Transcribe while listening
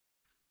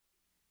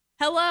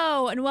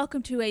Hello, and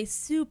welcome to a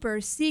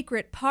super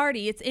secret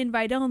party. It's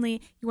invite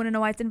only. You want to know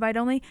why it's invite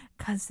only?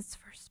 Because it's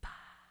for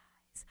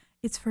spies.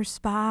 It's for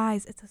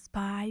spies. It's a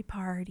spy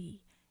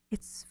party.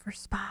 It's for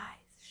spies.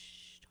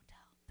 Shh, don't tell.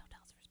 Don't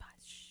tell it's for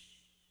spies. Shh.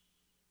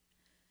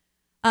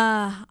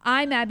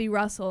 I'm Abby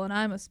Russell, and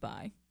I'm a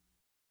spy.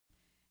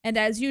 And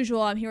as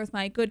usual, I'm here with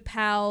my good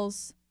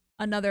pals,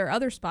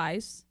 other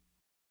spies,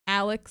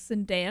 Alex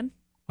and Dan.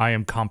 I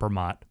am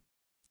Compromat.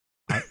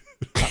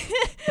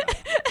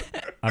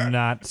 I'm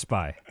not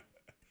spy.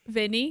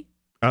 Vinny.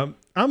 I'm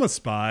a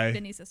spy.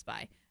 Vinny's a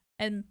spy.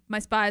 And my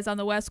spy is on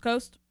the West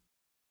Coast.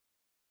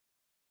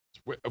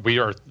 We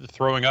are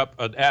throwing up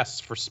an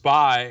S for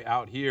spy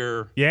out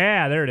here.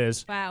 Yeah, there it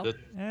is. Wow.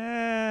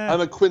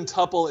 I'm a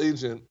quintuple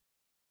agent.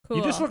 Cool.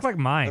 You just look like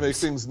mine. That makes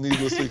things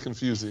needlessly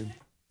confusing.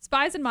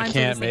 Spies and mimes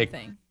are the same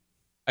thing.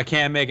 I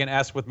can't make an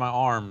S with my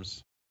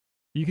arms.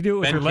 You can do it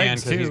with Ben your can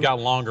legs, because too. he's got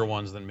longer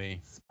ones than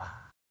me.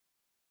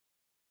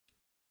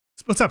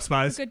 What's up,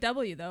 spies? Good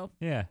W, though.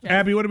 Yeah.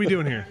 Abby, what are we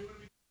doing here?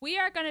 We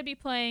are going to be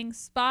playing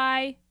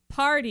Spy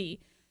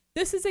Party.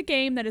 This is a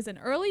game that is in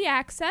early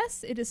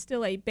access. It is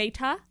still a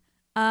beta.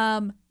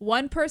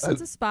 One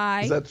person's a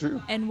spy. Is that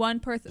true? And one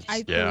person,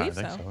 I Yeah, believe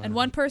I think so. so, And yeah.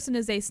 one person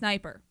is a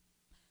sniper.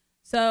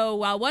 So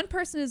while one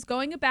person is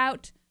going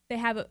about, they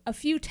have a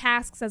few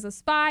tasks as a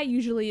spy.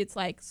 Usually it's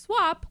like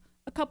swap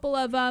a couple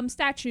of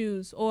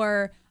statues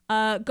or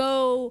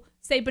go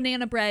say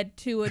banana bread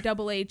to a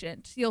double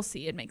agent. You'll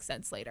see. It makes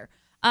sense later.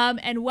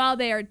 And while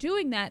they are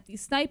doing that, the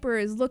sniper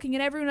is looking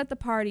at everyone at the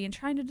party and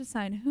trying to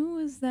decide who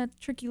is that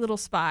tricky little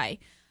spy.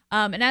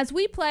 And as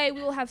we play,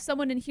 we will have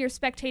someone in here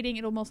spectating.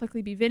 It'll most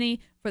likely be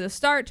Vinny for the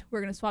start. We're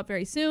going to swap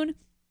very soon.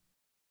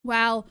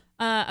 While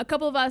a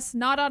couple of us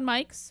not on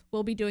mics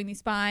will be doing the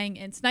spying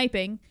and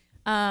sniping,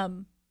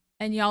 and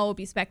y'all will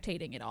be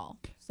spectating it all.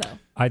 So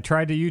I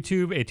tried to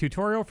YouTube a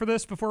tutorial for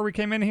this before we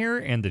came in here,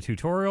 and the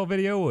tutorial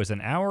video was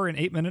 1 hour and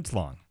 8 minutes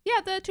long. yeah,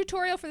 the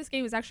tutorial for this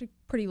game is actually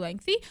pretty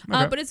lengthy,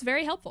 Okay. but it's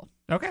very helpful.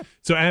 Okay.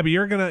 So Abby,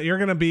 you're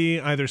gonna be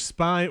either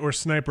spy or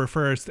sniper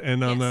first,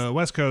 and on Yes. the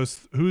West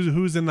Coast,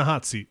 who's in the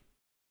hot seat?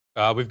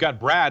 We've got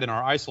Brad in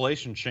our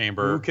isolation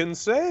chamber. Who can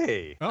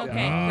say? Oh.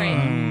 Okay,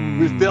 great.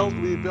 We built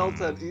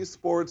an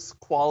esports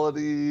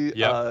quality,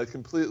 Yep.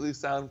 completely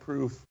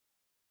soundproof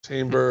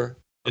chamber.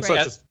 It's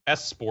Great.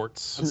 S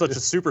Sports. I'm such a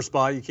super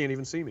spy, you can't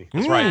even see me.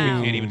 That's right. Wow.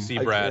 We can't even see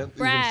I Brad. can't even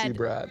see Brad,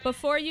 Brad.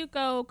 before you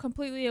go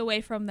completely away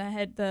from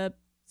the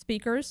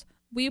speakers,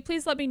 will you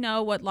please let me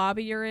know what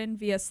lobby you're in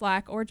via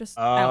Slack or just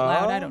out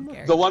loud? I don't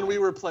care. The one we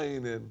were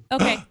playing in.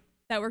 Okay,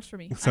 that works for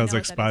me. I Sounds know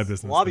like what that spy is.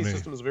 business Lobby to me.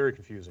 system is very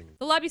confusing.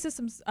 The lobby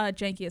system's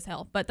janky as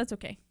hell, but that's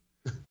okay.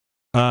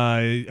 All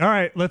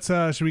right, let's.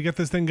 Should we get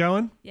this thing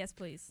going? Yes,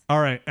 please. All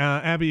right,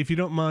 Abby, if you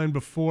don't mind,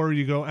 before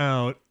you go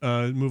out,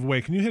 move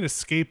away. Can you hit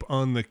escape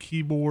on the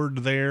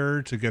keyboard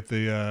there to get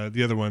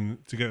the other one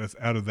to get us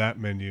out of that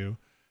menu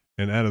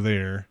and out of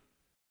there?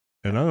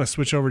 And I'm gonna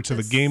switch over to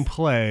the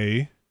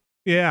gameplay.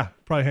 Yeah,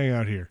 probably hang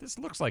out here. This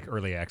looks like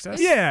early access.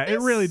 Yeah, it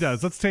this- really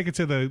does. Let's take it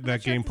to I'm that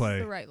not sure if this is gameplay.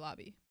 the right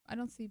lobby. I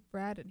don't see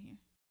Brad in here.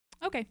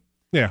 Okay,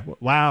 Yeah.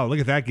 Wow, look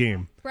at that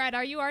game. Brad,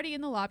 are you already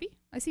in the lobby?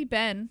 I see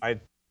Ben. I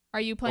Are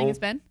you playing as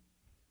Ben?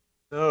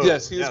 No.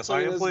 Yes, he is I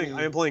playing am as playing.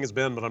 me. I am playing as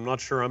Ben, but I'm not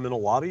sure I'm in a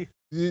lobby.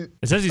 You-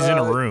 It says he's in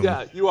a room.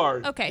 Yeah, you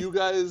are. Okay. You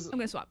guys. I'm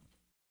gonna swap.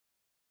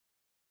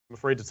 I'm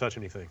afraid to touch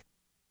anything.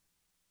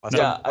 Last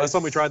Yeah,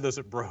 time we tried this,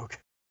 it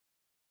broke.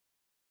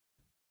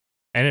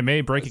 And it may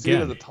break I see it at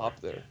again. the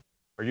top there.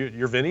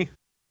 You're Vinny?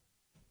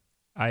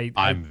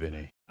 I'm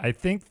Vinny. I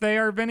think they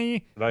are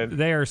Vinny.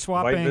 They are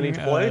swapping Vinny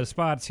to play?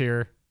 spots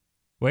here.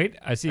 Wait,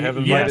 I see. I have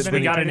Yes, invited we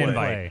Vinny got to an play.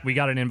 invite. We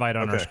got an invite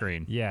on our Okay.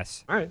 screen.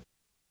 Yes. All right.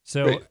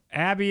 So Great.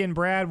 Abby and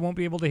Brad won't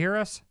be able to hear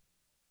us?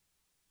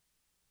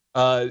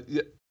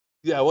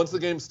 Yeah, once the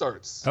game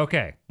starts.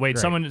 Okay. Wait,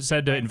 Great. someone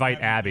said to invite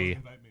Abby.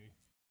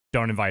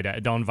 Don't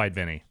invite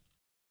Vinny.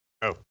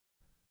 Oh.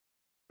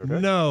 Okay.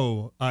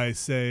 No, I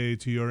say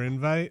to your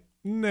invite.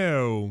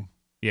 No.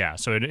 Yeah,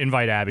 so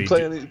invite Abby.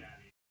 Play any,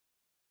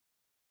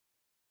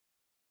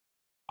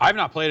 I've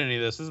not played any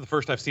of this. This is the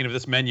first I've seen of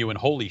this menu, and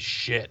holy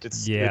shit.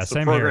 It's Yeah, the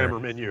same here. programmer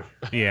menu.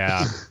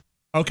 Yeah.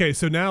 Okay,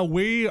 so now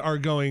we are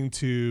going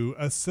to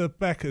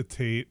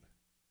spectate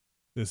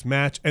this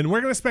match, and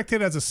we're going to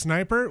spectate as a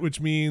sniper, which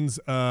means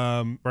We're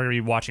going to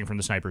be watching from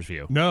the sniper's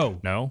view. no,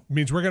 No?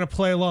 means we're going to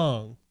play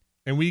along,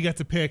 and we get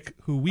to pick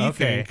who we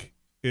Okay. think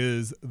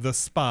is the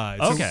spy.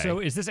 Okay. So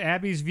is this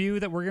Abby's view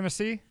that we're going to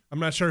see? I'm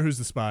not sure who's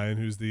the spy and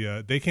who's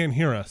the. They can't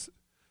hear us.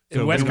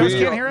 So West we- Coast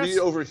we, can't hear us? we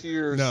over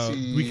here No,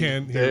 see we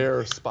can't hear-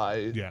 their spy.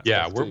 Yeah.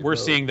 Yeah, we're spectator.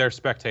 seeing their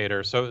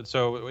spectator.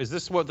 So is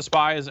this what the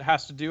spy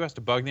has to do? Has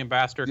to bug the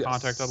ambassador, Yes.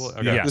 contact double?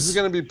 Okay. Yeah. Yes. This is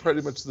going to be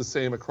pretty much the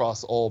same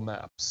across all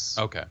maps.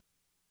 Okay.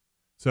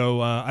 So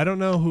I don't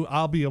know who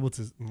I'll be able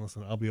to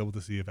listen. I'll be able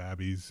to see if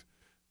Abby's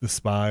the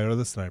spy or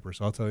the sniper.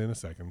 So I'll tell you in a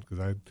second because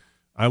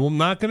I will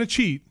not going to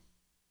cheat.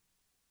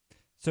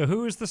 So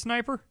who is the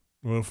sniper?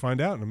 We'll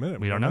find out in a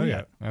minute. We don't know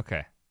yet.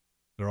 Okay.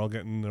 They're all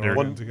getting. They're They're- all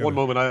One, getting together. one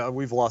moment,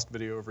 we've lost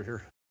video over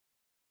here.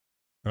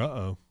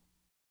 Uh-oh.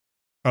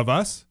 Of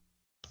us?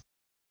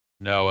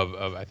 No,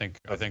 of I think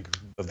Of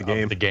the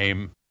game. The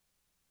game.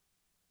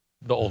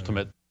 The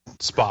ultimate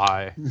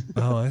spy.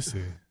 Oh, I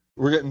see.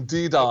 We're getting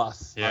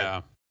DDoS.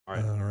 Yeah. All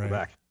right, All we're right.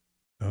 back.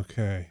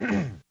 Okay.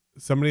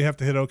 Somebody have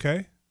to hit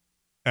OK?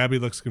 Abby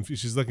looks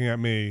confused. She's looking at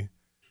me.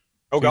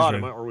 Oh She's God,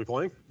 ready. are we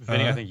playing?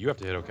 Vinny, I think you have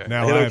to hit okay.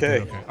 Now Hit I have to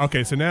hit OK. OK.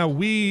 Okay, so now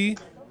we,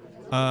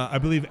 I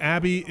believe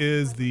Abby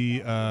is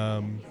the,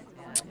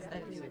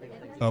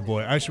 oh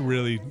boy, I should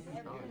really,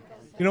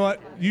 you know what?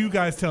 You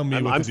guys tell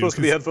me what I'm to do. supposed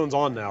to be headphones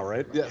on now,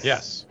 right? Yes.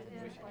 Yes.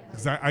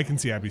 Because I can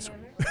see Abby's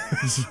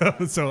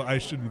screen. so I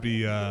shouldn't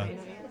be,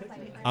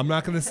 I'm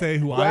not going to say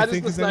who I Brad is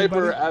think the is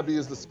sniper. anybody. Abby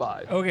is the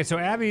spy. Okay, so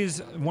Abby's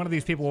one of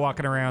these people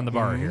walking around the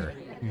bar here,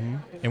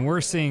 and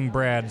we're seeing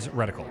Brad's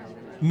reticle.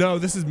 No,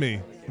 this is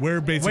me. We're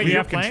basically, We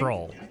have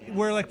control.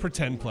 we're like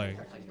pretend playing.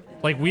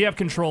 Like, we have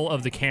control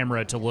of the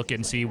camera to look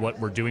and see what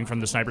we're doing from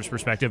the sniper's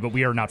perspective, but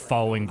we are not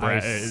following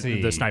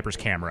see. the sniper's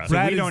camera. So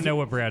Brad we is don't the- know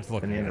what Brad's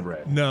looking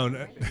at,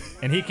 No,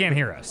 and he can't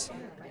hear us.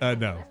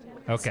 no.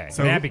 Okay,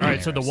 So- and Abby All can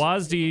right, so hear the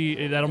us.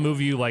 WASD, that'll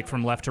move you, like,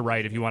 from left to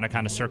right if you want to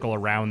kind of circle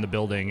around the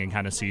building and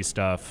kind of see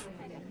stuff.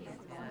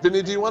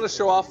 Vinny, do you want to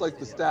show off like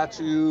the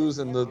statues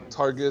and the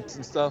targets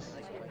and stuff?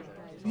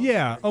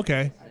 Yeah,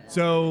 okay.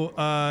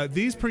 So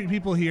these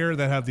people here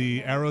that have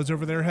the arrows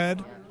over their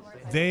head,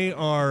 they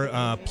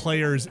are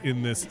players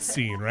in this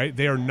scene, right?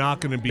 They are not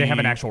going to be. They have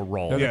an actual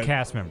role. They're Yeah. the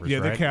cast members, Yeah,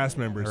 they're right? cast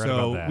members. I read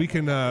about So that.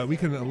 we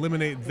can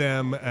eliminate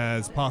them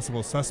as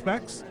possible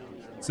suspects.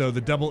 So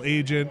the double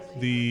agent,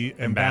 the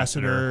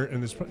ambassador,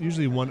 and there's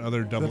usually one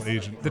other double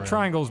agent. The around.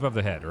 triangle's above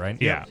the head, right?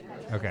 Yeah.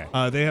 Okay.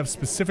 They have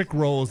specific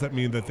roles that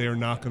mean that they are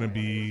not going to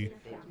be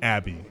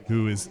Abby,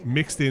 who is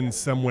mixed in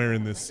somewhere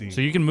in this scene.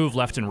 So you can move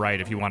left and right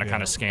if you want to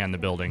kind of scan the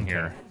building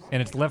here.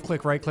 And it's left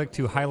click, right click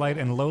to highlight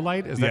and low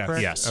light. Is that Yes.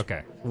 correct? Yes.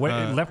 Okay. What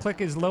left click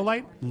is low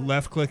light.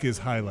 Left click is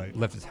highlight.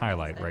 Left is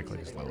highlight. Right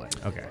click is low light.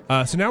 Okay.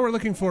 So now we're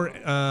looking for,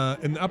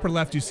 in the upper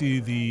left, you see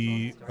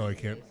the, I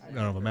don't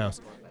have a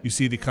mouse. You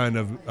see the kind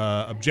of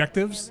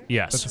objectives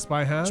Yes. that the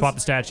spy has. Swap the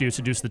statue,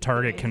 seduce the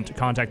target,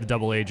 contact the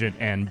double agent,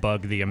 and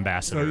bug the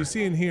ambassador. So you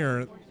see in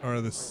here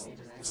are the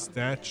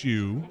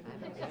statue.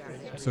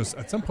 So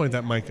at some point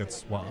that might get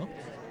swapped.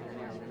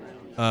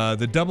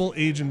 The double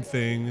agent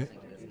thing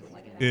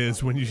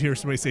is when you hear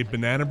somebody say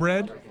banana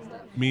bread,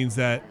 means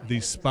that the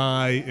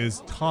spy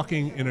is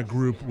talking in a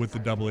group with the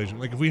double agent.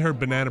 Like if we heard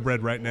banana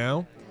bread right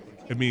now,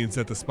 it means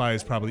that the spy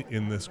is probably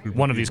in this group.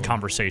 One of these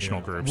conversational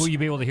groups. Will you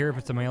be able to hear if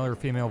it's a male or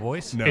female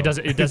voice? No, It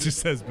doesn't- It just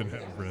says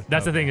banana bread.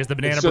 That's the thing, is the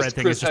banana It's bread just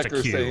thing Chris is just Hecker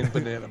a cue. saying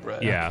banana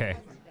bread. Yeah.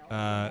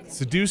 Okay.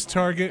 Seduce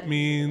target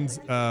means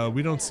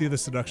we don't see the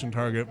seduction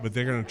target, but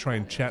they're going to try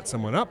and chat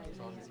someone up.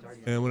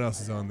 And what else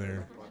is on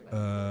there?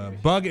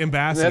 Bug And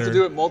ambassador. they have to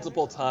do it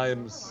multiple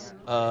times.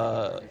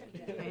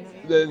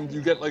 Then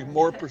you get like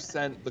more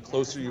percent the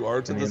closer you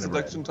are to the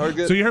seduction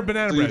target. So you heard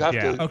banana So bread. you'd have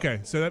Yeah. to, Okay,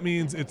 so that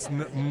means it's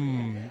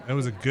that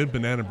was a good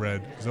banana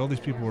bread because all these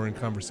people were in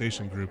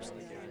conversation groups.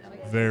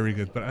 Very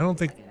good, but I don't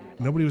think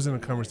nobody was in a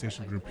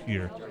conversation group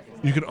here.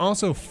 You can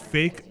also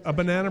fake a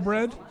banana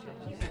bread.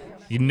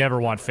 You never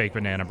want fake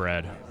banana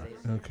bread.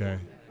 Okay.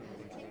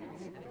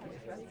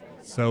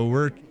 So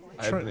we're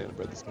I had trying banana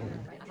bread this morning.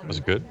 Was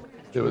it good?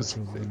 It was. to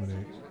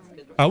eliminate.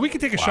 We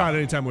can take a shot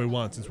anytime we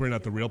want since we're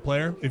not the real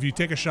player. If you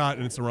take a shot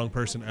and it's the wrong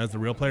person as the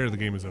real player, the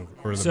game is over.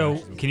 Or the So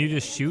match is over. can you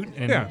just shoot?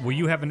 And Yeah. will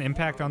you have an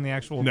impact on the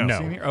actual No.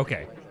 scene here?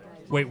 Okay.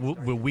 Wait, will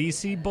we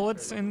see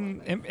bullets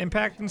and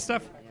impact and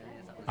stuff?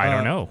 I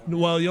don't know.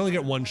 Well, you only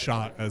get one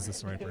shot as the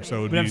sniper, so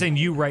it'd But I'm be- saying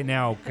you right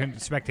now,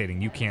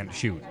 spectating, you can't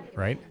shoot,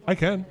 right? I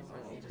can,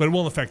 but it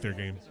won't affect their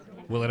game.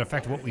 Will it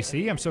affect what we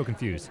see? I'm so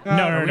confused. No,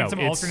 no, Are we in no, some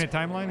it's- alternate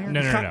timeline here?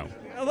 No.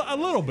 A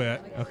little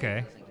bit.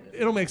 Okay.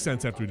 It'll make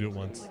sense after we do it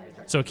once.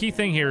 So a key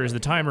thing here is the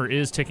timer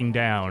is ticking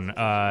down.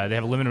 They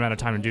have a limited amount of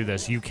time to do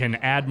this. You can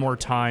add more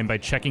time by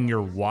checking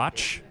your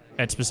watch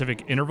at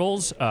specific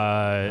intervals,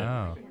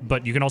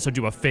 but you can also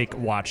do a fake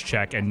watch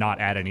check and not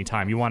add any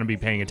time. You want to be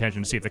paying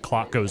attention to see if the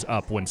clock goes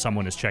up when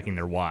someone is checking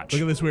their watch.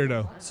 Look at this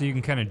weirdo. So you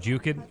can kind of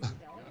juke it.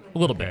 A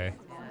little bit.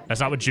 That's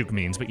not what juke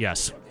means, but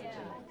yes.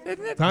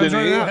 Time's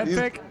Vinny, running out.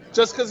 he's-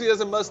 just because he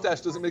has a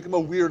mustache doesn't make him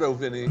a weirdo,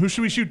 Vinny. Who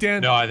should we shoot,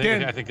 Dan? No, I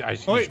Dan, think you Oh, wait,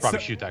 should probably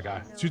so- shoot that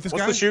guy. shoot this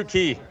What's guy. the shoot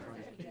key?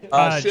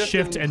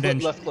 Shift and then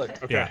left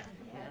click. Okay. Yeah.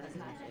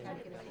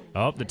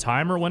 Oh, the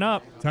timer went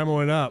up. Timer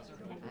went up.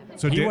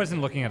 So He Dan-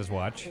 wasn't looking at his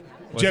watch.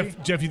 Was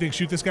Jeff, you think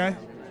shoot this guy?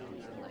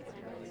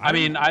 I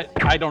mean,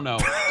 I don't know.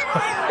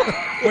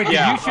 he? Wait,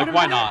 Yeah, did you shoot him?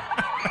 why not?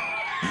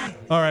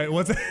 All right,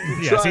 what's it?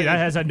 Yeah, see, that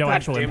has no God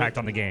actual damn it. impact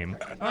on the game.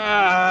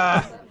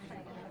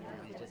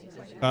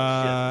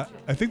 I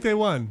think they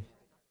won.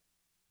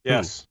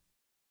 Yes.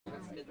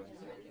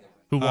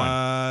 Who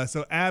won?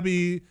 So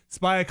Abby,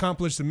 spy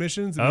accomplished the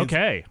missions. It means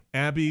Okay.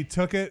 Abby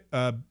took it.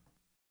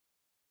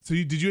 So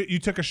you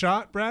took a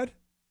shot, Brad?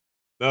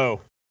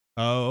 No.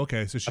 Oh,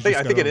 okay. So she I think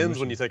just it got on the ends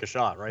when you mission. take a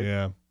shot, right?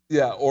 Yeah.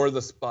 Yeah, or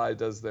the spy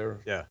does their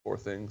Yeah. 4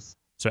 things.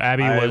 So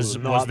Abby I was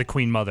was not- the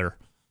queen mother.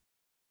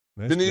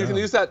 Nice Vinny, you can job.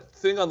 use that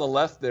thing on the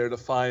left there to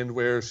find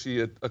where she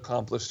had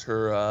accomplished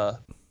her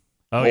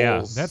Oh yeah.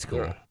 goals. That's cool.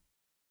 There.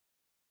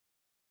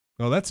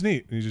 Oh, that's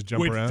neat. You just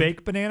jump With around.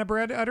 fake banana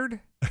bread uttered?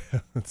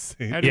 Let's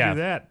see. How do you Yeah. do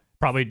that?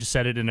 Probably just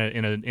set it in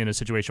a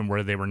situation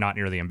where they were not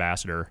near the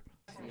ambassador.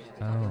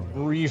 Oh.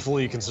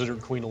 Briefly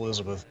considered Queen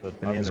Elizabeth, but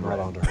I was not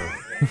onto her.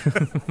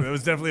 That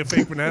was definitely a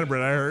fake banana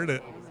bread. I heard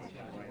it.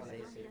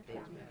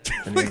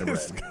 Look at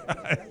this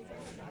guy.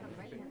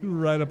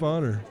 Right up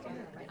on her.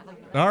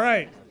 All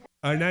right.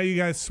 Now you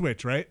guys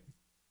switch, right?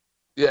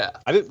 Yeah.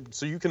 I didn't.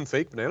 So you can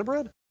fake banana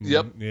bread?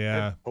 Yep.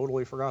 Yeah. I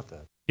totally forgot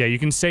that. Yeah, you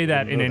can say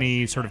that in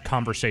any sort of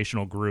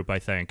conversational group, I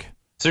think.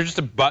 Is there just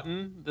a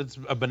button that's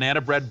a banana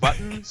bread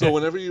button? So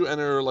whenever you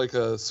enter like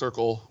a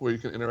circle where you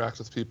can interact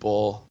with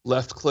people,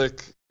 left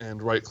click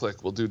and right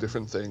click will do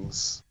different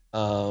things.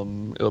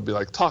 It'll be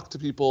like talk to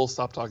people,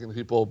 stop talking to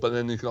people, but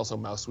then you can also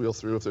mouse wheel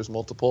through if there's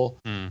multiple.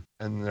 And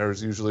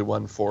there's usually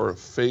one for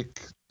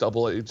fake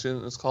double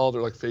agent, it's called,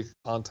 or like fake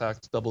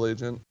contact double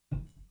agent.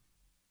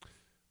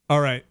 All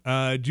right.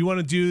 Do you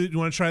want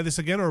to try this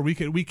again, or we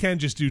can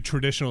just do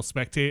traditional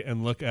spectate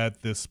and look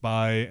at the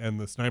spy and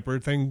the sniper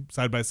thing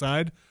side by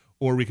side,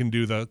 or we can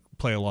do the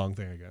play along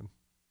thing again.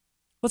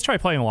 Let's try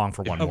playing along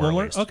for one more. One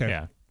more? At least. Okay.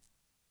 Yeah.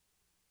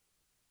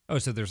 Oh,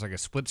 so there's like a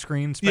split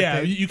screen spectate? Yeah,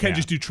 you can Yeah.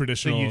 just do So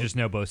traditional. you just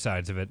know both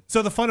sides of it.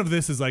 So the fun of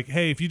this is like,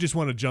 hey, if you just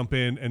want to jump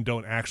in and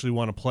don't actually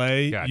want to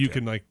play, Gotcha. you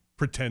can like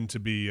pretend to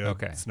be a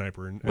Okay.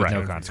 sniper and With and no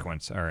do it.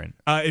 consequence. All right.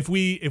 If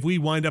we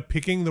wind up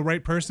picking the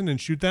right person and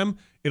shoot them,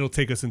 it'll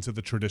take us into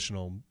the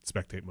traditional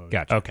spectate mode.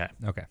 Gotcha. Okay.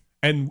 Okay.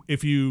 And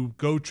if you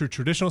go to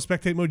traditional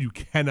spectate mode, you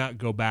cannot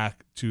go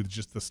back to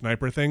just the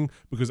sniper thing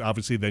because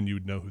obviously then you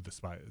would know who the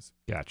spy is.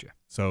 Gotcha.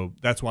 So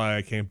that's why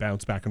I can't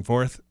bounce back and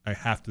forth. I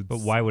have to. But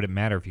why would it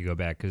matter if you go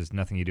back? Because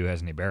nothing you do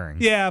has any bearing.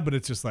 Yeah, but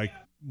it's just like,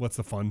 what's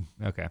the fun?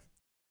 Okay.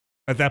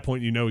 At that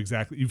point, you know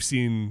exactly. You've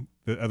seen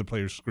the other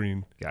player's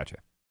screen. Gotcha.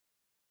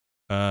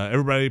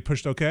 Everybody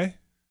pushed okay?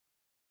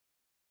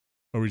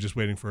 Or are we just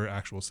waiting for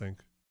actual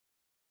sync?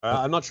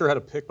 I'm not sure how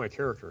to pick my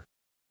character.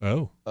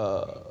 Oh.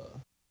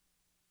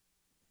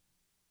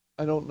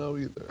 I don't know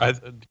either.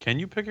 Can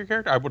you pick your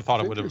character? I would have thought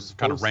it think would you're have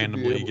kind of supposed to be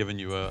randomly able- given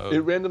you It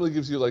randomly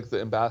gives you like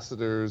the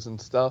ambassadors and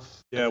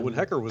stuff. Yeah, and when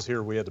Hecker was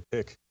here, we had to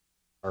pick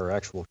our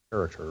actual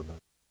character, but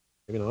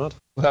maybe not.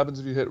 What happens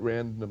if you hit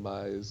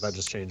randomize? That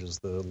just changes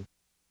the.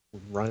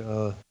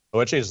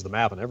 It changes the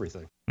map and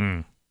everything.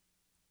 Mm.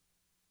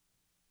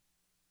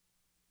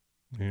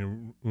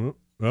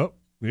 Oh,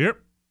 yep.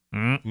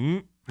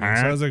 Mm.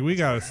 Sounds like we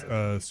got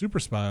a super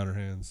spy on our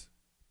hands.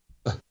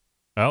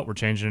 Oh, we're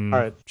changing. All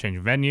right.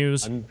 Changing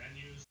venues.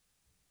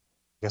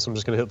 Guess I'm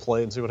just gonna hit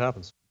play and see what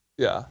happens.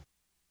 Yeah.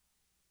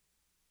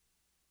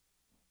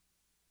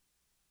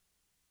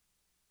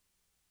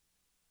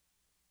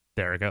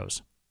 There it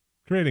goes.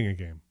 Creating a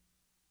game.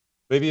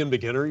 Maybe in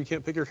beginner you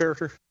can't pick your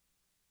character.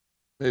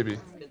 Maybe.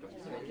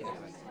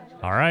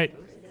 All right.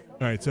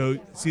 All right, so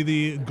see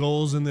the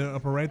goals in the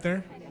upper right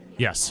there?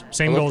 Yes. I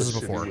Same love goals the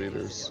as before. shitty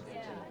leaders.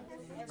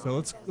 So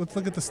let's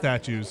look at the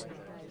statues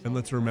and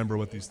let's remember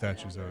what these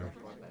statues are.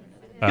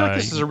 I feel like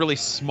this is a really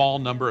small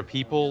number of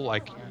people.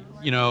 Like,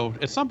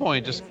 at some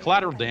point, just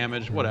collateral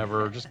damage,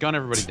 whatever. Just gun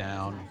everybody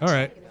down. All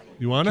right.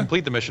 You want to?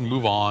 Complete the mission,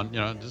 move on.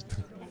 Just.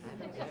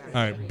 All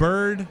right.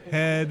 Bird,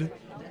 head,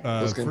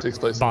 This game takes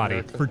place body. in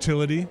America.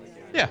 fertility.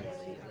 Yeah.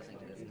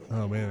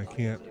 Oh, man, I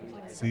can't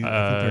see.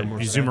 I think there are more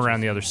You zoom statues.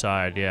 around the other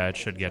side. Yeah, it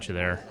should get you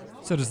there.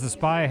 So does the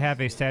spy have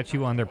a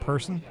statue on their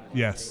person?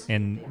 Yes.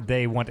 And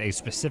they want a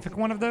specific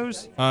one of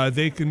those?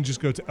 They can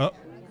just go to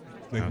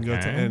They can go to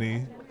Okay.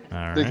 any. All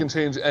right. They can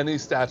change any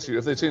statue.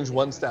 If they change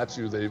one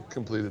statue, they've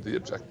completed the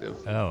objective.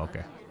 Oh,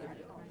 okay.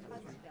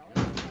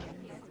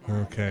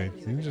 Okay.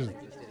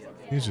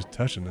 He's just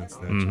touching that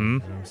statue. Mhm. You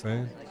know what I'm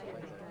saying?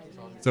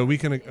 So we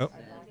can. Oh.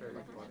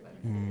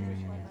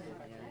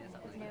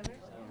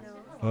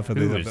 I love how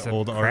they Ooh, have it's the a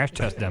old crash art.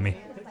 test dummy.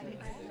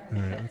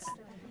 All right.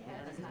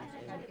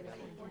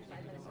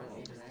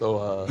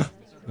 So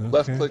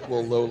left click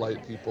will low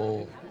light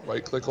people,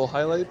 right click will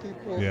highlight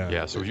people. Yeah.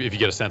 Yeah. So if you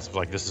get a sense of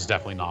like this is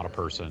definitely not a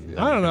person. then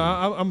I don't you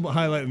know. can- I'm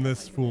highlighting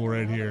this fool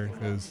right here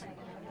because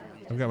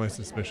I've got my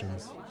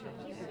suspicions.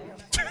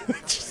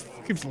 Just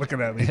keeps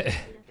looking at me.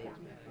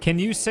 Can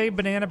you say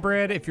banana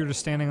bread if you're just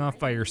standing off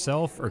by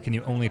yourself, or can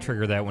you only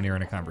trigger that when you're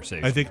in a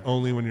conversation? I think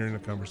only when you're in a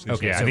conversation.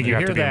 Okay, Yeah, so I think if you you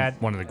have to hear be that- in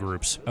one of the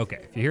groups. Okay,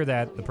 if you hear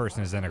that, the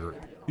person is in a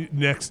group.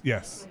 Next,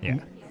 yes. Yeah.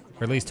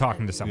 Or at least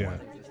talking to someone.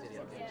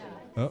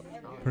 Yeah. Oh,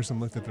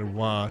 person looked at their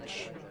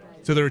watch.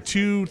 So there are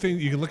two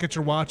things. You can look at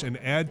your watch and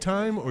add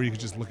time, or you can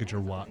just look at your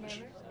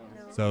watch.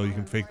 So you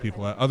can fake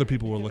people out. Other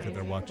people will look at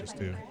their watches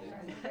too.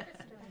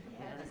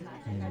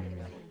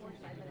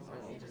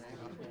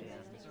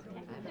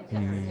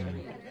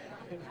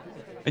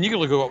 And you can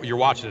look at what you're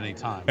watching at any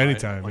time. right?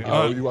 Anytime. Like,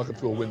 Oh, you walk up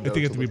to a window. I think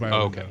you have to be look by a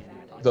Oh, window. okay.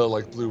 at the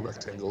like blue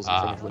rectangles in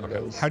front of okay.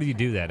 windows. How do you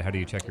do that? How do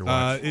you check your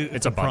watch?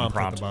 It's a a button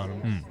prompt at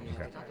prompt. the bottom.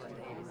 Okay.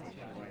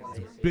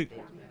 It's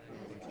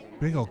a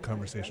big old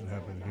conversation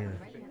happening here.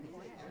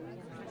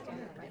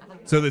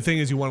 So the thing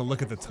is, you want to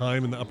look at the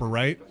time in the upper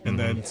right, and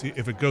then see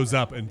if it goes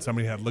up, and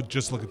somebody had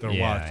just look at their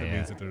Yeah, watch. That yeah.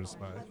 means that there's a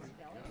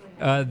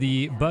spy.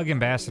 The bug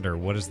ambassador,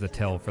 what is the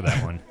tell for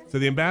that one? So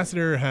the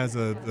ambassador has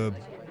the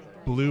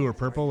blue or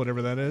purple,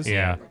 whatever that is.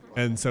 Yeah.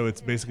 And so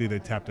it's basically they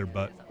tap their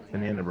butt.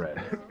 Banana bread.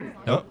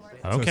 Oh,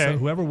 okay. So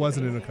whoever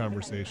wasn't in a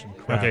conversation.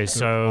 Crap, Okay, they're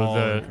so all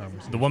in a the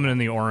conversation. woman in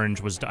the orange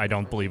was, I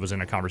don't believe, was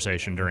in a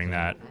conversation during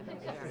that.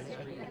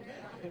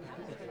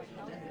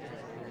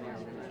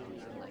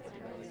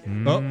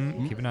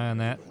 Keep an eye on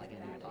that.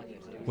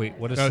 Wait,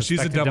 what is? No, she's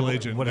a suspected double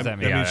agent. What does that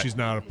mean? That Yeah. means she's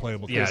not a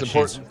playable Yeah, character. It's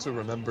important to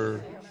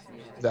remember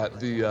that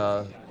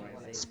the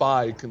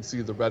spy can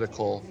see the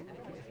reticle.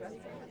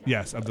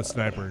 Yes, of the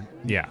sniper.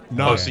 Yeah.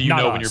 Not, So you Not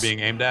know when us. you're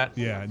being aimed at?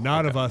 yeah,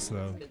 not of us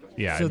though.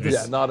 Yeah. So this-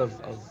 Yeah, not of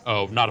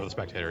Oh, not of the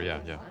spectator. Yeah.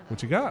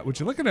 What you got? What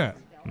you looking at?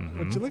 Mm-hmm.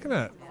 What you looking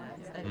at?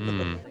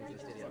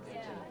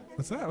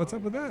 What's that? What's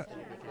up with that?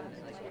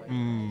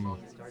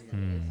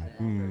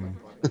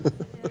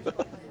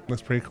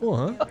 That's pretty cool,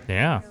 huh?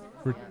 yeah.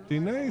 Pretty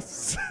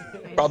nice.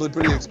 probably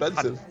pretty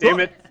expensive. Damn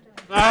it.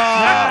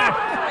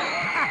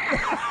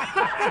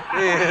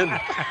 Man.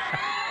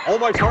 All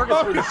my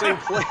targets were in the same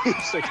place.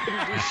 I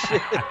couldn't do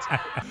shit.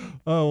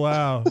 Oh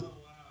wow.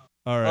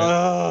 All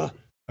right.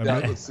 I Yeah,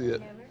 mean- let's see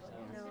it.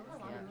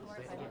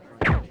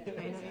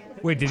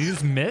 Wait, did you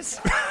just miss?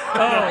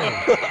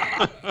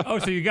 Oh. Oh,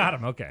 so you got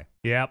him. Okay.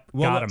 Yep.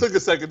 Well, got him. Took a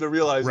second to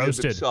realize he had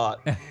been Roasted. shot.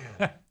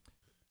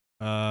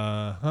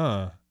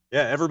 Huh.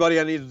 Yeah, everybody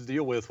I needed to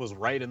deal with was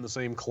right in the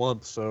same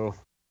clump, so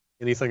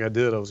anything I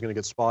did, I was going to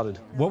get spotted.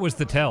 What was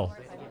the tell?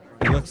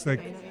 It looks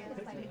like.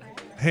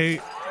 Hey.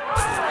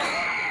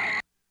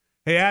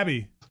 Hey,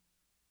 Abby.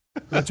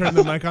 Can I turn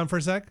the mic on for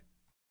a sec?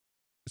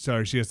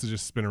 Sorry, she has to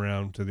just spin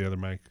around to the other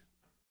mic.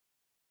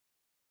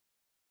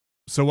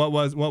 So what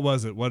was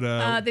it? What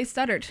They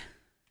stuttered.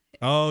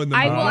 Oh, in the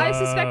I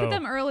suspected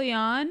them early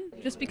on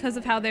just because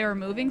of how they were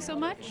moving so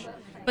much.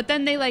 But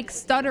then they like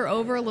stutter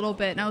over a little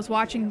bit, and I was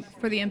watching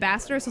for the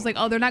ambassador, so I was like,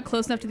 oh, they're not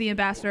close enough to the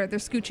ambassador. They're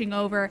scooching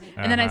over,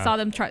 and then I saw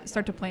them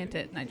start to plant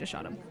it, and I just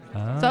shot him. So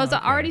I was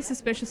already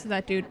suspicious of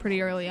that dude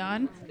pretty early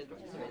on.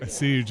 I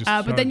see you just.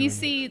 But then you charging.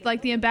 see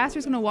like the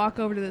ambassador's gonna walk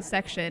over to the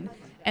section,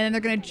 and then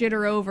they're gonna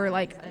jitter over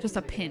like just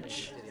a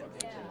pinch.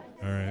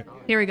 All right.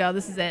 Here we go.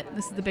 This is it.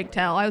 This is the big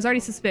tell. I was already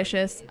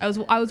suspicious. I was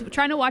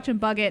trying to watch him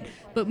bug it,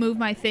 but move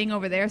my thing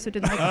over there so it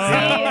didn't look. See,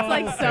 it's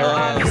like so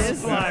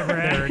obvious.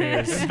 There it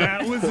is.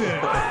 That was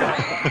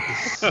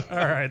it. All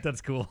right, that's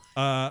cool.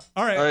 All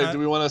right. All right, do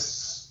we want to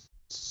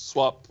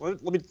swap?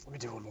 Let me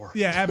do one more.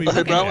 Yeah, Abby.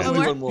 Okay, Brown one wants to do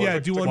more? one more. Yeah,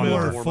 do one One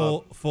more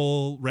more.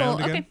 full round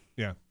Full, again. okay.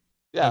 Yeah.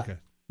 Yeah. Okay.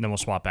 Then we'll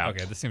swap out.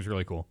 Okay, this seems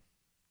really cool.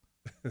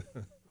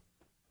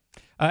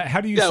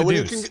 How do you Yeah,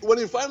 seduce? when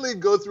you finally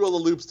go through all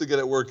the loops to get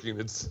it working,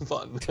 it's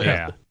fun.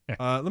 Yeah.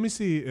 Let me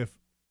see if.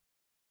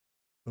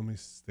 Let me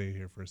stay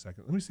here for a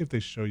second. Let me see if they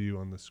show you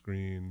on the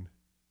screen.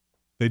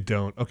 They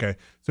don't. Okay.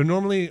 So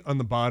normally on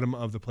the bottom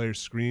of the player's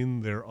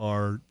screen there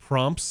are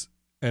prompts,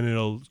 and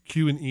it'll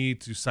Q and E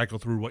to cycle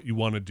through what you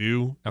want to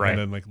do, Right. and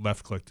then like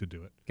left click to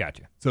do it.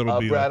 Gotcha. So it'll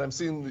be Brad, like, I'm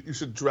seeing that you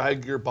should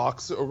drag your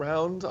box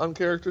around on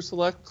character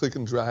select. Click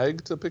and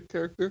drag to pick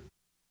character.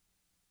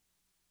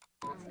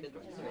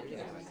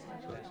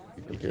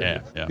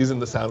 Yeah. He's in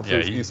the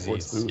Soundproof Yeah,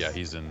 esports booth. yeah,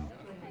 he's in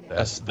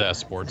the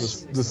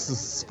sports. This is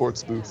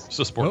sports booth. It's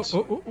the sports.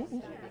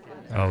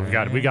 Oh,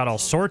 we got all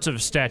sorts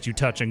of statue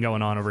touching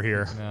going on over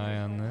here. Keep an eye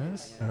on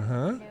this.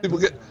 People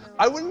get.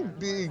 I wouldn't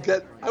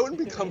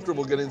be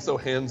comfortable getting so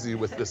handsy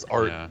with this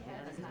art. Yeah.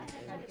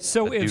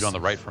 So That dude if on the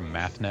right from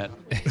MathNet.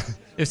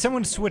 if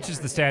someone switches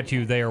the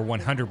statue, they are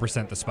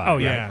 100% the spy. Oh,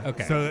 right? yeah.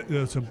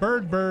 Okay. So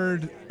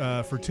bird,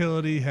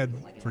 fertility, head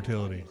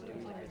fertility.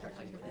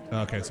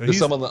 Okay, so There's he's.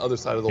 some on the other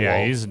side of the Yeah,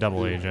 wall. he's a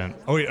double agent.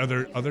 Oh wait, are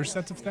there other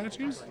sets of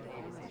statues?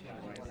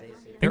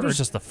 I think there's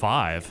just the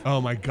 5.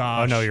 Oh my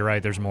gosh. Oh no, you're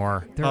right. There's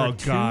more. there are oh,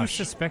 two gosh.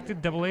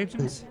 suspected double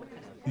agents.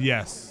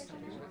 Yes.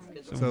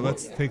 So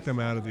let's take them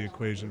out of the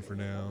equation for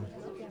now.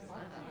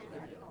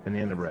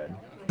 Banana bread.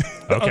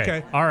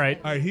 Okay. All right.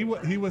 All right, he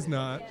was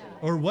not,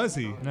 or was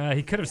he? Nah,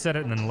 he could have said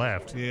it and then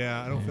left.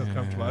 Yeah, I don't feel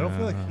comfortable. I don't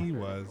feel like he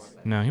was.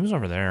 No, he was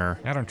over there.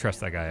 I don't trust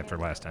that guy after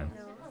last time.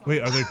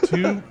 Wait, are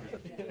there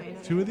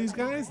two of these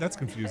guys? That's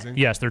confusing.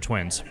 Yes, they're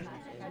twins.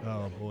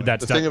 Oh boy.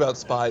 That's The thing about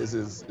spies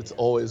is it's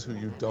always who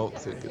you don't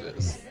think it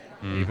is.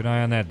 Keep an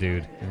eye on that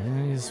dude.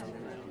 He's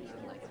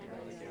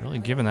really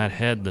giving that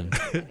head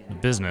the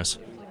business.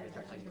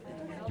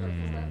 All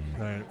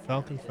right,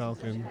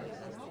 Falcon.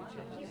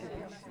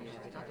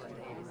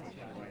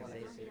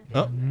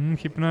 Oh,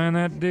 Keep an eye on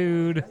that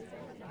dude.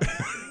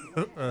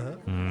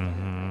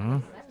 Mm-hmm.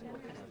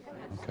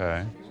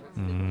 Okay.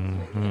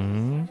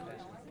 Mm-hmm. Man,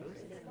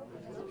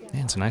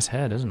 it's a nice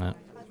head, isn't it?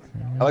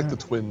 I like the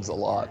twins a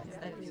lot.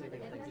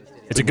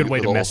 It's a good way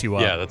to mess you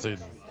up. Yeah, that's a.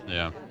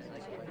 Yeah.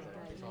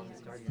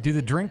 Do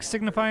the drinks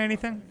signify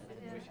anything?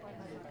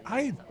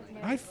 I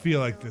feel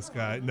like this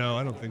guy. No,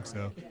 I don't think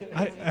so.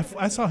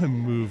 I saw him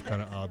move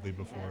kind of oddly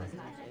before.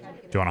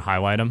 Do you want to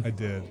highlight him? I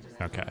did.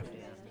 Okay.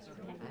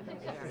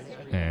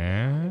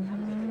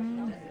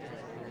 And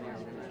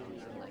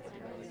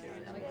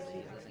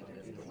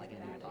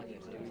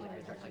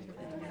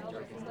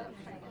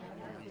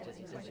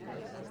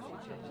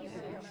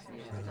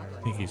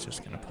I think he's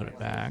just gonna put it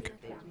back.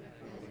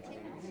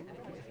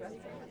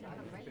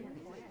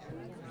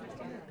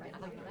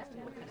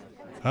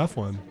 Tough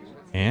one.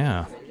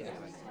 Yeah.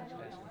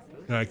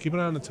 All right, keep it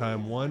on the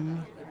time.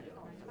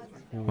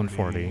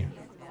 140.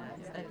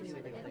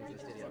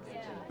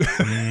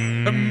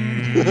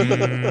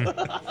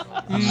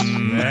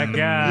 That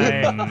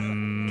guy.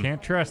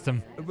 Can't trust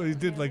him. But he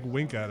did like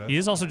wink at us. He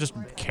is also just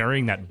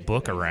carrying that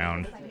book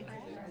around.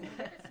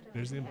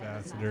 There's the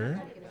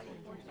ambassador.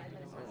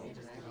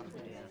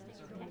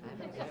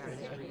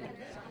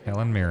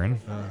 Helen Mirren.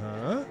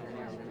 Uh-huh.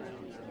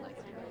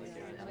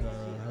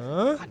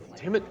 God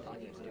damn it.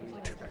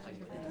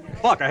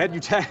 Fuck, I had you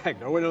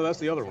tagged. Oh, wait, no, that's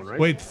the other one, right?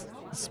 Wait,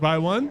 Spy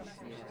 1?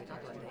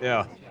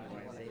 Yeah.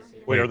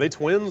 Wait, are they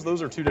twins?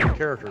 Those are two different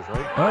characters,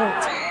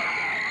 right?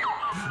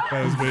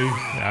 That was me.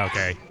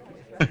 Okay.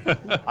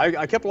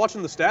 I kept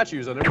watching the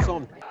statues. I never saw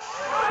them.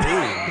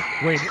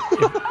 Wait.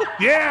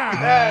 Yeah!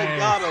 Hey,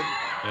 got him.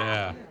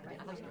 Yeah.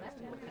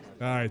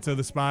 All right, so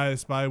the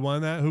spy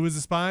won that. Who was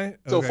the spy?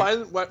 So Okay.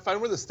 find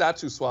where the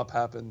statue swap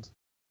happened.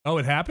 Oh,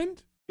 it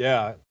happened?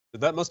 Yeah,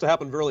 that must have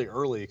happened really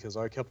early because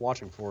I kept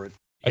watching for it.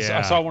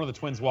 I saw one of the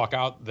twins walk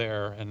out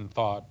there and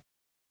thought.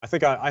 I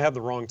think I have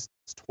the wrong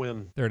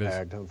twin There it is.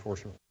 tagged,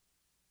 unfortunately.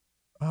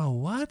 Oh,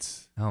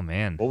 what? Oh,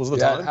 man. What was the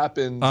Yeah, time? it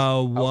happened.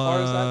 Oh, How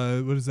far is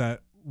that? what is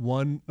that?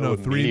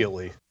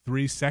 Immediately.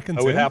 3 seconds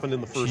Oh, it in? happened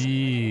in the first.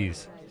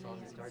 Jeez.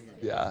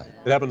 Yeah.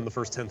 It happened in the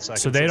first 10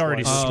 seconds. So they'd That's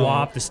already why I-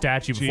 swapped the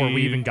statue before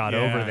we even got yeah.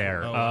 over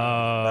there.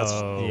 Oh, That's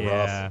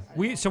Yeah.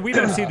 rough. So we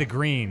don't see the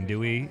green, do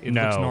we? It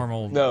No. looks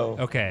normal. No.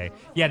 Okay.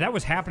 Yeah, that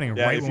was happening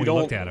Yeah, right if when you we don't-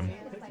 looked at him.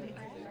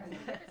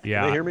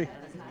 Yeah. Can they hear me?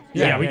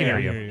 Yeah, we can hear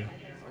you.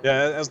 Yeah,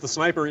 as the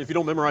sniper, if you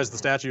don't memorize the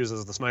statues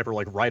as the sniper,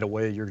 like right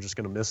away, you're just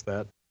gonna miss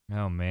that.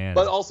 Oh, man.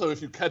 But also,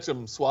 if you catch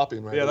them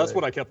swapping right Yeah, that's away.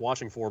 what I kept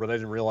watching for, but I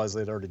didn't realize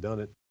they'd already done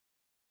it.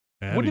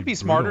 That'd Wouldn't it be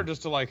smarter brutal.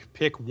 just to like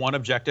pick one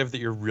objective that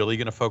you're really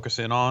going to focus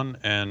in on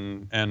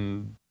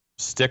and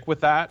stick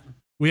with that?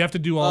 We have to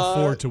do all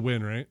 4 to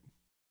win, right?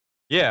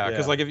 Yeah,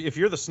 because Yeah. like if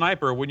you're the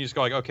sniper, wouldn't you just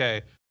go like,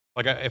 okay,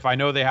 like if I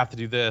know they have to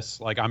do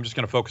this, like I'm just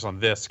going to focus on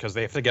this because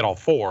they have to get all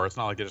 4. It's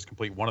not like they just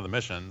complete one of the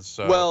missions.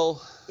 So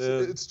Well,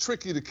 it's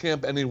tricky to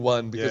camp any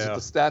one because Yeah. with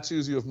the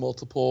statues you have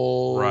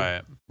multiple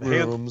right.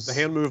 rooms. The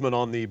hand movement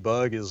on the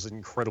bug is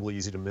incredibly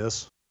easy to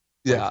miss.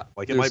 Yeah.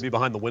 Like it might be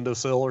behind the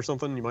windowsill or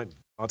something. You might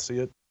not see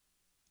it.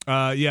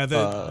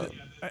 Yeah,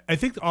 I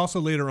think also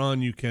later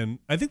on you can.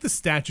 I think the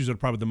statues are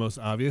probably the most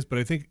obvious, but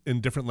I think in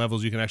different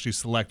levels you can actually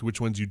select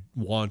which ones you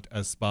want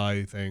as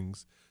spy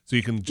things. So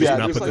you can just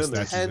not there's put the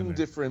like statues in 10 there.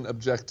 different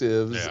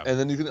objectives, Yeah. and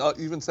then you can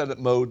even set it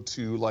mode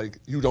to like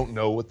you don't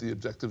know what the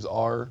objectives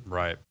are.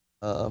 Right.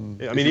 Yeah, I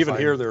if mean, you even find-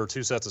 here there are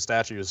 2 sets of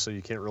statues, so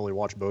you can't really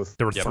watch both.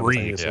 There were Yeah,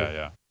 3.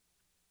 Yeah.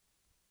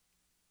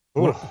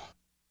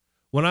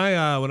 When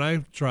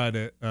I tried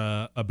it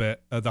a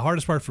bit, the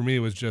hardest part for me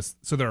was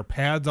just so there are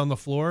pads on the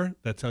floor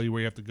that tell you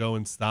where you have to go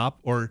and stop,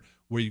 or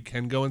where you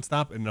can go and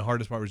stop, and the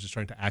hardest part was just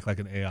trying to act like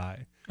an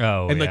AI.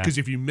 Oh, And like, yeah. because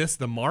if you miss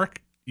the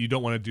mark, you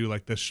don't want to do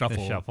like the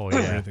shuffle, shuffle, or yeah.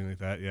 anything like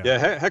that. Yeah.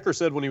 Yeah, Hecker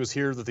said when he was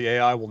here that the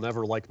AI will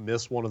never like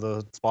miss one of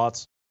the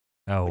spots.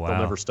 Oh, Like, wow. they'll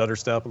never stutter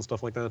step and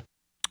stuff like that.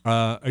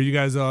 Are you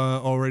guys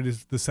all ready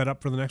to set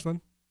up for the next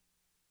one?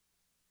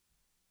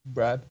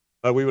 Brad.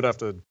 We would have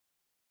to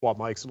swap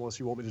mics unless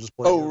you want me to just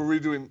play. Oh, it. we're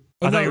redoing.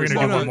 I thought you were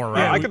gonna do one more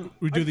Yeah, round. I we, can.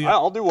 we do the.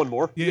 I'll do one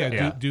more.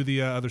 Yeah. Do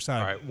the other side.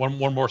 All right. One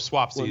more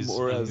swapsies. One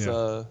more as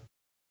Yeah.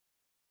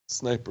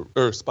 sniper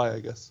or spy, I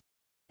guess.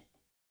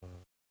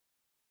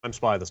 I'm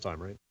spy this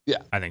time, right?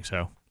 I think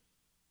so.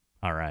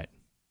 All right.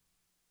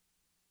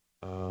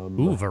 Um,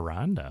 Ooh,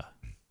 veranda.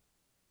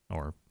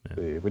 Or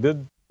see, we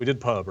did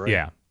pub, right?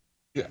 yeah.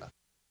 Yeah.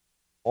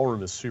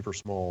 Ballroom is super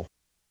small.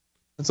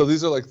 And so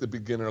these are like the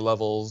beginner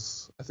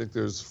levels. I think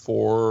there's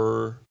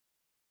 4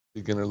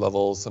 beginner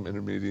levels, some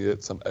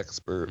intermediate, some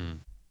expert.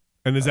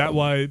 And is that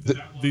why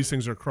these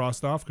things are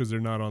crossed off because they're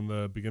not on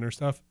the beginner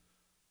stuff?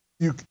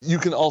 You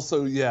can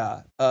also you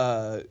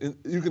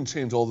can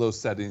change all those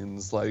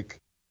settings. Like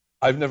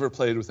I've never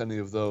played with any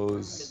of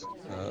those.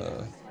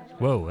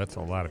 Whoa, that's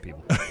a lot of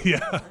people.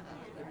 Yeah.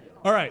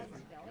 All right.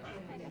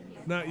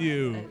 Not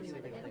you.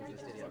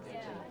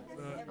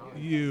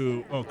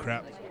 You. Oh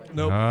crap.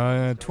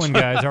 Nope. Twin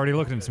guy's already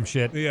looking at some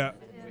shit. Yeah.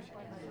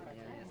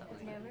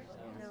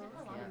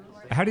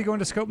 How do you go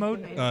into scope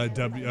mode?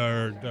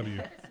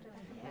 W.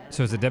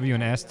 So is it W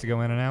and S to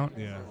go in and out?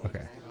 Yeah.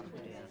 Okay.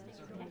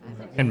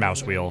 And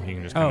mouse wheel. You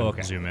can just kind of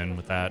okay. zoom in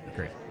with that.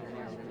 Great.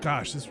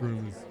 Gosh, this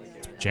room is.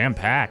 Jam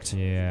packed.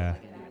 Yeah.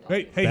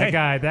 Hey.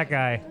 That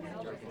guy.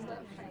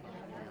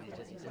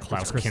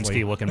 Klaus Chris Kinski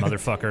Lee. looking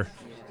motherfucker.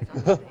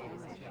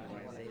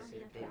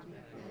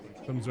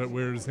 Something's right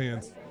weird his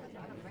hands.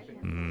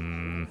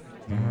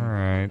 All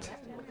right.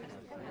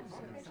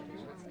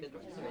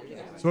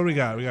 So what do we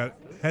got? We got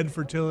head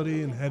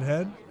fertility and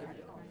head.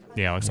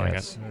 Yeah, looks like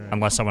Yes. it.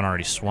 Unless someone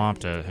already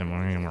swamped him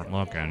when we weren't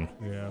looking.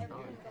 Yeah.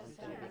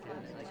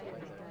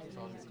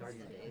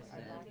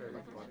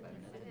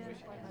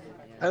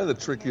 Kind of the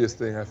trickiest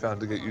thing I found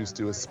to get used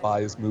to is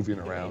spies moving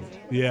around.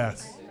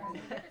 Yes.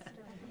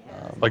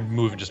 Like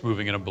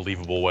moving in a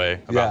believable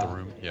way about the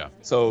room. Yeah.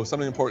 So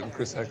something important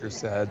Chris Hecker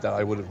said that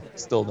I would have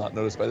still not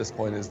noticed by this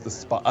point is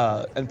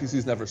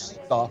NPCs never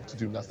stop to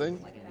do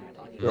nothing.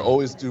 They're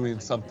always doing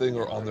something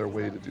or on their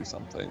way to do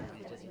something.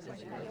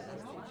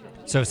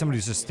 So if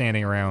somebody's just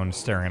standing around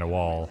staring at a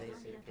wall,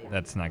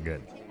 that's not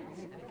good.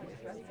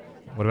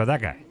 What about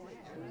that guy?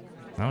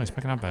 Oh, he's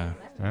picking up a...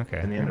 Okay.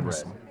 And the end of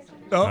bread.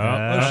 Oh,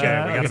 shit.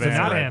 We got a So bit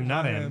not of him,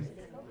 not him.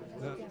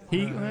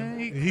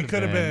 He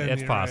could have been.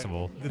 It's you're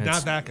possible. right.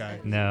 Not that guy.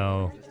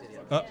 No.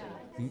 Oh,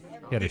 He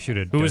had to shoot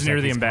a Who was Dos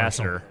near the Equis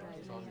commercial. ambassador?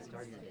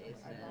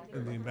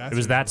 the It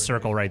was that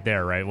circle right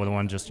there, right? Well, the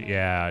one just...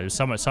 Yeah, it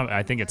was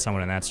I think it's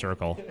someone in that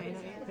circle.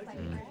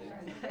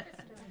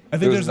 I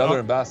think there's another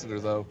ambassador,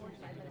 though.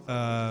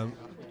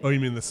 Oh, you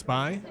mean the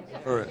spy?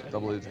 Or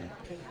double agent.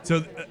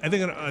 So I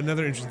think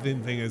another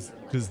interesting thing is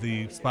because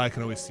the spy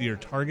can always see your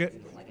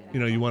target. You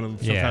know, you want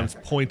to sometimes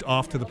point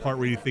off to the part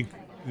where you think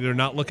they're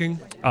not looking.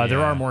 There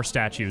are more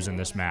statues in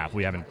this map.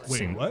 We haven't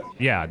seen. What?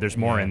 Yeah, there's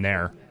more in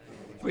there.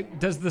 Wait,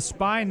 does the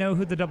spy know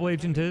who the double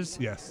agent is?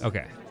 Yes.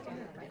 Okay.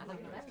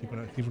 Keep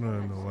it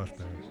on the left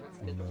there.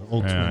 On the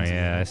old Oh, twins.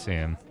 yeah, I see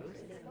him.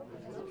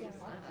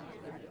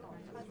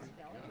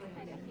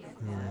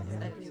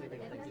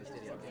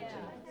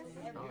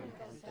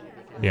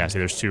 Yeah, see,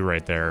 there's two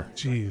right there.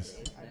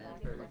 Jeez.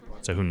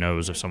 So who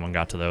knows if someone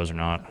got to those or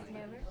not.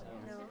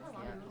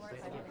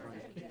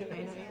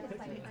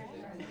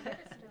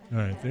 All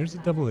right, there's a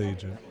double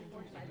agent.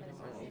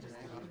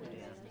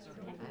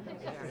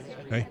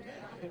 Hey.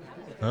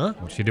 Huh?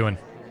 What's she doing?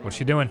 What's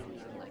she doing?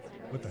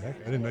 What the heck?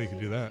 I didn't know you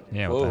could do that.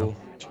 Yeah, what the Whoa.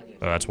 hell?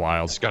 Oh, that's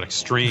wild. It's got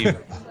extreme.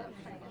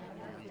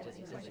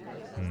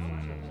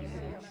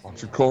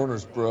 Watch your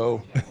corners,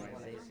 bro.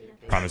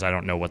 Problem is, I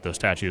don't know what those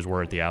statues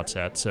were at the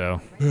outset,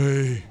 so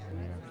Hey.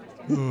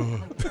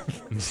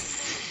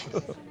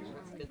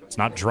 it's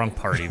not drunk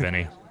party,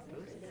 Vinny.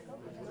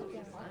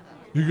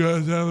 You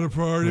guys having a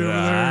party over there?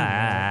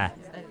 Ah.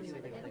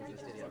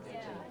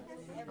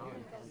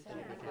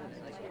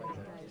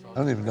 I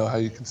don't even know how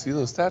you can see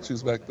those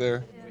statues back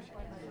there.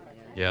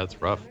 Yeah,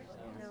 it's rough.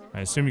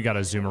 I assume you got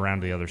to zoom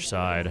around to the other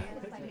side.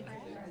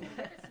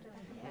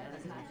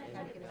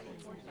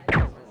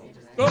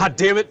 God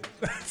damn it!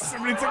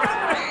 Somebody took it.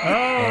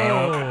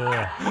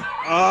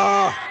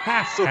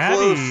 So Abby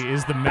close.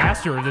 is the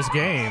master of this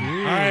game.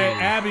 All right,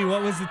 Abby,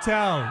 what was the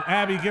tell?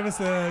 Abby, give us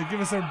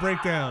a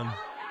breakdown.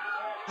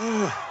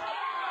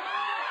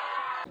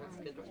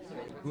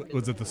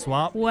 Was it the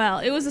swap? Well,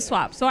 it was a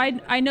swap. So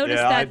I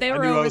noticed Yeah, that they were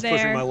I knew I over was there.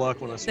 pushing my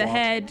luck when I The swapped.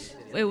 head,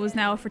 it was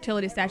now a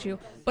fertility statue.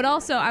 But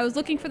also, I was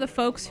looking for the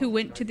folks who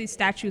went to these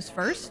statues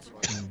first.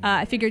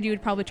 I figured you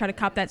would probably try to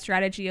cop that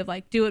strategy of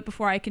like, do it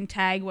before I can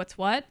tag what's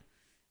what.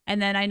 And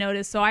then I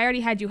noticed, so I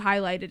already had you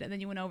highlighted, and then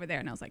you went over there,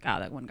 and I was like, oh,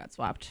 that one got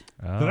swapped.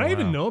 Oh, Did I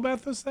even wow. know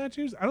about those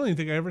statues? I don't even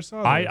think I ever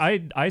saw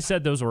those. I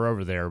said those were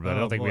over there, but I Oh,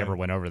 don't think we boy. ever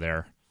went over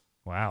there.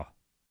 Wow.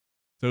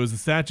 So it was the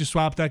statue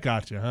swap that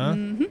got you, huh?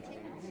 Mm-hmm.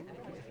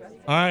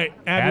 All right,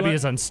 Abby why-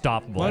 is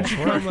unstoppable.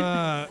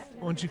 Why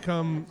don't you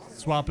come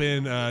swap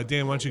in?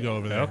 Dan, why don't you go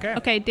over there? Okay.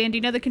 Okay, Dan, do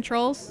you know the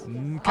controls?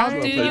 Wanna I'll do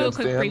play you a against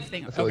quick Dan? brief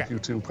thing. I feel like Okay. you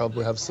two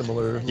probably have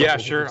similar. Yeah,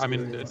 levels of sure. I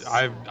mean, experience.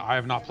 I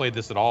have not played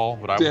this at all,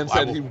 but Dan I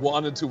said will. he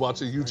wanted to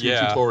watch a YouTube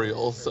Yeah.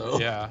 tutorial, so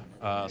Yeah.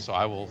 So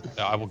I will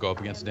go up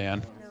against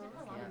Dan.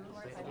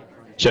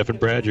 Jeff and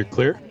Brad, you're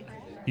clear.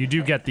 You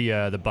do get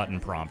the button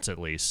prompts at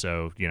least,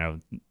 so you know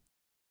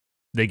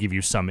they give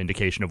you some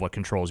indication of what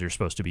controls you're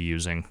supposed to be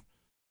using.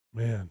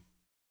 Man.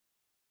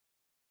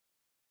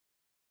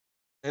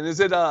 And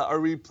is it? Are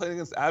we playing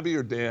against Abby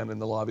or Dan in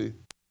the lobby?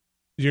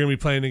 You're gonna be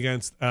playing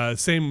against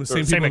same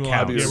Same people in the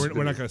lobby. accounts. Yeah,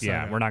 we're not gonna sign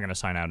Yeah, out. we're not going to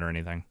sign out or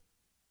anything.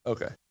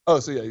 Okay. Oh,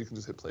 so yeah, you can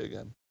just hit play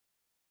again.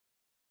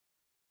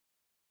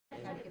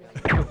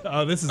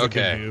 Oh, this is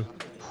Okay. a good view.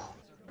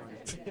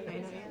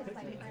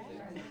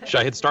 Should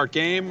I hit start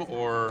game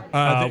or?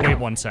 Wait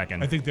 1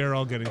 second. I think they're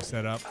all getting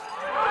set up.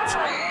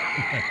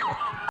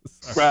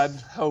 Brad,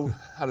 how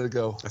did it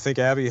go? I think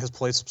Abby has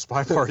played some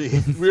Spy Party.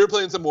 We were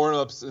playing some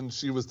warm-ups, and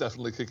she was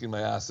definitely kicking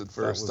my ass at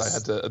first. was- I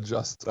had to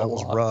adjust. That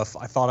was rough.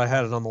 I thought I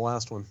had it on the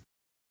last one.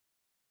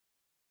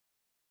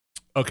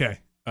 Okay.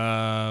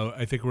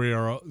 I think we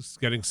are all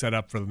getting set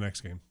up for the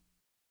next game.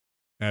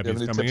 Do you have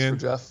Abby's any coming tips for in.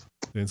 Jeff?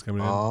 Dan's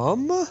coming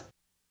in.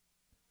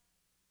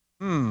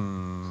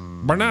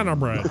 Banana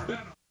bread.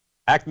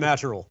 Act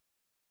natural.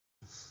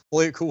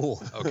 Play it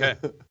cool. Okay.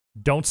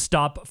 Don't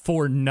stop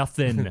for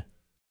nothing.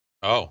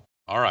 Oh,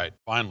 all right.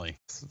 Finally,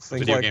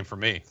 Think video like, game for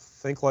me.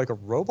 Think like a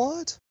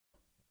robot?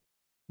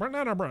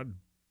 Banana bread.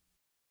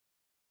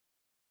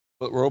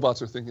 But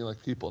robots are thinking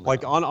like people now.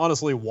 Like,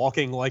 honestly,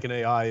 walking like an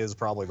AI is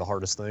probably the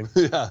hardest thing.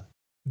 yeah.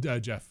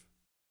 Jeff.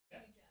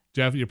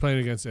 Jeff, you're playing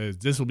against.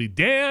 This will be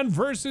Dan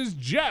versus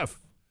Jeff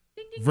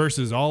Ding, ding.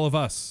 versus all of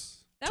us.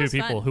 That Two was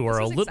people fun. who This are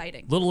a was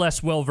exciting. little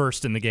less well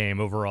versed in the game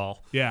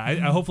overall. Yeah, I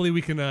hopefully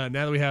we can. Now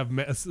that we have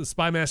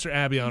Spy Master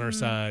Abby on our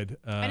side.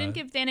 I didn't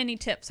give Dan any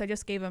tips. I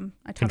just gave him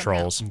a ton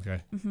Controls.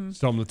 Okay.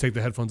 Just tell them to take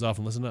the headphones off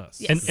and listen to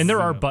us. Yes. And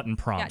there are button Of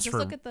help. Yeah, prompts just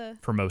look at the.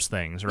 for most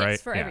things, right?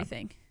 Yes, for Yeah.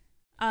 everything.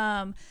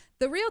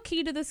 The real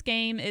key to this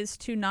game is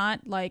to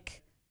not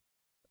like.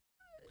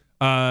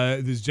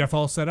 Is Jeff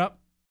all set up?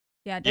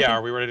 Yeah. Yeah,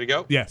 are we ready to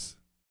go? Yes.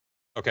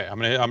 Okay, I'm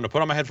gonna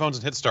put on my headphones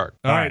and hit start.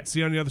 All right. See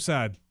you on the other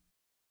side.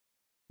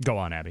 Go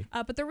on, Abby.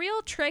 But the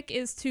real trick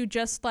is to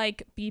just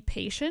like be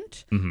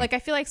patient. Mhm. Like I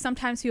feel like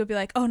sometimes people be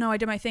like, "Oh no, I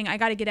did my thing. I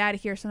got to get out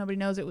of here so nobody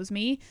knows it was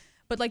me."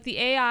 But like the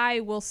AI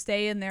will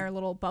stay in their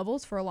little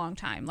bubbles for a long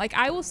time. Like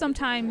I will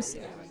sometimes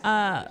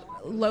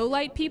low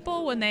light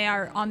people when they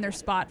are on their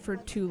spot for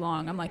too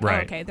long. I'm like, Right.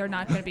 oh, okay, they're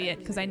not going to be it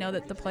because I know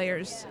that the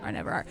players are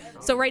never are.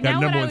 So right That now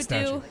what number I one would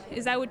statue. do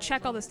is I would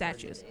check all the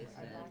statues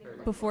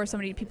before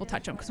people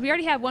touch them, because we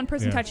already have one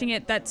person Yeah. touching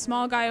it. That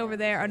small guy over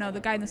there, oh no, the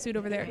guy in the suit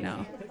over there,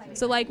 no.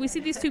 So like we see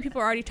these two people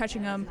are already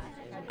touching them.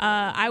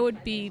 I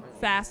would be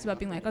fast about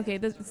being like, okay,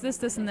 this,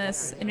 and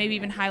this, and maybe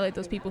even highlight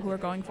those people who are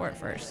going for it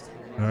first.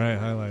 All right,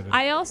 highlighted.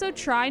 I also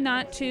try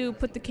not to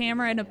put the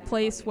camera in a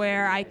place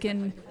where I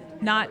can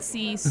not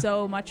see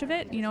so much of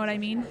it. You know what I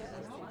mean?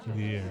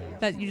 Yeah.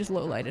 That you just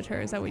low lighted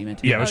her. Is that what you meant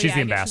to? Yeah, well, she's the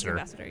I guess ambassador.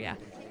 ambassador, yeah.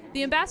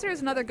 The ambassador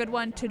is another good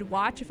one to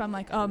watch if I'm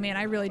like, oh man,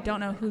 I really don't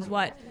know who's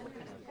what.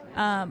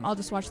 I'll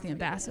just watch the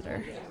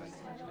ambassador.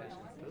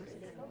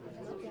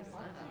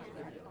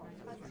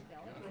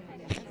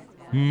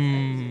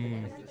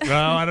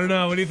 Well, I don't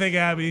know. What do you think,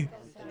 Abby?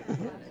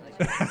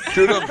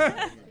 Shoot him.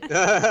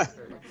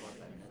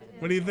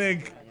 What do you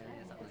think?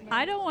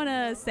 I don't want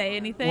to say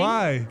anything.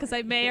 Why? Because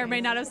I may or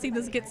may not have seen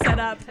this get set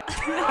up.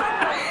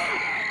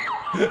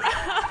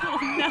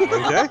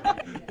 Okay.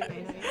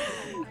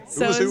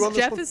 So was who on is this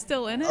Jeff one? is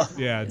still in it?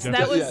 Yeah, So Jeff.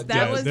 that was yeah, that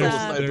Jeff was was there's-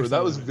 sniper. there's-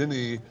 That was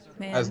Vinny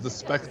Man. as the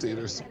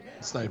spectator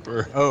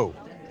sniper. Oh.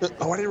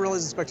 Oh, I didn't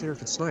realize the spectator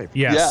could snipe.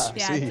 Yes.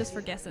 yeah, see. just for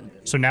guessing.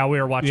 So now we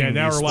are watching. Yeah,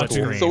 now the we're split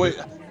watching- screen. So wait,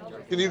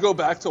 can you go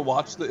back to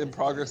watch the in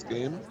progress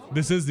game?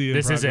 This is the.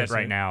 This is it in-progress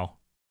right thing. now.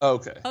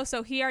 Okay. Oh,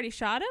 so he already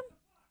shot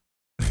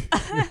him?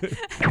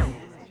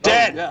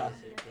 Dead. Yeah.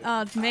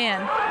 Oh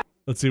man,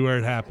 Let's see where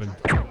it happened.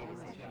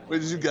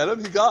 Wait, did you get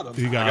him? He got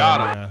him. You got,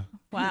 got it. him.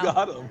 wow. You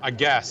got him. I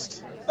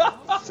guessed.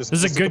 Just,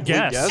 This is a good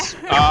complete guess.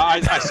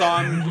 I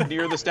saw him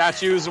near the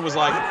statues and was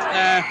like,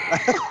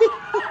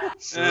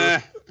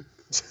 eh.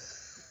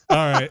 All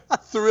right.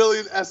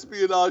 Thrilling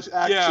espionage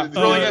action. Yeah,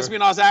 thrilling here.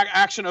 espionage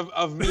action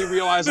of me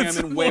realizing I'm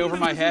in way over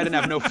my head and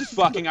have no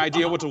fucking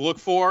idea what to look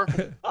for,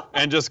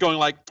 and just going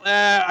like,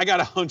 I got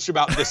a hunch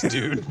about this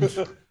dude.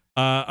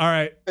 All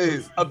right. Hey,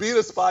 being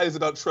a spy is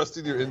about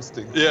trusting your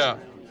instinct. Yeah.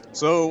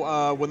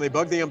 So when they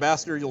bug the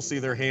ambassador, you'll see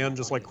their hand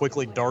just like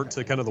quickly dart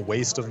to kind of the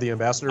waist of the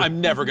ambassador.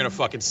 I'm never gonna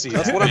fucking see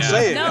That's that, what I'm man.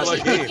 saying. No, That's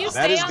if the game. you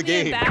That stay is on the the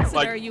game. ambassador,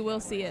 Like- you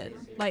will see it.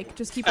 Like,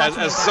 just keep As,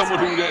 watching. as the someone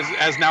who ambassador.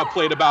 has now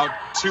played about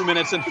 2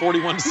 minutes and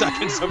 41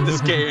 seconds of this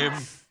game,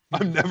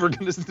 I'm never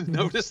gonna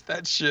notice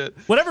that shit.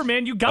 Whatever,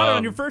 man. You got it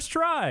on your Um, first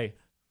try.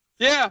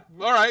 Yeah.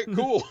 All right.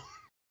 Cool.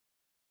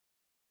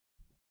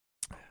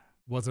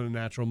 Wasn't a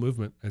natural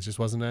movement. It just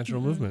wasn't a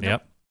natural movement.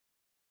 Yep.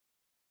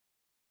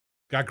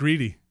 Got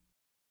greedy.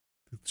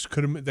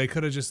 They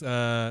could have just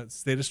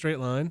stayed a straight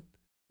line,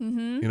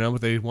 Mm-hmm. you know,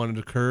 but they wanted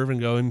to curve and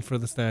go in for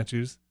the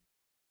statues.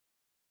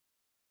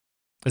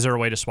 Is there a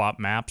way to swap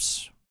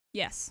maps?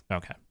 Yes.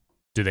 Okay.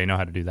 Do they know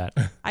how to do that?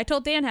 I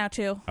told Dan how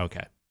to.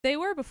 Okay. They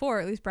were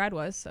before, at least Brad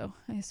was, so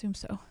I assume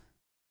so.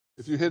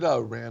 If you hit a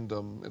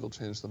random, it'll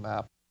change the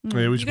map. Yeah,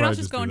 we You should can probably also just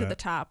just go do into that.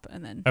 the top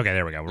and then. Okay,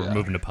 there we go. We're Yeah.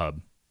 moving to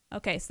pub.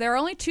 Okay, so there are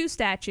only 2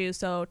 statues,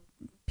 so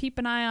keep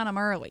an eye on them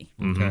early.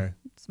 Mhm. Okay.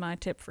 It's my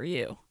tip for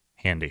you.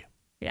 Handy.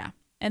 Yeah.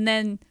 And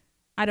then,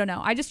 I don't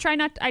know. I try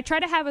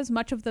to have as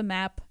much of the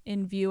map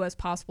in view as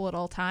possible at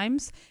all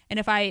times. And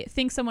if I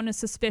think someone is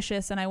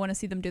suspicious and I want to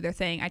see them do their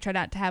thing, I try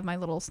not to have my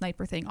little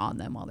sniper thing on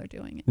them while they're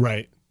doing it.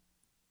 Right.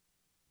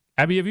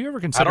 Abby, have you ever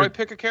How considered? do I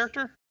pick a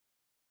character?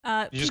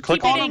 You just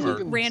click on them,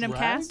 or- random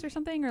Drag? cast or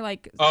something, or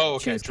like Oh,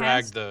 okay. choose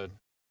Drag cast? the.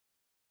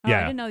 Oh, Yeah.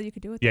 I didn't know you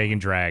could do it. Yeah, that you can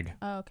way. drag.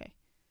 Oh, okay.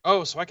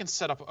 Oh, so I can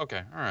set up.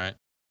 Okay. All right.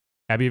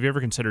 Abby, have you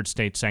ever considered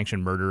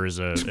state-sanctioned murder as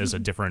a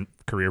different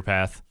career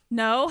path?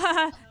 No,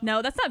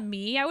 no, that's not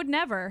me. I would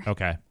never.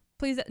 Okay.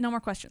 Please, no more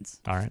questions.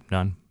 All right.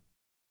 Done.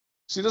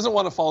 She doesn't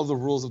want to follow the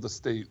rules of the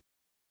state.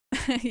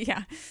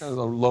 Yeah. Kind of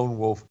a lone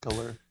wolf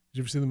killer. Did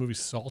you ever see the movie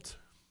Salt?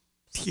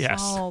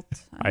 Yes.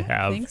 Salt. I don't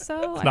have. think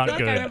so. It's I not feel like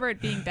good. I remember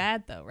it being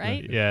bad though,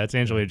 right? Yeah, it's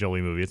Angelina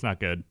Jolie movie. It's not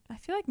good. I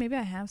feel like maybe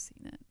I have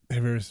seen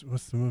it.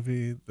 What's the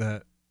movie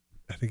that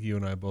I think you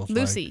and I both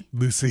Lucy.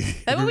 like? Lucy.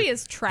 That movie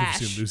is Have you trash.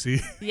 seen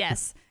Lucy?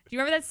 Yes. Do you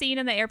remember that scene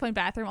in the airplane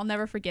bathroom? I'll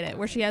never forget it,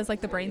 where she has like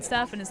the brain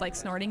stuff and is like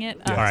snorting it.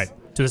 All right.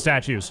 To the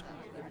statues.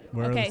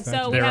 Where are the Okay, so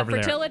statues? we They're have over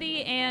there.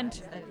 fertility and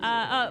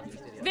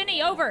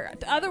Vinny over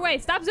the other way.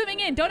 Stop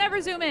zooming in. Don't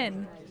ever zoom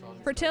in.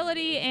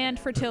 Fertility and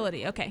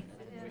fertility. Okay,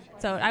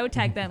 so I would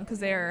tag them because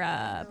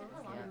they're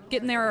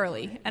getting there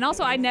early. And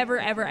also, I never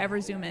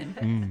ever zoom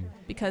in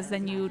because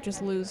then you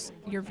just lose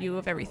your view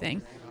of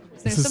everything.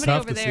 So This there's is somebody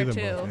tough over to see there them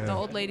too. both, yeah. The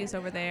old lady's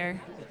over there.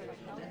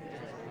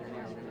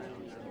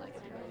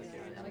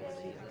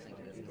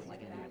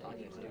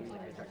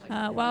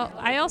 Well,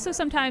 I also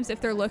sometimes,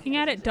 if they're looking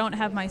at it, don't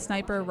have my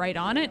sniper right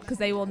on it because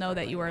they will know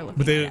that you are looking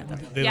But they at them.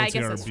 they yeah, don't I see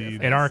guess our that's true.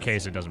 bead. In our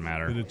case, it doesn't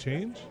matter. Did it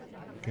change?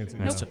 Can't see.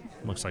 That's no.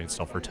 looks like it's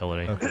still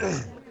fertility. Okay.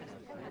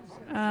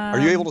 Are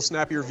you able to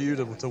snap your view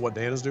to what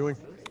Dan is doing?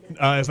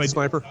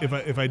 Sniper?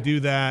 If I do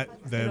that,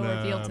 then It'll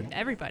reveal to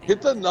everybody.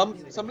 Hit the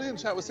Somebody in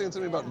chat was saying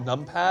something about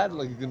numpad.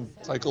 Like you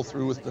can cycle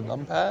through with the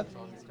numpad.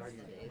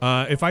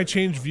 if I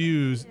change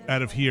views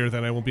out of here,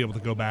 then I won't be able to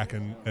go back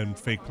and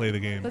fake play the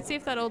game. Let's see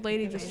if that old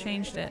lady just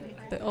changed it.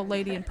 The old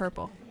lady in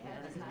purple.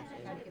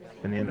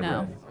 And the end No.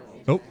 of red.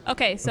 Oh.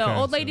 Okay, so Okay,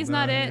 old so lady's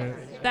not not it.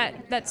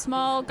 it. That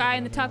small guy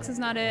in the tux is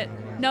not it.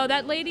 No,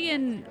 that lady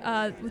in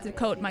with the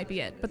coat might be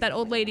it. But that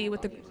old lady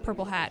with the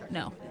purple hat,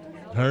 no.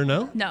 Her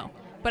no? No.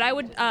 But I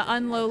would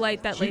unlow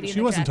light that lady in She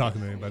the wasn't jacket.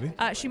 talking to anybody.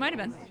 She might have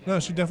been. No,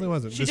 she definitely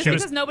wasn't. Just This-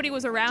 because nobody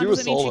was around she was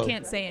doesn't mean solo. she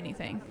can't say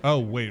anything. Oh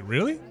wait,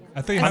 really?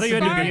 I think As thought you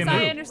had to far be as in I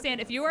group.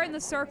 understand, if you are in the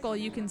circle,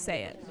 you can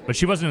say it. But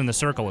she wasn't in the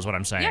circle, is what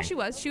I'm saying. Yeah, she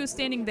was. She was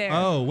standing there.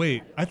 Oh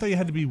wait, I thought you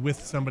had to be with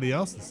somebody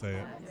else to say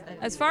it.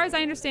 As far as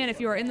I understand, if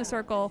you are in the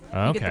circle,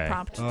 you get the Okay.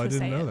 prompt Oh, I to say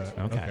didn't know it.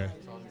 that. Okay.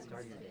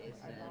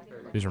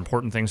 These are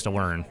important things to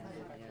learn.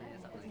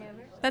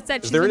 That's that.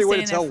 Is She's there been any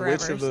way to standing tell there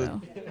which forever, of the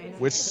so.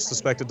 which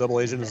suspected double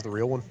agent is the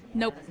real one?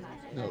 Nope.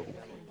 No.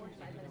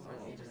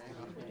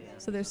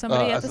 So there's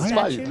somebody at the as a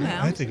spy, you statue can-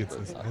 now. I think it's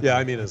this. Yeah,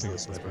 I mean as the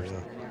sniper. Yeah.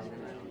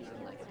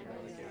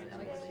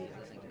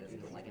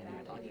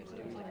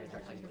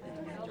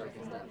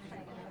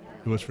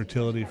 It was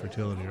fertility,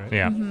 right?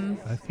 Yeah.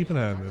 I keep an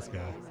eye on this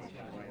guy.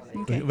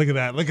 Okay. Look at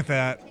that. Look at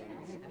that.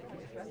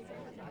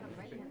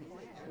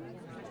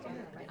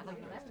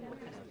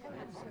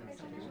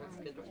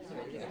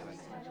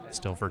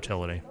 Still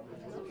fertility.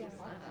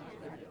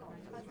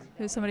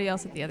 There's somebody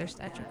else at the other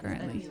statue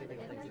currently.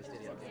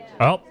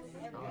 Oh,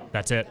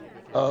 that's it.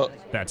 Uh,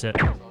 That's it.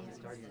 The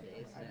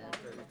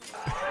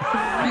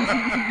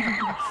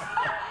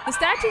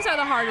statues are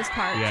the hardest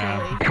part, Yeah.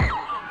 truly.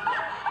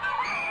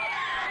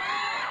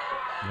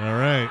 All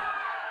right.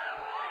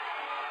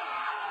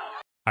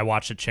 I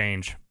watched it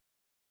change.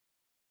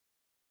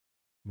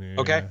 Yeah.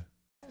 Okay.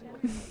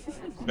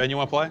 Ben, you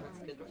want to play?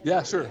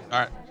 yeah, sure. All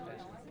right.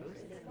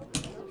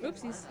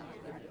 Oopsies.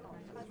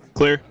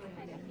 Clear.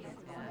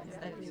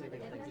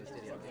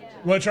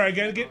 You want to try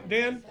again,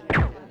 Dan?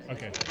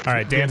 Okay. All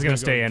right, Dan's going to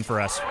stay in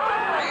for us.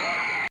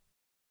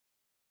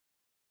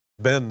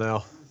 Ben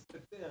now.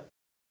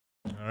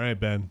 All right,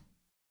 Ben.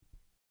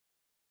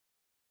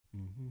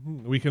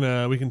 We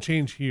can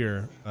change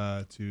here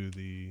to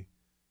the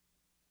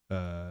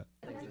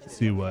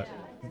see what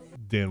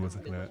Dan was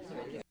looking at.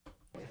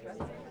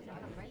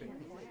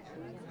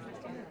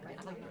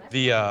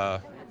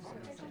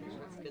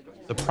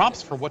 The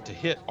prompts for what to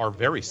hit are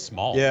very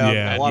small. Yeah,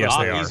 Yeah. a lot Yes, of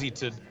they not are. easy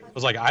to. I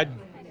was like,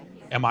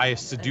 am I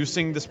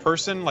seducing this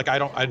person? Like, I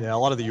don't. I yeah, a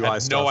lot of the UI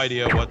had stuff. no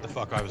idea what the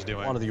fuck I was A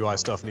doing. lot of the UI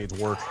stuff needs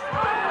work.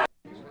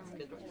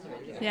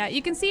 Yeah,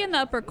 you can see in the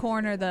upper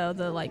corner though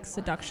the like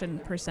seduction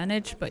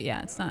percentage, but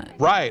yeah, it's not.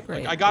 Right.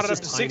 Great. Like, I got It's it up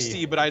to just tiny.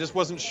 60, but I just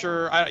wasn't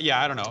sure. I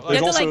don't know. You have There's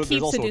to also- like keep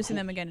there's also a seducing cool-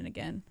 them again and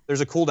again.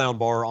 There's a cooldown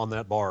bar on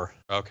that bar.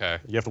 Okay.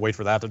 You have to wait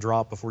for that to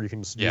drop before you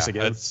can seduce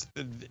again. That's.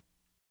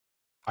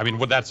 I mean,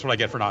 that's what I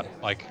get for not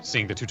like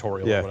seeing the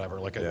tutorial Yeah. or whatever.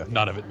 Like, Yeah.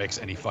 none of it makes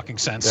any fucking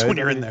sense Yeah, when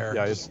you're in there.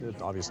 Yeah, Just-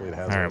 obviously it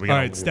has. All right, a we got- All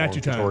right, long statue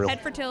time. tutorial.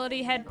 Head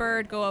fertility, head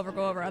bird, go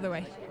over, other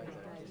way.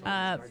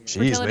 Jeez,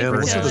 fertility, man,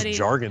 what's with fertility, this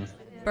jargon?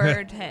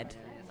 bird, head,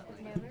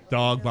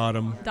 Dog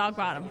bottom. dog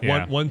bottom.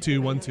 Yeah.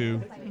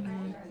 1-2-1-2.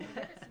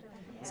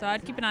 So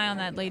I'd keep an eye on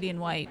that lady in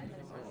white.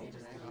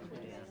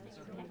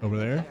 Over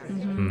there.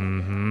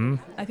 Mm-hmm.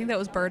 I think that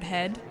was bird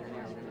head,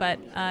 but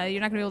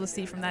you're not gonna be able to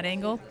see from that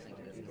angle.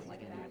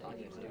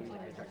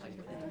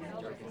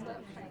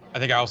 I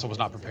think I also was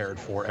not prepared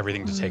for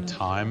everything to take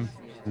time.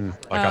 Like,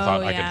 Oh, I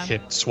thought I yeah. could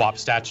hit swap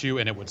statue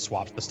and it would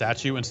swap the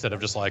statue instead of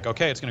just like,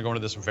 okay, it's going to go into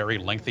this very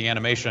lengthy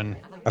animation.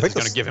 think It's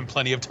going the- to give him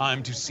plenty of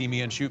time to see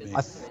me and shoot me.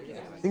 I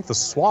think the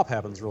swap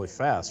happens really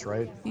fast,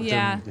 right? But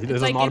Yeah, then He it's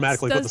doesn't like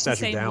automatically it put the does statue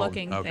same down.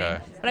 looking Okay.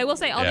 thing. But I will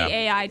say all Yeah. the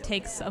AI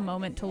takes a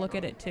moment to look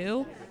at it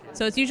too.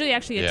 So it's usually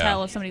actually a Yeah.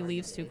 tell if somebody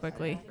leaves too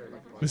quickly.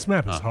 This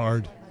map is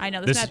hard. I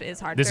know this This- map is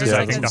hard. this There's is, I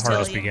like think, a the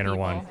hardest zillion beginner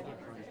people. one.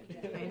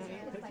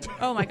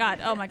 Oh my god!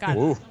 Oh my god!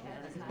 Ooh.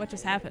 What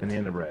just And happened? the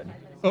end of red.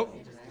 Oh.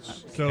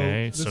 So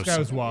Okay, this so guy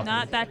was walking.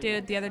 Not that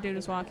dude. The other dude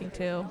was walking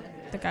too.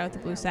 The guy with the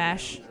blue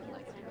sash.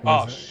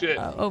 Oh shit.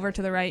 Over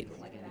to the right.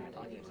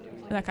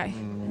 That guy.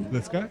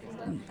 This guy?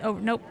 Oh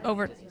nope.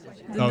 Over.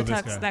 In Oh, the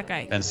this tux. guy. That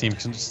guy.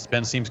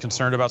 Ben seems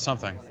concerned about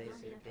something.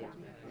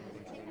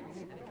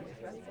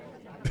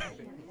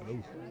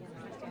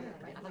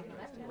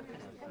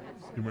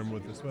 You remember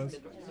what this was?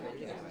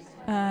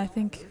 I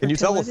think. Can you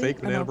tell a fertility? fake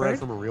Oh, no, banana bread bird?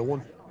 from a real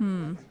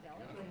one?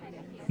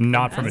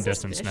 Not from a That's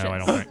distance, no, I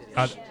don't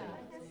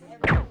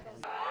think.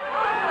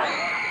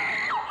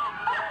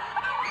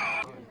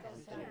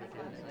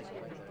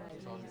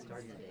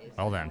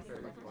 Well then.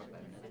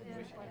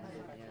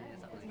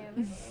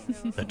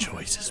 The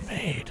choice is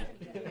made.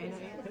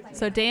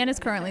 So Dan is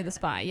currently the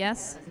spy.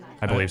 Yes.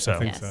 I believe so. I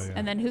think Yes. so, yeah.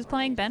 And then who's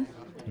playing Ben?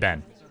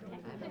 Ben.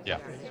 Yeah.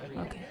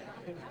 Okay.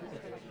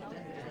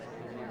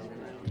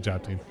 Good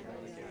job, team.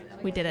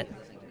 We did it.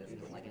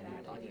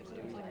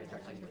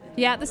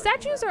 Yeah, the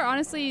statues are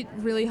honestly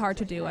really hard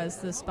to do as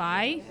the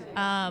spy,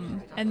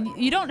 and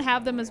you don't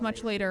have them as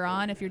much later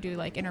on if you're doing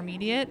like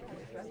intermediate.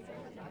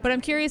 But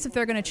I'm curious if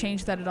they're going to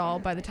change that at all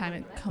by the time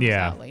it comes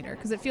out later,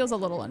 because it feels a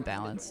little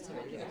unbalanced.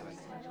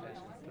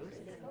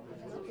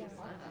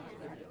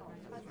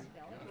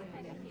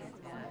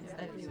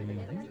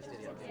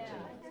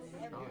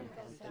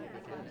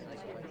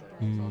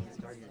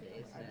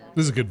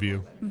 This is a good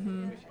view.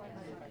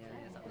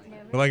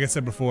 But like I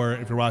said before,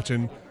 if you're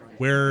watching,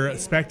 we're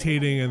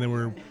spectating, and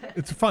then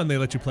it's fun. They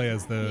let you play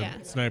as the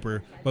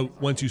sniper,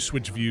 but once you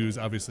switch views,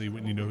 obviously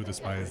when you know who the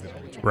spy is, they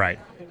don't let you. Right.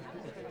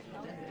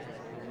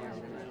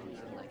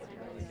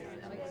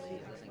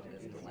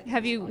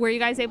 Were you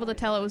guys able to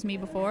tell it was me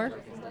before?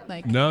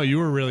 Like, no, you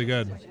were really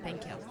good.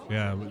 Thank you.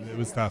 Yeah, it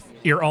was tough.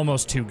 You're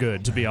almost too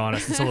good, to be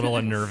honest. It's a little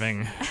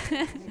unnerving.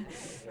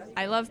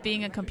 I love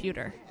being a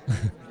computer.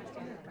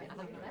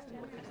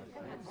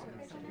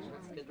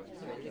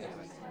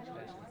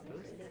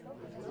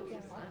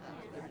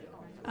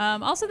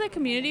 Also, the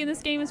community in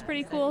this game is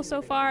pretty cool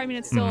so far. I mean,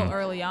 it's still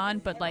early on,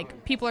 but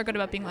like people are good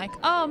about being like,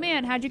 "Oh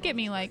man, how'd you get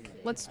me? Like,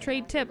 let's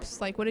trade tips.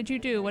 Like, what did you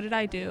do? What did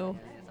I do?"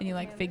 And you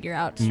like figure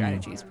out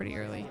strategies pretty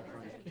early.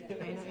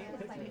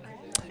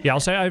 Yeah, I'll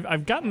say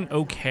I've gotten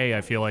okay, I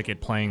feel like, at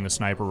playing the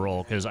sniper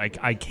role, because I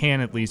can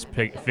at least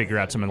figure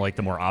out some of like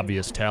the more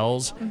obvious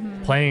tells.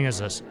 Playing as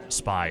a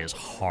spy is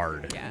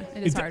hard. Yeah,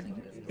 it is hard.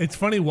 It's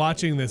funny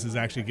watching this is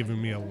actually giving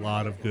me a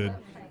lot of good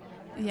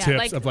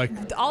tips of like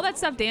all that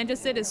stuff Dan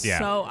just did is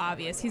so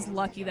obvious. He's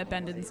lucky that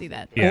Ben didn't see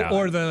that. Yeah.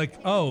 Or they're like,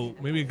 oh,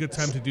 maybe a good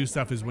time to do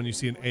stuff is when you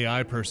see an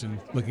AI person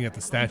looking at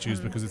the statues,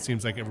 because it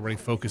seems like everybody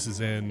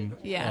focuses in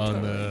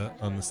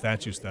on the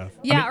statue stuff.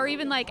 Yeah, or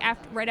even like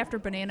right after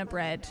banana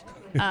bread,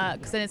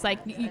 because then it's like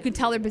you can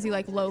tell they're busy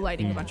like low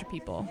lighting a bunch of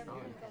people.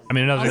 I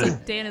mean, another thing,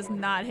 Dan is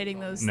not hitting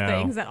those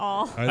things at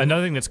all.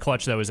 Another thing that's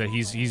clutch though is that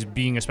he's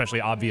being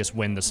especially obvious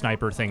when the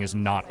sniper thing is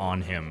not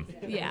on him.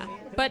 Yeah,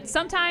 but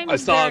sometimes I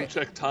saw him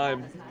check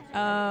time.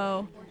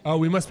 Oh,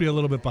 we must be a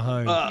little bit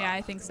behind. yeah,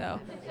 I think so.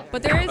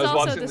 But there is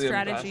also the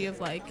strategy of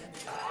like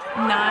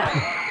not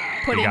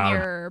putting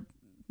your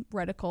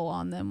reticle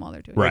on them while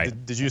they're doing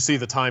it. Did you see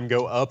the time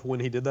go up when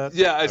he did that?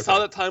 Yeah, I saw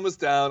that time was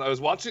down. I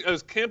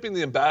was camping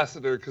the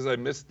ambassador because I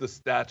missed the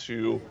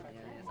statue.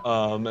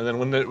 And then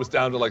when it was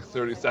down to like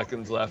 30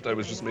 seconds left, I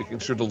was just making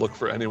sure to look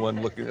for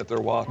anyone looking at their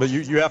watch. But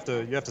you have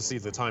to see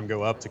the time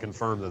go up to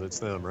confirm that it's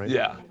them, right?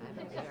 Yeah.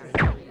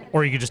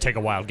 Or you could just take a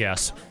wild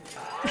guess.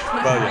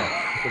 Well,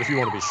 yeah. But if you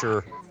want to be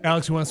sure.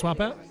 Alex, you want to swap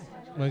out?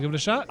 Want to give it a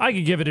shot? I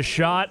could give it a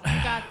shot.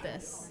 I got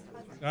this.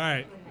 All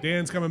right,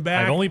 Dan's coming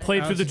back. I've only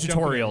played Alex through the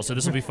tutorial, so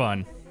this will be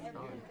fun.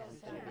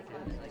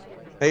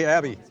 Hey,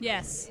 Abby.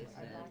 Yes.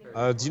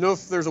 Do you know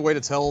if there's a way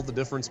to tell the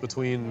difference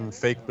between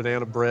fake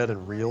banana bread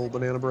and real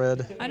banana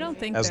bread? I don't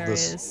think there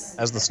is.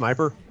 As the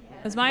sniper?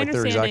 As my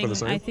understanding,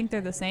 I think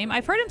they're the same.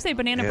 I've heard him say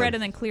banana bread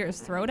and then clear his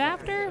throat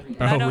after,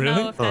 but I don't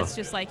know if that's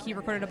just like he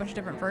recorded a bunch of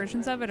different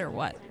versions of it or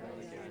what.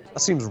 That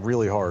seems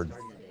really hard.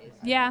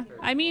 Yeah,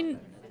 I mean,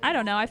 I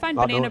don't know. I find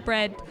banana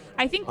bread.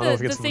 I think the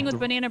thing with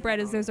banana bread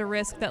is there's a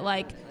risk that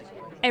like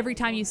every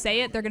time you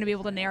say it, they're going to be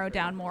able to narrow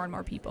down more and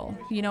more people.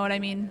 You know what I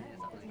mean?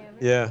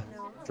 Yeah,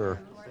 sure.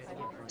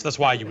 So that's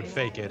why you would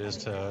fake it, is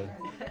to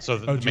so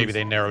that maybe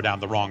they narrow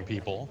down the wrong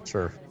people.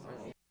 Sure.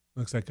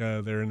 Looks like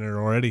they're in there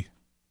already.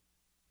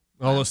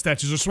 All those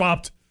statues are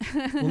swapped.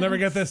 We'll never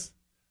get this.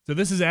 So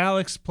this is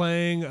Alex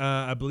playing,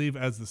 I believe,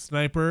 as the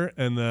sniper,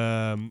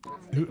 and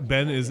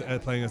Ben is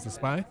playing as the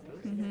spy.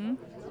 Mm-hmm.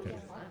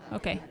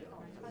 Okay.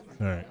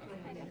 All right.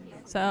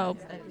 So,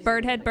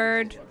 bird head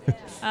bird.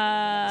 So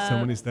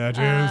many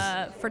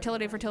statues.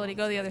 Fertility.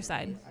 Go the other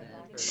side.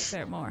 Is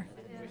there more?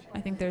 I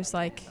think there's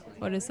like,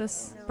 what is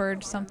this?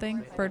 Bird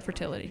something? Bird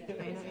fertility.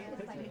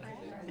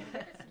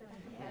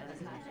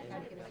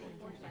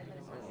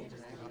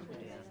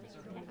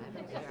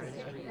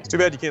 It's too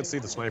bad you can't see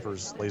the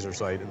sniper's laser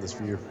sight in this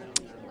view.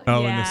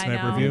 Oh, in the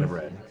sniper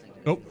view?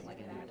 Oh.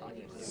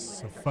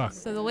 So fuck.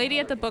 So the lady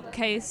at the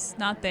bookcase,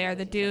 not there.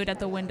 The dude at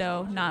the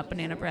window, not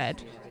banana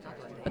bread.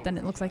 But then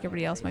it looks like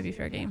everybody else might be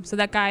fair game. So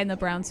that guy in the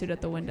brown suit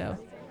at the window.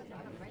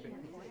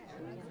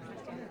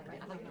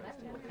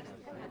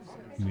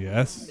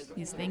 Yes.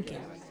 He's thinking.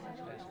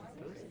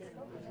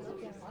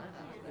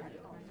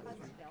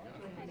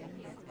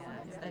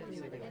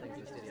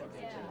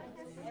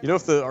 You know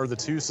if are the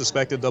two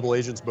suspected double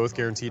agents both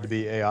guaranteed to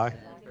be AI?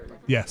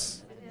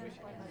 Yes.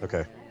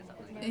 Okay.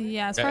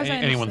 Yeah, as far as I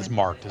understand. Anyone that's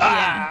marked.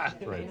 Yeah.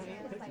 Right.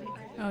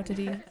 Oh, did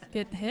he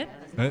get hit?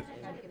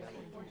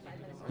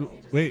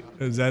 Wait,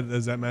 does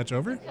that match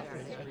over?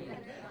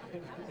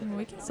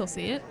 We can still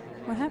see it.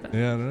 What happened?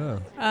 Yeah, I don't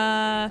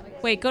know.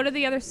 Wait, go to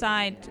the other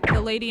side.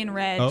 The lady in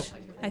red. Oh.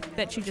 I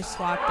bet she just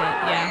swapped it.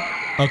 Yeah.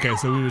 Okay,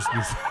 so we were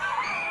supposed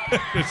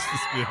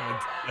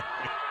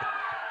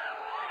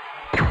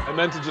I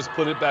meant to just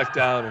put it back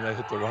down, and I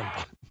hit the wrong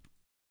button.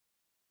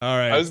 All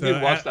right. I was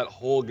being watched that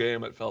whole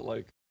game, it felt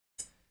like.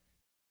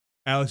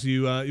 Alex,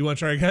 you want to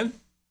try again?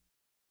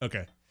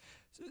 Okay.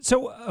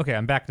 So, okay,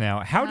 I'm back now.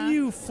 How do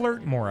you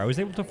flirt more? I was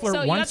able to flirt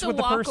So once you have to with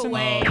the walk person.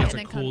 away Oh, and it's a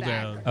then cool come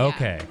down. back.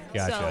 Okay,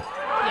 Yeah. gotcha. So,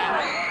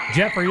 yeah.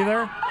 Jeff, are you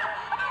there?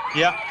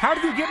 Yeah. How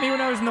did you get me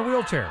when I was in the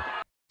wheelchair?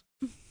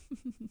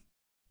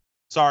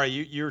 Sorry,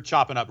 you're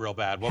chopping up real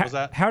bad. What was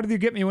that? How did you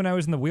get me when I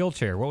was in the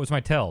wheelchair? What was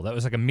my tell? That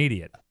was like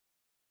immediate.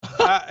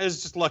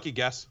 It's just lucky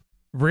guess.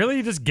 Really?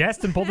 You just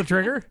guessed and pulled the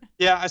trigger?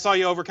 Yeah, I saw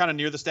you over kind of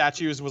near the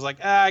statues and was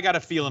like, I got a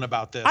feeling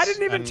about this. I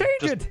didn't even and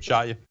change just it.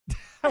 Shot you.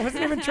 I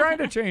wasn't even trying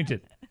to change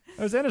it.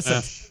 I was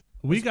innocent.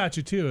 We got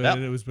you too, Yep.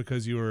 and it was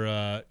because you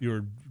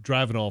were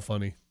driving all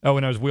funny. Oh,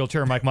 when I was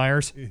wheelchair Mike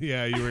Myers?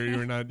 Yeah, you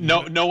were not.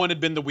 No one had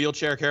been the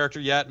wheelchair character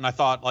yet, and I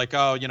thought like,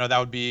 oh, that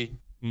would be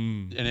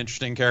an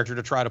interesting character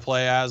to try to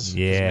play as. 'cause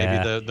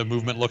Yeah. Maybe the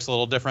movement looks a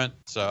little different.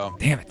 So.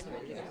 Damn it.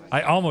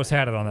 I almost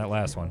had it on that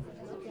last one.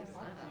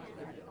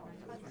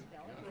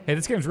 Hey,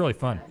 this game's really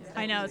fun.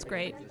 I know, it's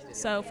great.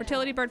 So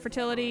fertility,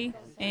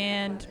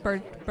 and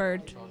bird,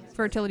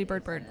 fertility,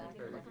 bird.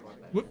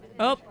 Whoop.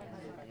 Oh.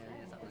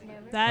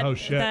 That, Oh,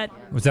 shit. That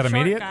Was that short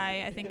immediate?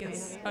 guy, I think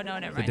is. Oh no,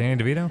 never Is it mind.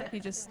 Danny DeVito? He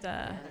just.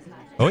 Oh,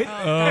 wait.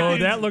 Oh,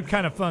 he's- that looked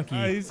kind of funky.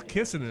 He's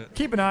kissing it.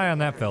 Keep an eye on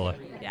that fella.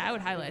 Yeah, I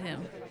would highlight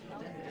him.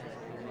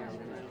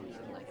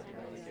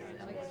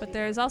 But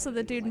there's also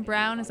the dude in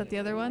brown. Is that the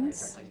other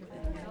ones?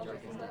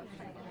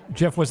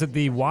 Jeff, was it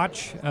the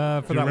watch for Do you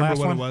that remember last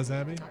what one? it was,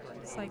 Abby?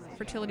 It's like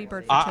fertility,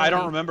 bird, fertility. I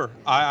don't remember.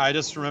 I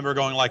just remember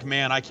going like,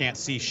 man, I can't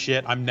see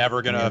shit. I'm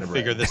never gonna Banana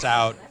figure bread. this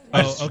out.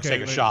 I just should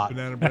take a wait, shot.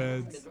 Banana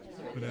breads.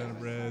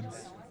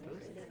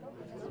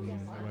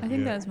 I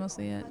think that was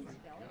mostly it.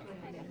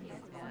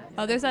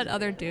 Oh, there's that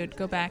other dude.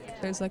 Go back.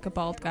 There's like a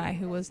bald guy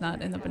who was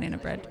not in the banana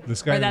bread.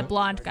 This guy Or in that the-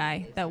 blonde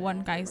guy. That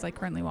one guy who's like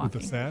currently walking.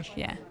 with the sash.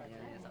 Yeah.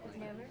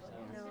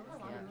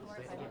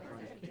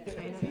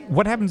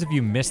 What happens if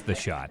you miss the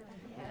shot?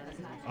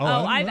 Oh, I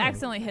don't I've know.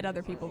 accidentally hit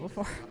other people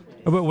before.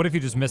 Oh, but what if you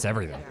just miss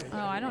everything? Oh,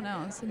 I don't know.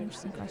 That's an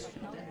interesting question.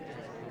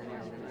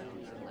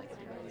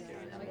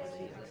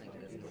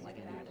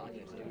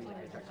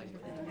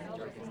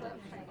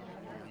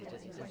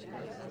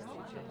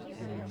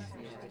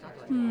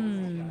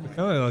 Kind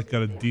of like got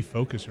to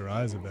defocus your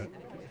eyes a bit.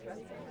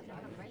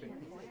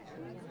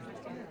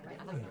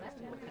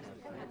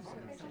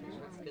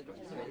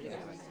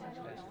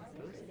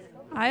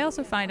 I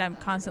also find I'm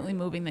constantly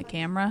moving the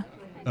camera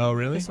Oh,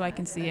 really? just so I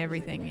can see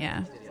everything.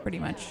 Yeah, pretty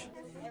much.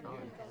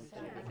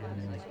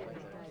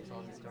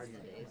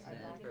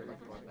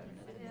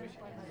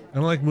 I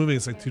don't like moving.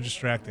 It's like too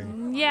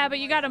distracting. Yeah, but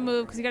you gotta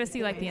move because you gotta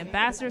see like the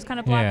ambassador's kind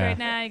of blocked Yeah. right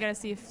now. You gotta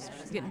see if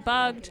she's getting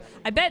bugged.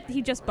 I bet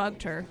he just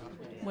bugged her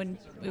when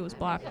it was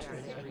blocked.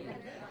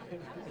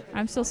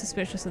 I'm still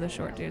suspicious of the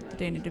short dude, the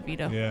Danny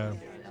DeVito. Yeah.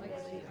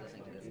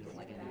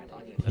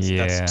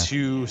 That's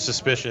too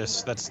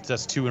suspicious.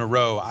 That's two in a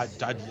row.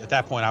 At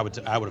that point, I would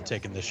have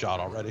taken this shot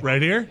already.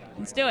 Right here?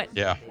 Let's do it.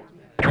 Yeah.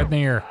 Right in the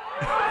ear.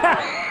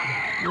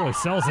 Really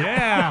sells it.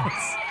 Yeah.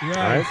 All Nice.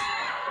 right.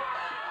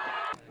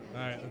 All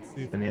right, let's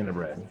see. Banana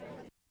bread.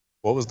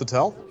 What was the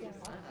tell?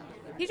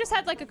 He just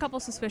had like a couple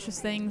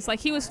suspicious things. Like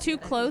he was too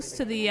close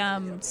to the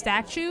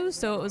statue,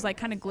 so it was like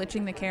kind of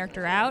glitching the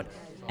character out.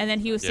 And then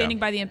he was standing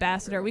by the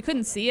ambassador. We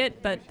couldn't see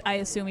it, but I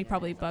assume he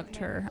probably bugged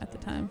her at the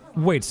time.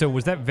 Wait, so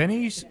was that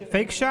Vinny's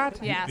fake shot?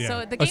 Yeah. Yeah. So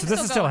the Oh, game's so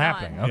this is still going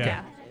happening. on. Okay.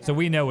 Yeah. So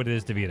we know it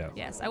is DeVito.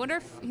 Yes. I wonder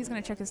if he's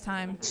gonna check his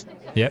time.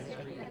 Yep.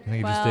 I think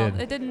he Well, just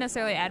did. it didn't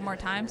necessarily add more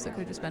time, so it could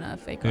have just been a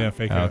fake Yeah, one.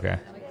 fake Oh, it. okay.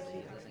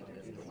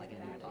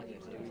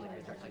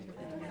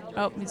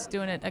 Oh, he's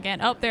doing it again.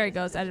 Oh, there he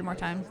goes. Added more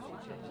time.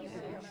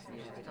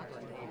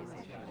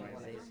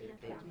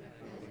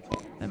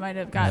 That might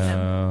have gotten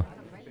him.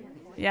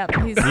 Yep.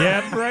 He's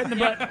Yep, right in the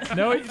butt.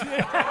 No,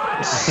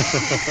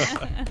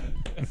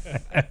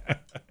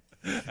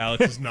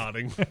 Alex is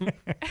nodding.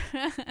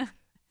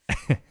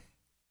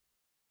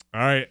 All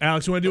right,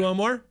 Alex, you want to do one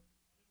more?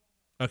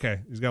 Okay,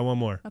 he's got one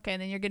more. Okay,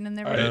 and then you're getting in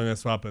there. And ready? I'm gonna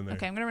swap in there.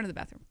 Okay, I'm gonna run to the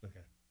bathroom.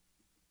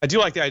 I do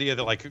like the idea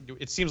that like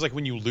it seems like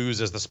when you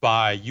lose as the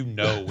spy, you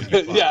know when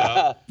you fucked Yeah.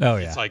 up. Oh,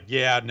 yeah. It's like,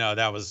 yeah, no,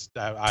 that was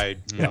I.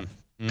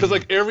 Because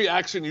like every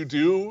action you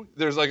do,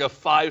 there's like a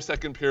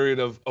 5-second period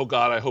of, oh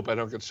God, I hope I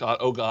don't get shot.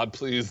 Oh God,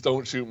 please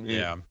don't shoot me.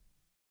 Yeah.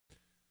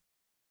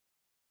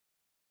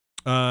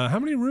 How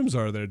many rooms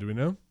are there? Do we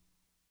know?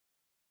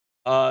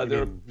 There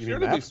you appear mean to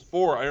be maps?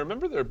 4. I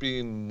remember there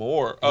being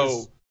more.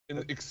 There's- In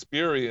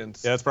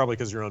experience. Yeah, it's probably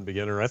because you're on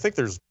beginner. I think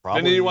there's probably.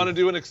 And do you want to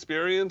do an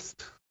experience?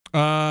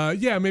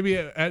 Yeah, maybe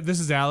this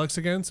is Alex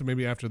again, so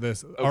maybe after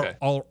this. Okay.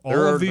 All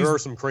There of these are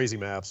some crazy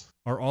maps.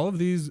 are all of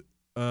these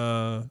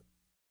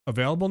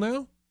available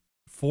now?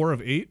 4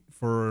 of 8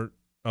 for.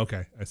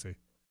 Okay, I see.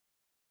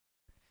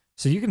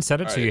 So you can set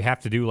it so Alright. you have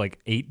to do like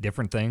 8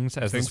 different things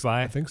as the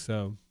spy. I think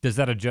so. Does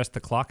that adjust the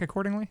clock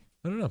accordingly?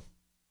 I don't know.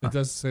 It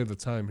does say the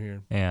time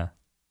here. Yeah.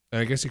 And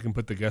I guess you can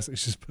put the guess.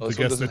 It's just put This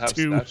the one guess doesn't at have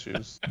 2.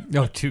 statues.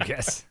 No, 2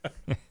 guess.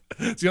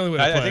 It's the only way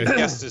to I play. think the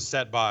guest is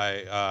set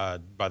by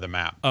the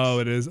map. Oh,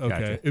 it is? Okay.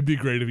 Gotcha. It'd be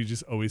great if you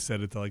just always set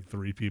it to like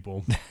 3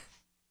 people.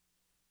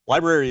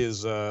 Library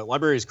is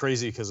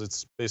crazy because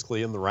it's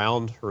basically in the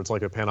round, or it's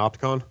like a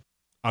panopticon.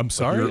 I'm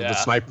sorry.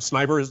 The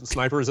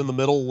sniper is in the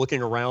middle,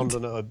 looking around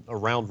in a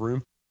round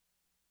room.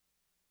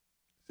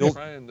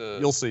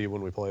 You'll see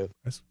when we play it.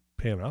 That's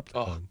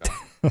Panopticon. Oh,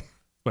 It's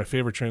my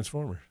favorite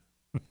Transformer.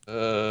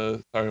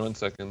 sorry, 1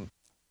 second.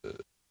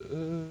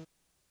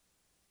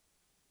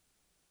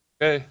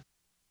 Okay.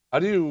 How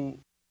do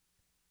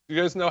you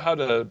guys know how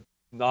to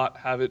not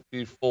have it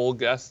be full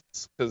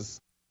guests? Because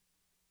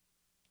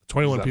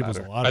 21 people is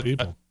a lot of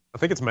people. I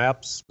think it's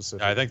map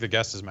specific. Yeah, I think the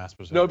guest is map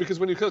specific. no, because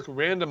when you click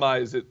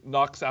randomize, it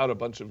knocks out a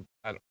bunch of.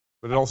 But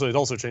it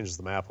also changes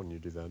the map when you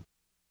do that.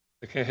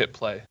 I can't hit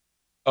play.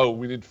 Oh,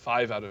 we need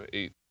 5 out of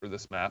 8 for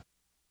this map.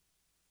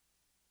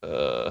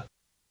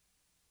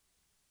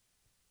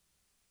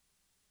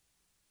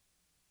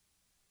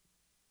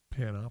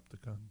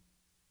 Panopticon.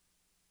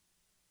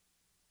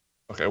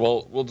 Okay,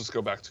 well, we'll just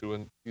go back to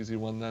an easy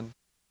one then.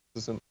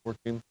 This isn't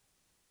working.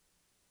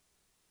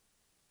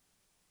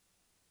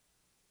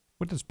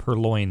 What does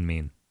purloin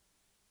mean?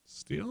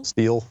 Steel?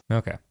 Steel.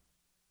 Okay.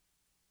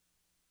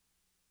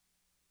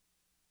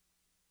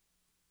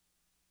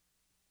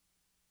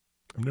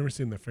 I've never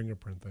seen the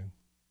fingerprint thing.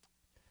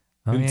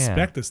 Oh,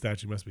 Inspect the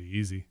statue must be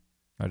easy.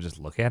 I'll just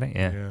look at it.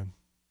 Yeah.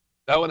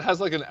 That one has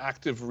like an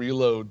active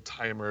reload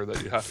timer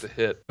that you have to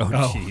hit. Oh,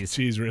 Oh, jeez.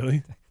 jeez,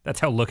 really? That's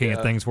how looking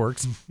at things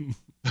works.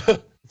 All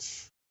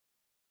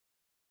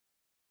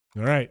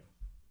right.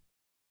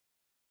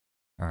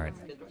 All right.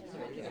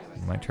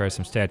 Might try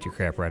some statue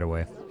crap right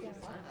away.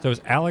 So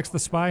is Alex the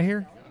spy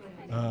here?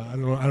 I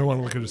don't want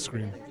to look at his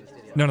screen.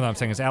 No, I'm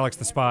saying is Alex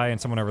the spy and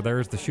someone over there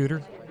is the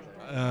shooter?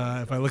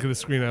 If I look at the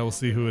screen, I will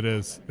see who it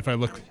is. If I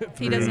look through,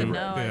 He doesn't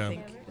know, yeah. I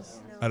think.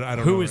 I don't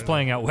know Who is right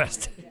playing out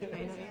west?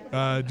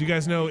 now. Do you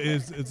guys know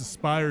is a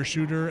spy or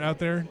shooter out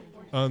there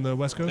on the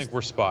West I Coast? think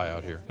we're spy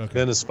out here. Okay.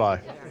 Ben is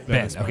spy.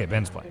 Ben. is Okay,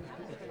 Ben's playing.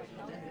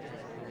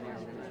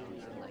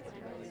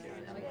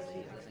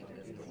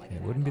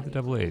 It wouldn't be the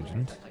double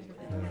agent.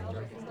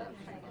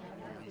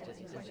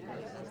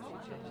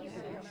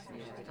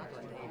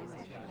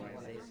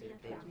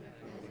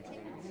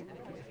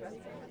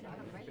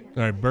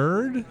 All right,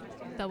 bird.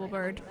 Double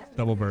bird.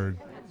 Double bird.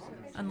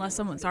 Unless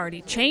someone's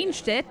already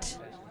changed it.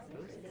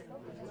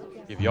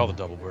 Give y'all the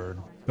double bird.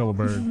 Double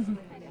bird.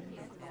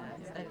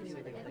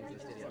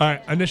 All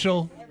right,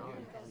 initial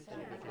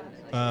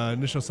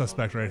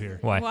suspect right here.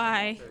 Why?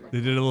 Why? They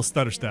did a little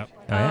stutter step.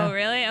 Oh, yeah?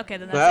 Really? Okay,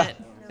 then that's it.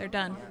 They're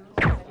done.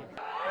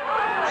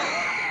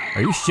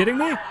 Are you shitting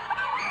me?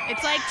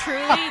 It's like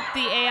truly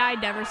the AI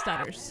never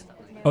stutters.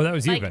 Oh, that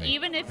was you, Like Benny.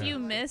 even if you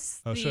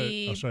miss I'll show the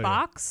you.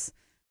 box,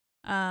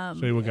 Show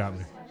you what got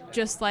me.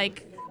 just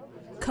like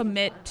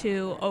commit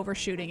to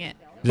overshooting it.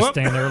 Just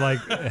stand there like...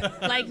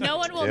 Like no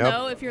one will Yep.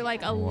 know if you're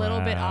like a little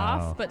bit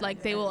Wow. off, but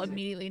like they will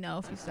immediately know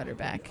if you stutter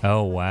back.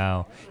 Oh,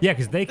 wow. Yeah,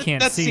 because they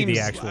can't that see the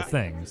seems- actual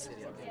things.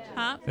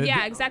 Huh?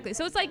 Yeah, exactly.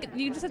 So it's like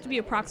you just have to be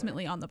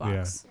approximately on the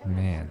box.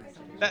 Man.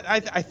 I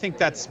think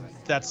that's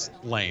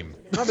lame.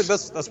 I mean,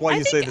 that's why I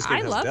you say think this game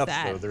I has love depth.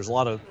 that. Though there's a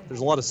lot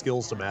of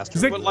skills to master.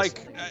 Is it- with But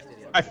this. like,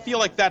 I feel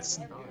like that's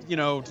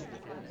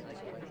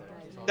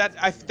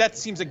that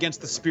seems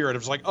against the spirit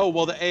of just like, oh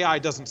well, the AI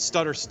doesn't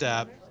stutter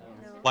step.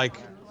 Like,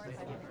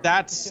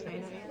 that's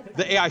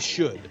the AI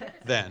should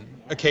then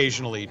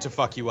occasionally to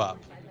fuck you up.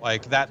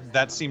 Like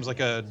that seems like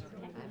a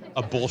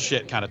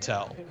bullshit kind of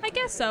tell. I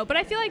guess so, but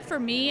I feel like for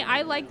me,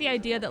 I like the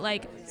idea that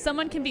like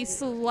someone can be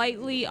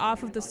slightly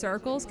off of the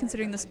circles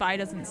considering the spy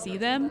doesn't see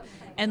them,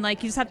 and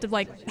like you just have to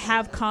like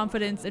have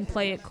confidence and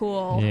play it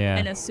cool Yeah.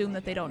 and assume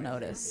that they don't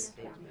notice.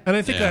 And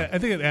I think Yeah. I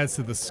think it adds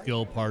to the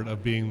skill part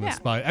of being the Yeah.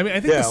 spy. I mean, I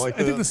think Yeah, the, like I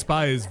think the- the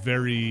spy is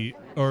very,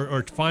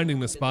 or finding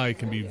the spy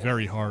can be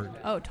very hard.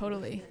 Oh,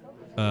 totally.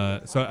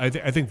 So I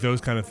think those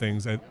kind of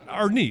things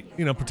are neat.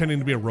 You know, pretending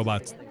to be a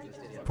robot's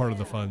part of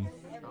the fun.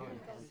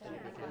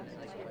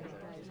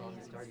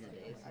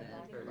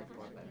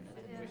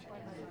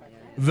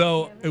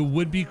 Though it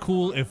would be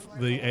cool if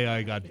the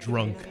AI got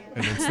drunk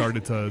and then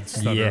started to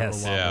stutter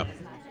Yes. or wobble. Yeah.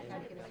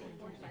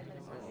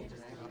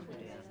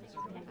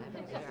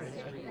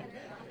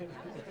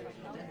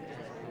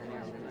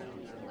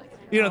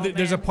 You know, Oh,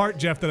 there's a man. part,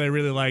 Jeff, that I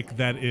really like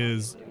that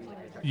is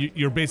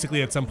you're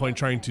basically at some point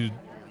trying to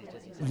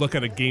look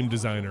at a game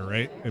designer,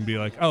 right? And be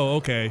like, oh,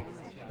 okay,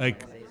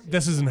 like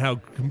this isn't how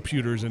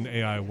computers and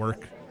AI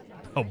work.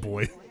 Oh,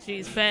 boy.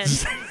 Jeez, Ben.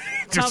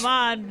 Come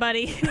on,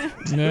 buddy.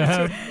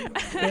 No.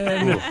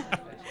 Ben.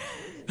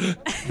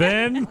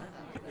 Ben,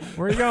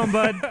 where you going,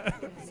 bud?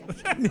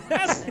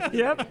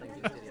 Yep.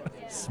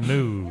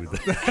 Smooth.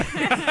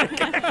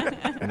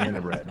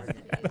 Banana bread.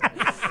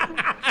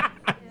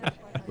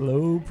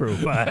 Low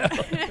profile.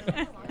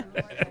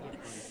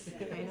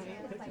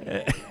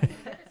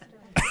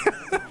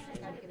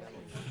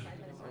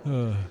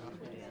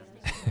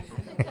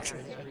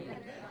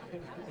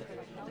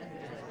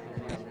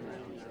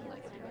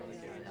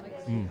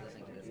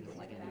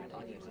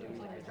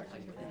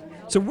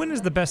 So when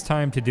is the best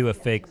time to do a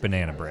fake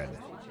banana bread?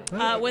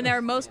 When there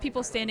are most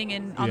people standing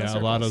in on the Yeah,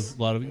 circles.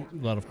 a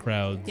lot of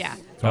crowds. Yeah.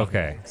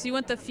 Okay, So you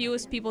want the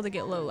fewest people to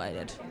get low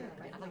lighted.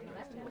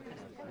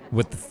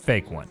 with the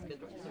fake one.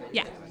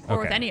 Yeah. Or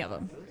with Okay. any of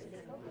them.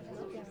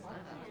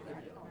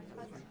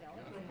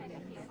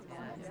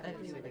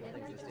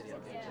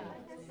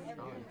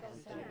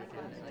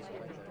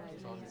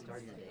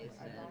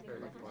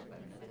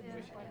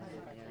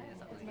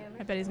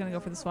 I bet he's gonna go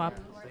for the swap.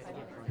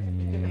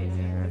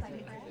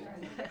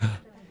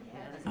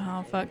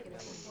 Oh fuck!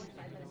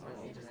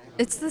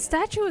 It's the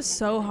statue is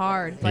so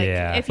hard. Like,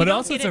 Yeah. if you But don't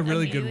also get it's a it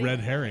really good immediately- red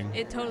herring.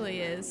 It totally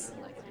is.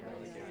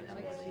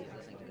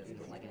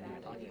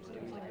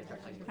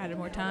 Added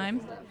more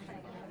time.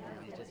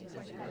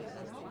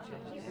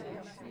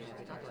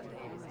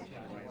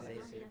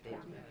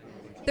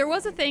 There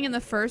was a thing in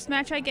the first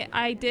match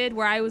I did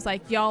where I was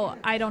like, y'all,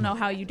 I don't know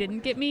how you didn't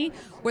get me,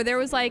 where there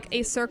was like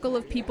a circle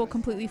of people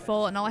completely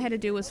full and all I had to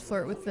do was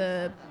flirt with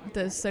the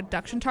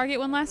seduction target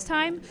one last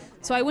time.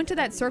 So I went to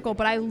that circle,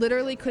 but I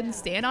literally couldn't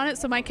stand on it.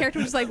 So my character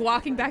was just like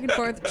walking back and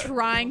forth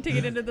trying to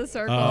get into the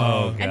circle.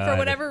 Oh, and for God.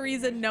 whatever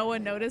reason, no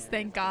one noticed,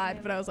 thank God.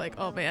 But I was like,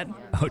 oh man.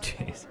 Oh,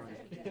 jeez.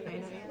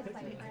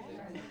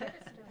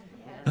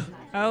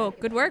 Oh,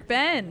 good work,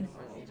 Ben.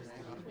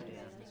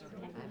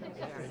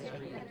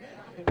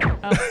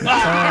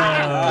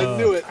 I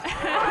knew it.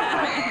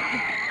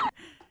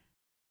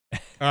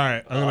 All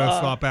right, I'm gonna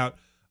swap out.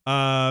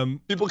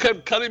 People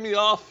kept cutting me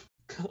off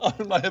on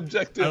my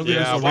objective. I don't think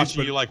Yeah, it's watching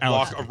but you like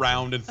Alex. walk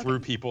around and through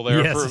people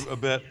there Yes. for a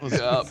bit.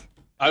 Yeah.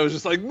 I was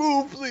just like,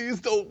 move, please.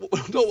 Don't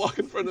walk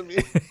in front of me.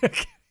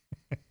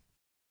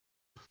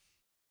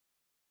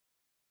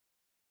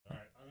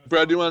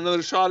 Brad, do you want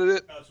another shot at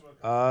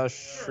it?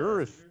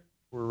 Sure, if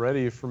we're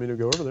ready for me to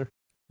go over there.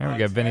 All right, we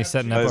got Vinny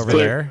setting That up is over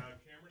clear.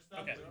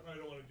 there. Okay.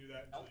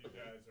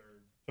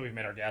 So we've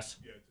made our guess.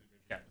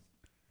 Yeah.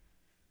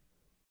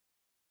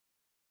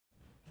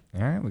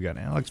 All right, we got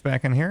Alex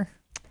back in here.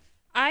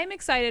 I'm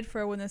excited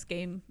for when this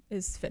game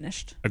is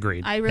finished.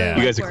 Agreed. I really Yeah. like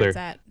You guys are where clear. it's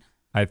at.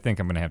 I think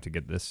I'm going to have to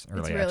get this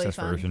early really access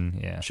fun. version.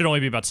 Yeah. Should only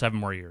be about 7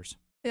 more years.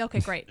 Yeah, okay,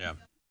 great. Yeah.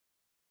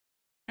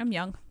 I'm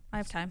young. I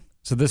have time.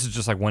 So this is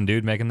just like one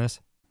dude making this?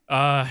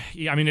 Yeah,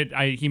 I mean,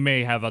 he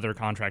may have other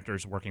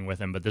contractors working with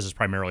him, but this has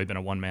primarily been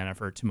a one-man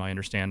effort, to my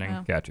understanding.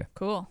 Wow. Gotcha.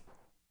 Cool.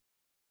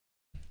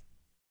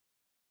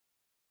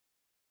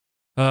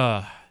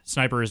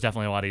 Sniper is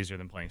definitely a lot easier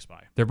than playing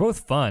Spy. They're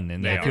both fun,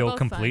 and They they are. feel They're both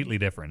fun. completely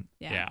different.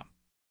 Yeah.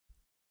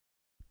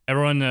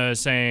 Everyone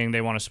saying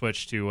they want to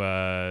switch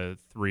to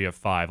 3 of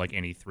 5, like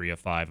any 3 of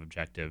 5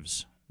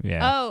 objectives. Yeah.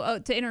 Oh,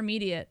 to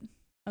intermediate.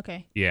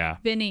 Okay. Yeah.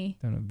 Vinny.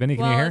 Don't know. Vinny,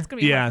 can Well, you hear? it's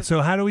gonna be Yeah. hard for-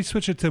 So how do we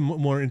switch it to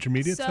more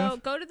intermediate So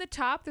stuff? go to the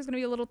top. There's going to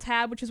be a little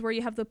tab, which is where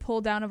you have the pull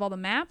down of all the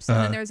maps. And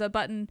then there's a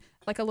button,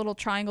 like a little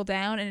triangle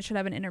down, and it should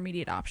have an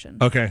intermediate option.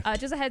 Okay.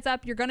 Just a heads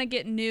up, you're going to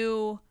get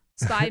new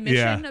spy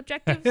mission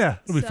objectives. Yeah,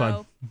 it'll be fun. So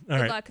All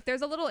good right. luck.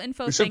 There's a little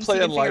info We thing should so play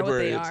you on can figure out what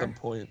library they at are. some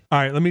point. All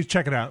right. Let me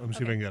check it out. Let me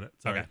see if I can get it.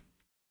 Sorry. Okay.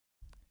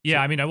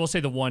 Yeah, I mean, I will say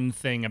the one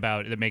thing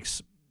about that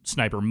makes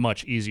Sniper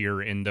much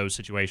easier in those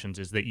situations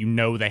is that you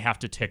know they have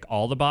to tick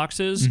all the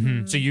boxes,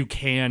 so you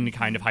can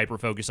kind of hyper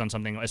focus on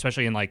something,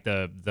 especially in like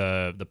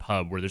the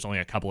pub where there's only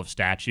a couple of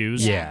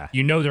statues. Yeah.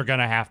 You know they're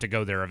gonna have to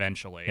go there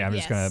eventually. Yeah, I'm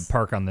just going Yes. to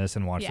park on this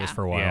and watch Yeah. this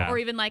for a while. Yeah. Or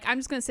even like, I'm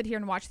just going to sit here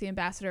and watch the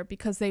ambassador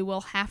because they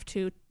will have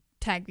to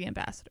tag the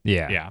ambassador.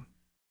 Yeah. Yeah.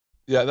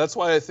 Yeah, that's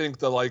why I think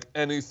the like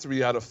any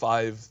 3 out of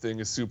 5 thing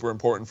is super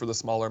important for the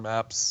smaller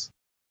maps.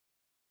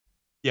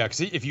 Yeah,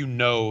 because if you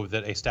know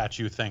that a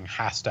statue thing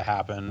has to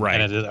happen, Right.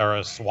 and or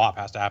a swap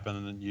has to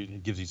happen, then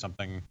it gives you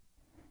something.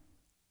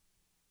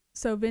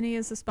 So Vinny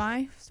is the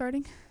spy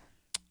starting?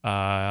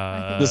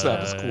 This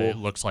map is cool. It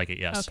looks like it,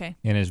 yes. Okay.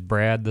 And is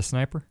Brad the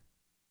sniper?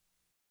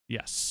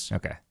 Yes.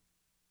 Okay.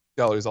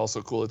 Gallery is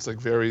also cool. It's like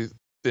very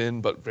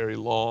thin but very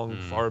long,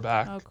 far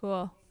back. Oh,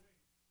 cool.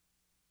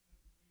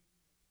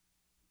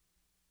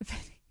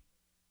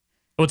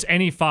 Well, it's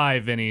any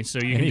 5, Vinny, so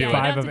you can Any do Yeah, it. you 5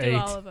 don't have of to do 8.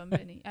 all of them,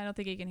 Vinny. I don't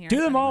think he can hear Do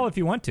us them all anymore. if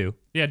you want to.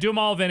 Yeah, do them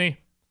all, Vinny.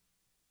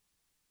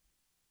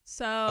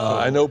 So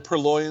I know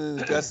Purloin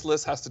guest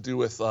list has to do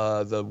with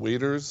the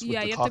waiters Yeah,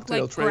 with the you have to,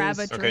 cocktail like, grab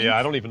trays. a Okay, yeah,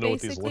 I don't even know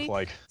what basically. these look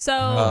like. So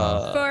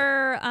Uh,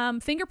 for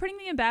fingerprinting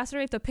the ambassador,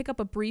 you have to pick up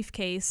a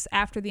briefcase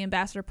after the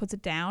ambassador puts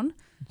it down.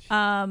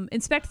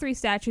 Inspect 3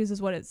 statues is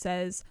what it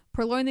says.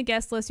 Purloin the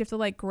guest list, you have to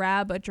like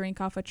grab a drink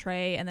off a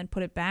tray and then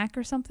put it back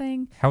or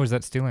something. How is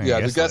that stealing? Yeah,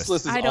 a the guest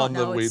list is I don't on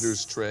the know, waiter's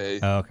it's- tray.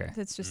 Oh, okay.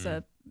 It's just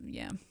a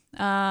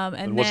and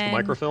And what's the then-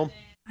 microfilm?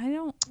 I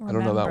don't remember. I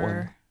don't know that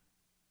one.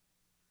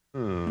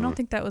 I don't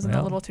think that was in the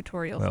Well- little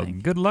tutorial Well, thing.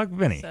 good luck,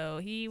 Vinny. So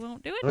he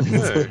won't do it.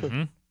 Okay.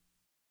 Mhm.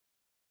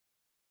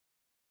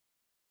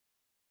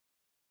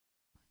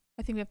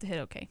 I think we have to hit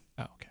OK.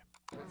 Oh, okay.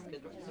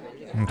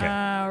 Okay.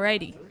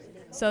 Alrighty.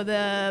 So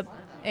the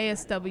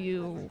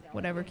ASW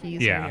whatever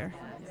keys Yeah. are here.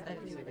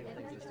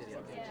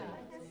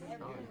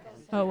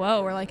 Oh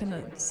whoa, we're like in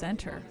the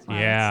center. Wow,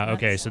 Yeah, that's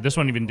okay. nuts. So this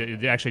one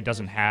it actually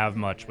doesn't have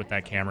much with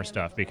that camera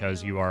stuff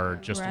because you are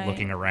just Right.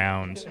 looking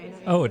around.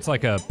 Oh, it's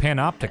like a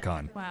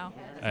panopticon. Wow.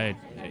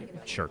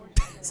 Sure.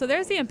 So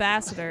there's the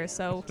ambassador.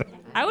 So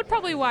I would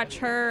probably watch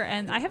her,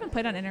 and I haven't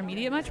played on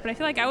intermediate much, but I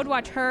feel like I would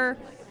watch her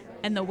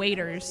and the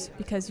waiters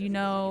because you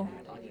know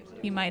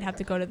you might have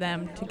to go to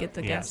them to get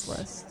the guest Yes.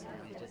 list.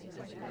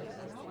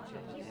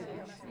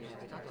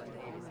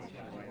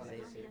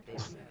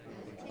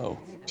 Oh.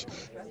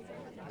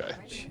 Okay.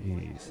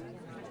 Jeez.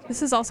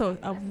 This is also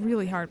a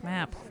really hard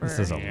map. This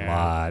is a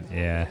lot,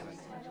 yeah.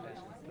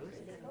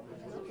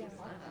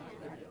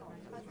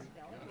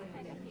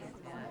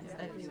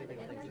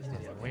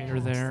 Waiter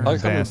there. I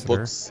like how many Ambassador.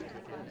 books.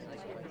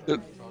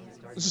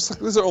 It's just like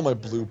these are all my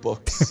blue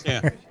books.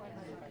 Yeah.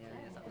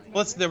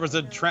 Well, there was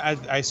a trend.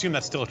 I assume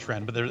that's still a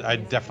trend, but I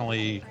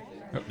definitely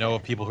know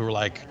of people who are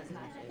like,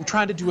 I'm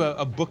trying to do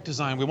a book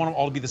design. We want them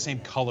all to be the same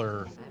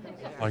color,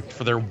 like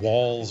for their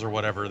walls or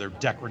whatever, their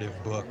decorative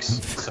books.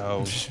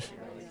 So,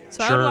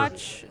 So I would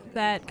watch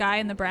that guy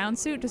in the brown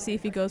suit to see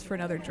if he goes for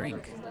another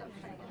drink.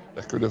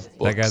 Decorative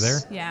books. That guy there?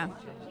 Yeah.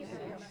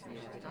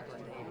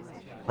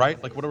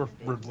 Right? Like whatever,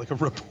 like a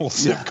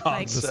repulsive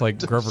concept. Just like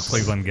Grover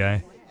Cleveland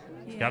guy.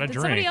 Yeah. Got a Did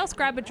drink. somebody else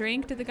grab a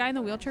drink? Did the guy in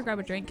the wheelchair grab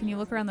a drink? Can you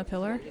look around the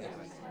pillar?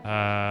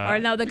 Uh, Or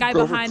no, the guy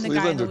Grover behind the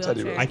guy in the Cleveland or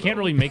Teddy wheelchair. I can't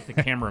really make the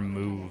camera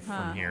move Huh,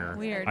 from here.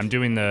 weird. I'm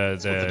doing the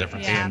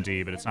difference. Yeah.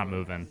 AMD, but it's not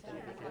moving.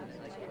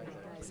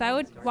 So I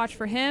would watch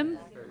for him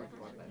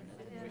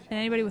and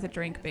anybody with a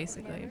drink,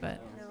 basically.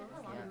 But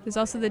there's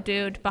also the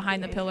dude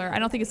behind the pillar. I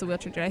don't think it's the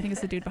wheelchair dude. I think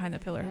it's the dude behind the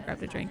pillar who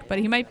grabbed a drink. But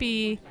he might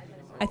be.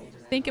 I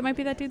think it might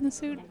be that dude in the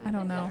suit. I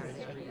don't know.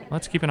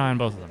 Let's keep an eye on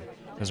both of them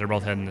because they're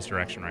both heading this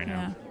direction right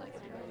now.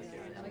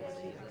 Yeah.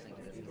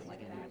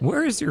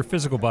 Where is your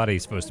physical body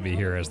supposed to be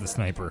here as the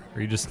sniper?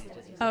 Are you just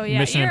Oh yeah.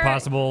 Mission you're-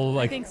 Impossible,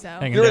 like I think so.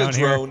 hanging You're in a down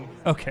here? drone.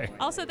 Okay.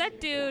 Also, that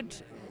dude.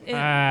 He's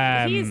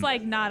Um,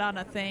 like not on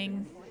a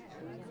thing.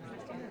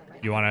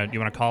 You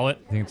wanna call it?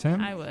 Think it's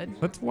him? I would.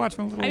 Let's watch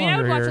him a little I mean, longer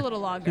I would watch here. a little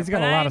longer. He's got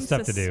but a lot I'm of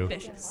stuff to do.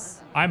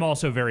 suspicious. I'm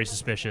also very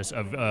suspicious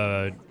of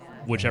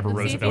whichever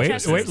Let's see if he Roosevelt. Wait,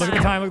 checks this wait, is. look at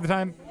the time, look at the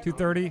time.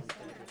 2:30.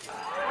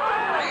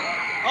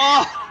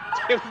 Oh!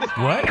 Damn it.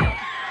 What?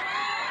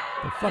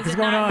 The fuck Is is it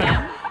going not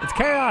on? him? It's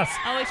chaos.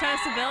 Oh, he shot a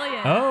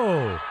civilian.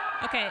 Oh.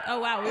 Okay. Oh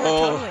wow, we were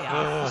Oh, totally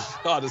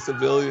off. God, a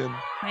civilian.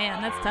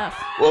 Man, that's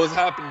tough. What was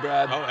happening,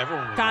 Brad? Oh,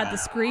 everyone. Was God, mad. the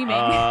screaming.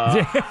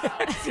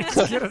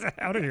 Just get us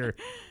out of here.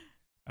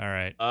 All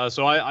right.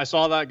 So I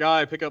saw that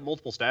guy pick up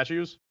multiple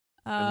statues,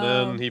 and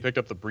then Um, he picked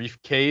up the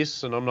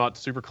briefcase, and I'm not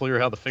super clear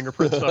how the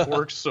fingerprint stuff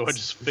works, so I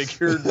just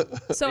figured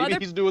so maybe other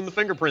he's doing the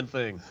fingerprint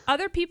thing.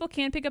 other people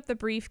can pick up the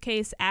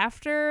briefcase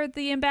after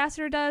the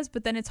ambassador does,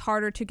 but then it's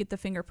harder to get the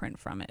fingerprint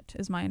from it,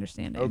 is my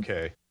understanding.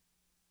 Okay.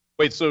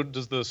 Wait, so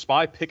does the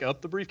spy pick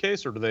up the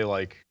briefcase, or do they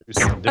like do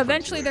something different?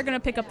 Eventually, to it? they're gonna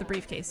pick up the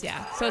briefcase.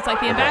 Yeah. So it's like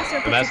the ambassador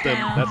And puts that's it them.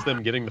 down. That's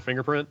them getting the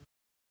fingerprint.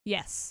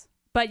 Yes,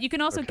 but you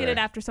can also get Okay. it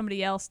after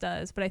somebody else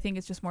does. But I think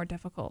it's just more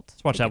difficult.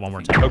 Let's watch to that get one the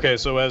more fingerprint. Okay,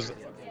 so as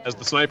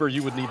the sniper,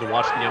 you would need to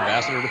watch the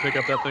ambassador to pick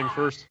up that thing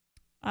first.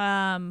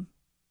 That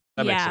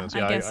That yeah, makes sense.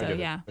 Yeah, I guess I so. get it.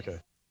 Yeah. Okay.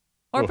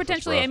 Or Oof, that's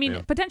potentially, rough, I mean,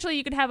 man. potentially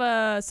you could have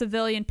a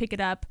civilian pick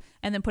it up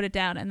and then put it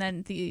down, and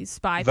then the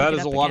spy That pick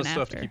is it a up lot of again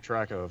stuff after. to keep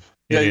track of.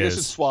 Yeah, It you guys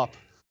is. should swap.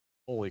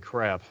 Holy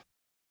crap!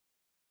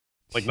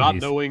 Like not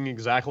Jeez. knowing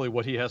exactly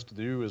what he has to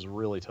do is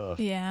really tough.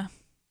 Yeah.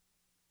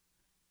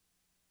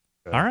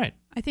 Okay. All right.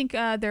 I think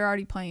they're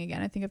already playing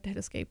again. I think I have to hit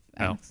escape.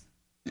 Oh. Alex.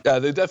 Yeah,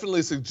 they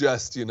definitely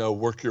suggest,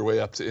 work your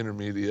way up to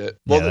intermediate.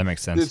 Yeah, Well, that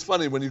makes sense. It's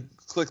funny when you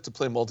click to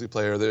play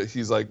multiplayer,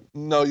 he's like,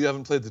 no, you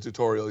haven't played the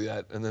tutorial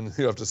yet. And then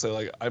you have to say,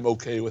 like, I'm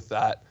okay with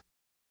that.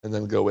 And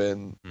then go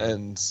in.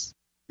 And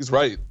he's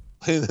right.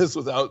 Playing this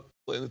without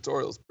playing the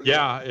tutorials.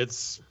 Yeah,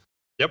 it's.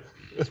 Yep.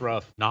 It's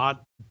rough.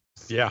 Not.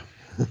 Yeah.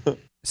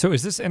 So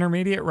is this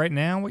intermediate right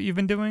now, what you've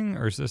been doing,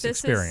 or is this This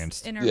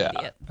experienced? is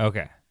intermediate.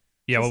 Okay.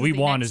 Yeah, This what is we the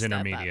want next is step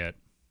up. intermediate.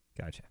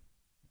 Gotcha.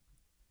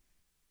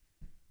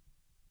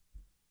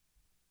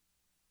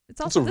 It's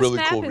also a this really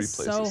map cool is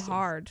replay so system.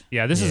 hard.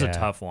 Yeah, this is a Yeah.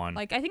 tough one.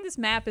 Like I think this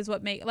map is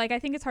what make I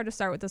think it's hard to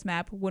start with this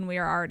map when we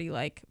are already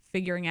like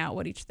figuring out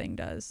what each thing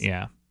does.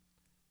 Yeah.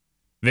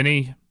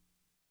 Vinny.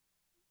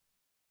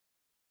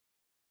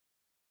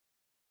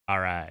 All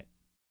right.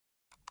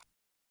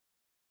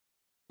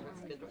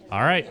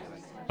 All right.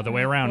 Other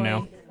way around Boy.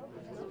 now.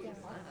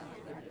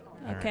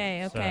 All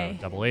Okay, right, okay.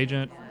 So, double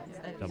agent.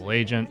 Double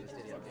agent.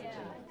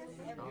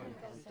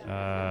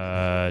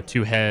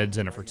 2 heads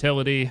and a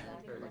fertility.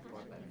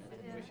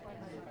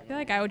 I feel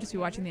like I would just be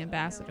watching the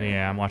ambassador.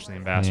 Yeah, I'm watching the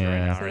ambassador right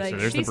Yeah. now. So All right, like so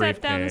there's she the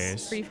set down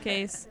this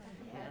briefcase.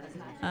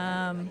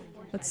 briefcase.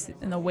 Let's see,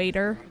 and the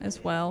waiter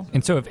as well.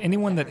 And so if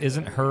anyone that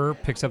isn't her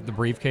picks up the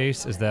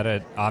briefcase, is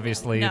that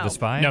obviously No. the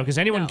spy? No, because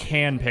anyone No.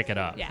 can pick it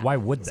up. Yeah. Why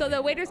would they? So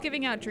the waiter's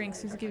giving out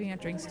drinks. Who's he giving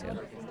out drinks to?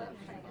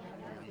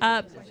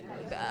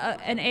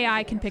 An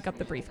AI can pick up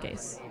the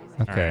briefcase.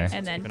 All Okay. right,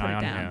 And then keep an put eye it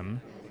on down.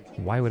 him.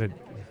 Why would it?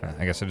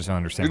 I guess I just don't You're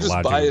understand the just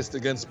logic. biased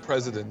against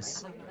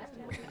presidents.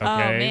 Okay. Oh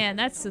man,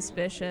 that's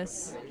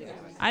suspicious.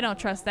 I don't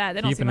trust that.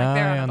 They don't Keep seem an like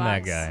they're eye on on a that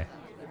box. guy.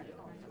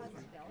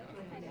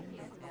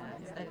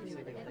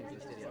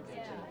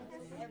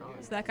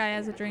 So that guy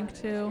has a drink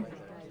too.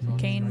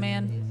 Kane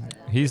man.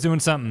 He's doing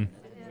something.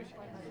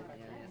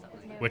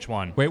 Which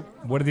one? Wait,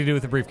 what did he do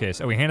with the briefcase?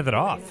 Oh, he handed it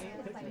off.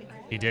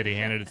 He did. He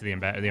handed it to the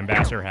ambassador. The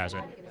ambassador has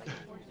it.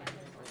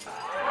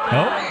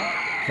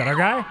 Oh, is that our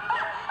guy?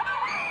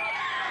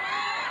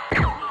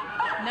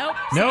 Nope.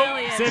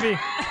 Nope, Civilian. Civvy.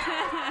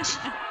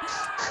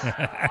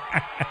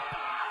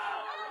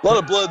 A lot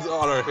of blood's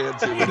on our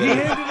hands here He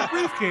today. handed a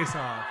briefcase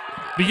off.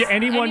 But yeah,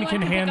 anyone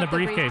can pick hand the up the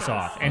briefcase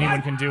off. briefcase.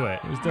 Anyone can do it.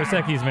 It was Dos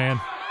Equis, man.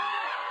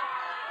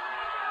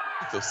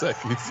 Dos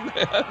Equis,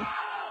 man.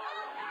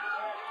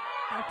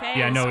 Okay.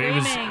 Yeah, no,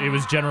 screaming. it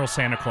was General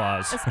Santa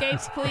Claus.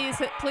 Escapes, please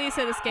hit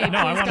escape.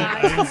 No, please,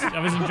 guys. I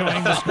was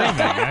enjoying the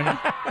screaming.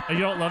 You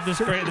don't love this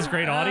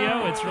great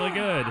audio? It's really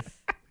good.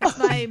 That's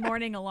my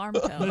morning alarm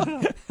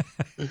tone.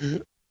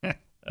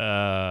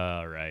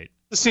 Right.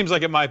 This seems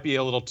like it might be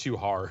a little too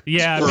hard.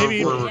 Yeah, for-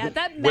 maybe- for Yeah,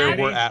 that where map-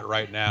 we're at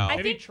right now.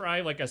 Maybe try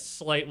like a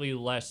slightly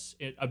less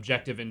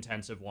objective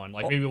intensive one.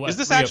 Like maybe what, Is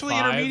this 3 of actually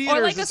 5? intermediate Or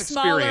or like is this a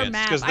smaller experience?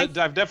 map. Because I-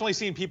 I've definitely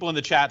seen people in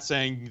the chat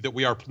saying that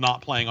we are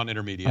not playing on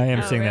intermediate. I am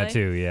Oh, seeing that really?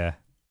 too. Yeah.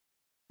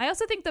 I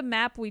also think the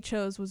map we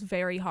chose was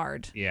very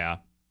hard. Yeah.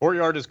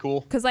 Courtyard is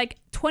cool. Because, like,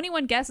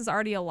 21 guests is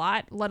already a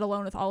lot, let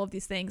alone with all of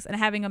these things. And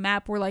having a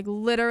map where, like,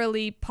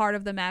 literally part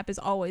of the map is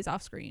always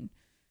off screen.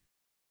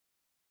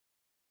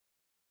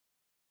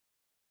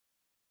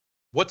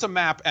 What's a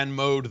map and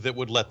mode that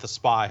would let the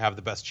spy have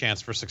the best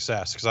chance for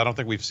success? Because I don't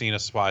think we've seen a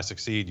spy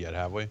succeed yet,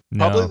 have we?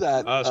 No. Probably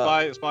that.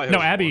 Spy. No,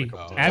 has Abby. won a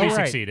couple times. Abby Oh,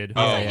 right. succeeded.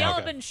 Oh, Y'all yeah.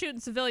 have been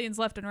shooting civilians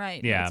left and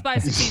right. Yeah.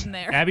 Spies succeeding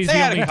there. Abby's They the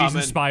had only it coming.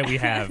 decent spy we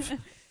have. There's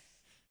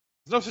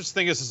no such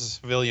thing as a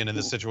civilian in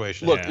this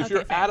situation. Look, Yeah. if you're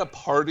Okay, fair. at a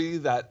party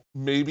that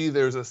maybe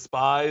there's a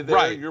spy there,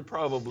 Right. you're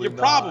probably You're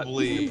not.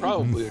 probably- You're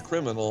probably a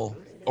criminal,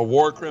 a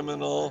war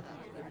criminal.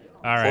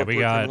 All right, we corporate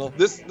got criminal.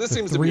 This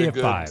seems to 3 be a of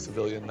good 5.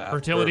 civilian map.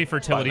 fertility,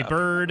 or spy map.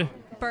 bird.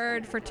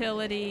 Bird,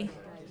 fertility.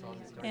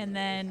 And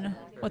then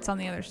what's on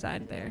the other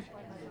side there?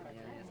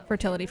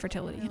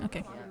 Fertility.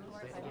 Okay.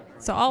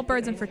 So all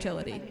birds and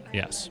fertility.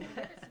 Yes.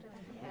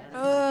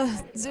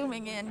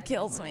 Zooming in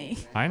kills me.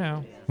 I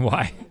know.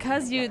 Why?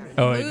 Because you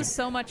Oh, lose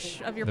so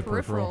much of your the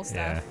peripheral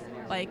peripheral,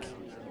 stuff. Like,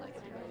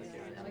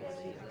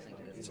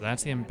 So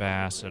that's the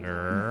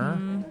ambassador.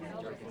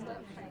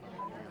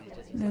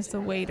 there's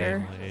the waiter.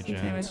 Double See if agent.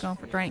 anybody's going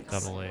for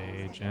drinks. Double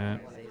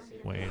agent.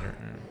 Waiter.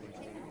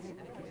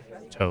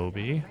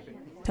 Toby.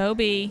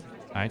 Toby,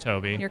 Hi,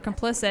 Toby. you're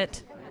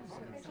complicit.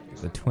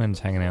 The twins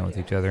hanging out with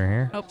each other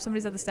here. Oh,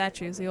 somebody's at the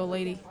statues, the old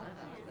lady.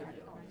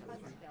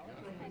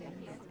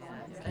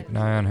 Keep an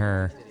eye on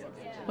her.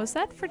 Was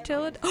that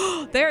fertility?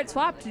 Oh, there it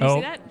swapped. Did you Oh.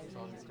 see that?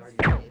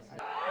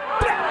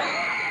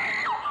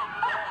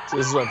 So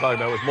this is what I'm talking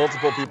about. With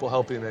multiple people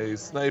helping a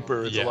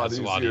sniper, it's Yeah, a lot it's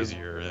easier. a lot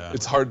easier, yeah.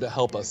 It's hard to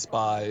help a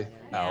spy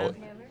out.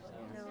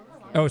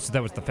 Oh, so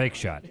that was the fake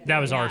shot. That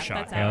was Yeah, our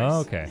shot. That's ours. Oh,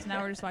 okay. So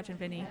now we're just watching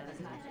Vinny.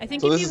 I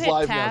think So if this you is hit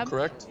live tab, now,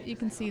 correct? you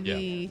can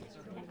see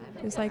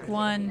there's like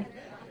one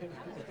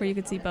where you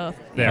could see both.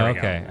 There we go.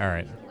 Okay, all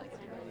right.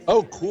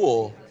 Oh,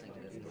 cool.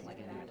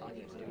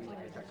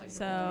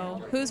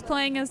 So who's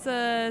playing as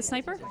the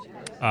sniper?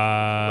 Brad?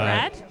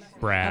 Brad?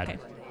 Brad. Okay.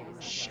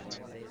 Shit.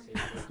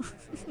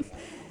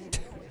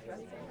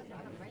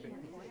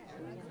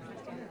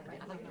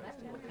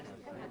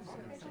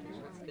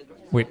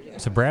 Wait,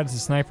 so Brad's the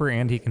sniper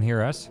and he can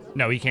hear us?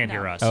 No, he can't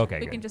hear No. us. Okay,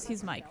 We good. can just,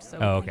 he's mic'd, so.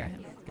 Oh, we can okay. hear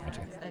him.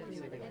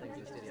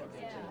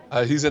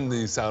 Gotcha. He's in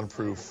the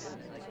soundproof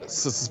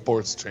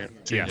sports chamber.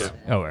 Yes.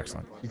 Oh,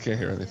 excellent. You can't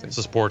hear anything. It's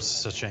a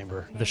sports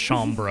chamber. The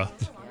chambre.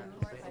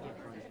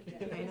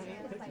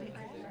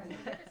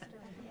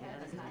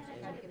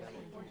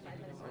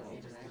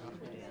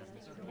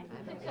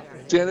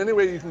 Jan, any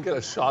way you can get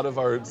a shot of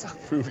our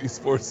soundproof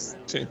esports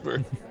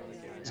chamber?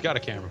 He's got a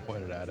camera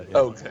pointed at it.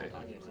 Okay.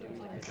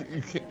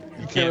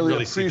 You can't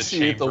really see the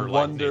appreciate the chamber-like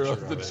wonder nature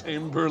of the of it.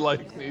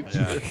 chamber-like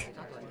nature.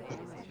 Yeah.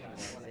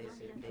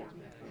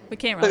 We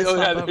can't really Oh,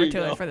 yeah, swap there over you to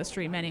go. it for the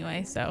stream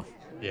anyway, so.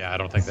 Yeah, I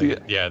don't think See they.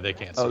 it? Yeah, they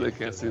can't see. Oh, they it can't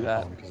because see of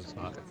that. because it's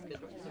not.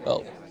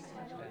 Well,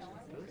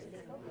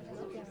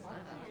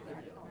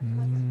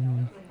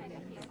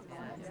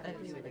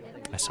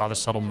 I saw the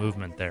subtle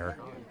movement there.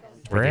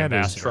 Brad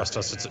is Trust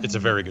us, it's a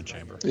very good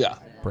chamber. yeah.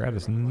 Brad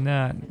is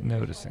not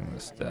noticing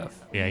this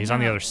stuff. Yeah, he's on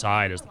the other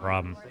side is the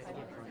problem.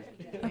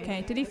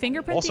 Okay, did he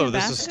fingerprint Also, the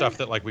this is ambassador? stuff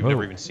that like we've Whoa.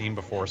 never even seen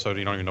before, so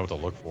you don't even know what to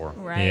look for.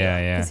 Right. Yeah,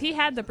 yeah. Because he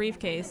had the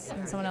briefcase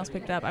and someone else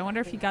picked up. I wonder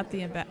if he got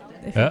the if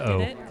he Uh-oh.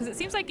 did it. Because it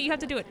seems like you have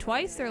to do it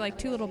twice. There are like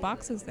 2 little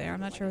boxes there.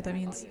 I'm not sure what that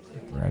means.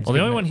 Brad's Well, the only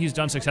getting one he's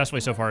done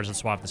successfully so far is to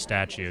swap the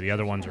statue. The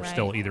other ones are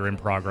still Right. either in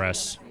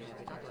progress.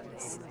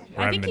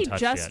 or I haven't think been he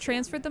touched just yet.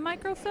 transferred the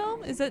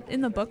microfilm. Is it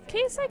in the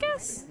bookcase, I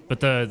guess? But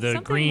the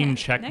Something green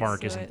check next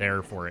mark to isn't it.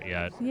 there for it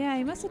yet. Yeah,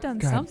 he must have done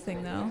God.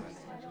 something though.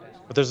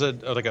 But there's a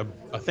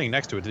thing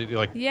next to it. Did you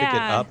like pick it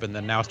Yeah. up and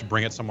then now it's to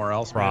bring it somewhere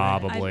else? maybe?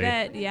 Probably.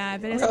 I bet. Yeah, I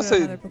bet I it's gotta in say,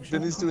 another bookshelf.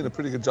 Vinny's doing a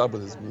pretty good job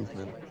with his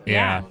movement.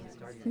 Yeah.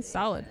 He's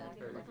solid.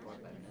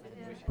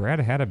 Brad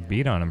had a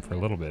beat on him for a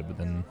little bit, but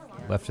then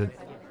left it.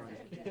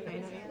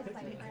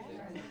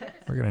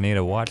 We're gonna need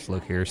a watch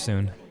look here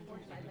soon.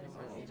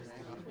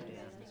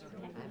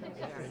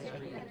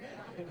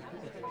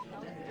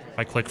 If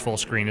I click full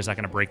screen, is that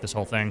going to break this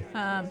whole thing?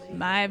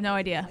 I have no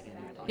idea.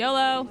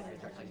 YOLO.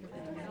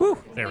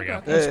 There we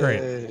go. That's great.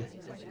 Hey.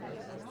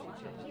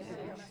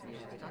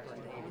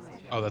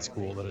 Oh, that's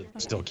cool that it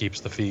still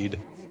keeps the feed.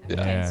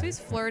 Yeah. So he's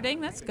flirting.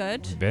 That's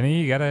good.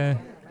 Benny, you gotta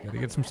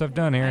get some stuff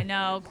done I here.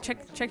 know.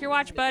 Check your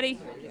watch, buddy.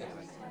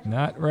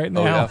 Not right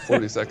now. Oh yeah,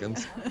 40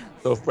 seconds.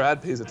 So if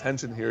Brad pays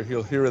attention here,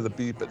 he'll hear the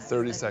beep at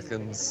 30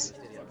 seconds.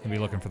 He'll be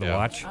looking for the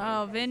watch.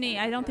 Oh, Vinny.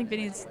 I don't think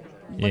Vinny's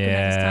looking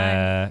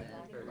at his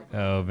time.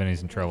 Oh,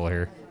 Vinny's in trouble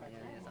here.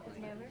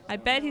 I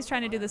bet he's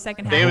trying to do the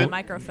second half of the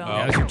microfilm.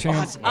 Now's your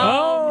chance.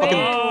 Oh, Vinny.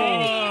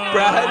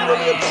 Brad, you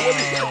only have 20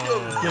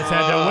 seconds. Just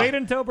had to wait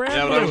until Brad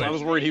Yeah, blew I it.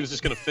 was worried he was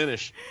just gonna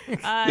finish. You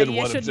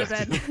shouldn't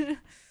have been.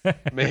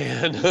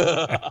 Man.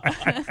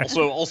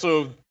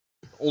 also,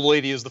 old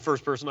lady is the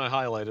first person I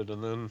highlighted,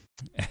 and then.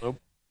 Oh.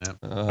 Yeah.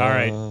 All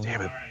right.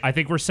 Damn it. I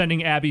think we're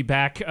sending Abby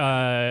back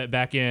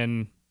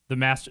in,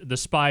 the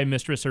spy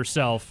mistress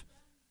herself.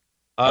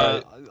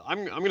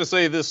 I'm gonna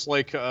say this,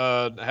 like,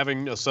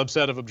 having a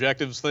subset of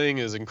objectives thing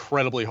is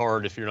incredibly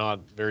hard if you're not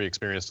very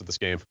experienced at this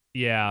game.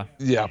 Yeah.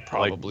 Yeah,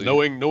 probably.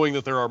 Like, knowing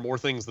that there are more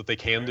things that they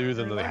can do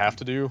than they have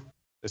to do,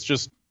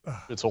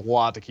 it's a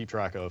lot to keep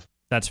track of.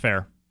 That's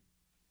fair.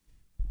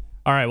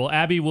 All right, well,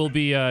 Abby will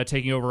be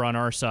taking over on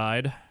our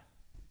side.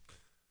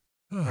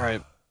 All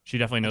right. She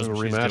definitely knows what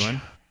she's rematch.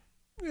 doing.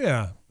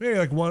 Yeah, maybe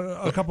like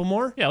a couple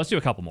more. Yeah, let's do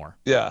a couple more.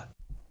 Yeah.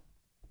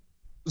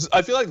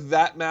 I feel like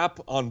that map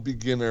on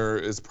beginner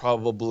is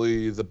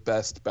probably the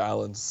best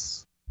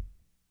balance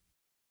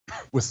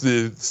with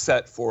the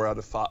set 4 out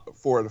of 4.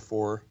 Hold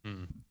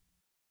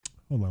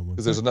on one.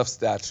 Because there's enough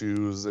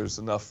statues, there's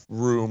enough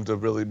room to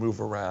really move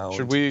around.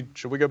 Should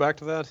we go back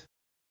to that?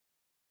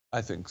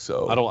 I think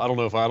so. I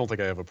don't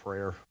think I have a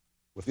prayer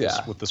with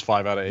this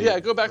 5 out of 8. Yeah,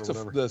 go back to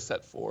whatever. the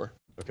set 4.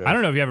 Okay. I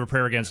don't know if you have a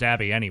prayer against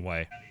Abby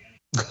anyway.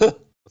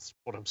 That's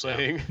what I'm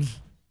saying.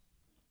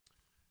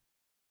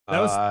 That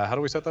was- how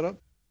do we set that up?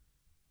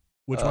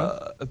 Which one?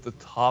 At the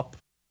top,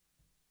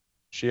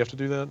 She have to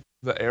do that?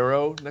 the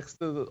arrow next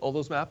to all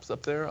those maps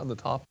up there on the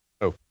top.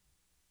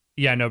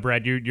 Yeah, no,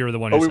 Brad, you're the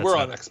one who Oh, we sets were it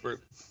on up.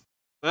 expert.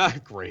 Ah,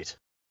 great.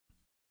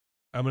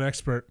 I'm an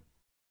expert.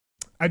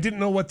 I didn't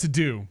know what to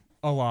do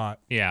a lot.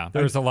 Yeah.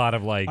 There's a lot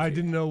of like, I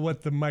didn't know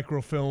what the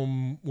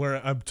microfilm,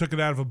 where I took it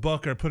out of a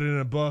book or put it in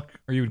a book.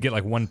 or you would get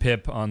like 1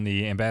 pip on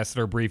the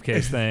ambassador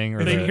briefcase thing.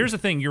 Or Here's the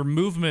thing, your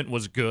movement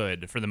was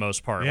good for the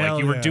most part. Yeah,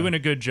 like you were yeah. doing a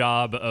good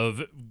job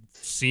of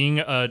seeing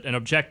an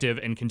objective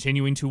and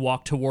continuing to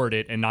walk toward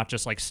it and not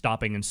just like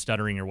stopping and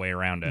stuttering your way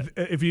around it.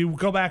 If you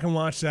go back and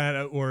watch that,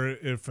 or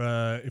if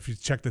you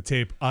check the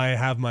tape, I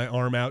have my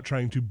arm out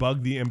trying to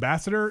bug the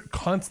ambassador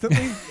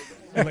constantly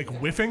and like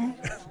whiffing.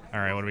 All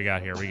right, what do we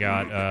got here? We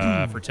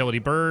got Fertility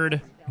Bird.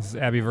 This is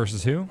Abby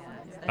versus who?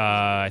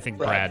 I think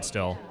Brad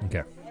still.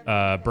 Okay.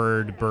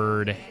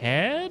 Bird,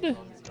 Head?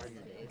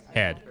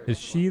 Head. Is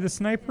she the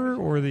sniper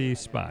or the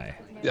spy?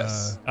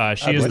 Yes.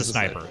 She is the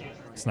sniper.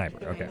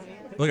 Sniper, okay.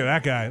 Look at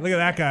that guy. Look at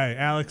that guy,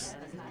 Alex.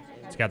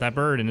 He's got that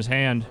bird in his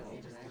hand.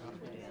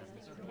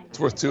 It's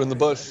worth 2 in the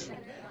bush.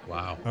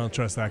 Wow. I don't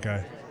trust that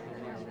guy.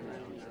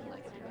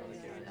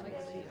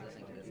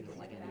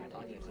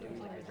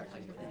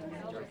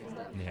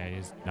 Yeah,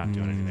 he's not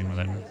doing anything with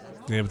it.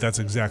 Yeah, but that's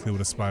exactly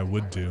what a spy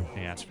would do.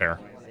 Yeah, that's fair.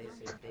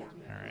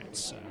 All right,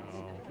 so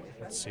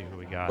let's see who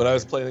we got. When I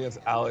was playing against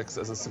Alex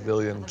as a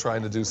civilian,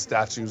 trying to do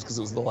statues because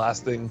it was the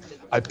last thing,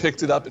 I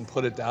picked it up and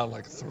put it down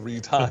like 3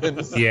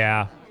 times.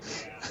 Yeah.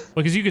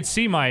 Well, because you could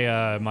see my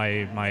Yeah,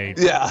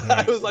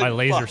 I was like, my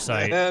laser fuck,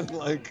 sight. man,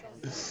 like,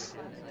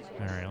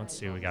 All right, let's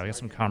see what we got. We got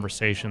some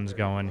conversations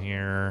going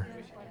here.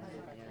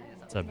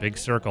 It's a big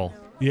circle.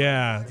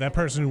 Yeah, that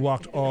person who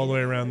walked all the way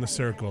around the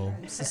circle.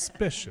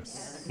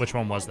 Suspicious. Which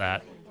one was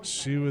that?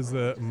 She was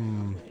the.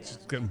 She's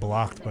getting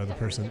blocked by the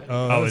person.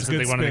 Oh, that Oh, was is a it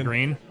good the one in the spin.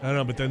 green? I don't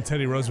know, but then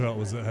Teddy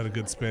Roosevelt had a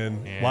good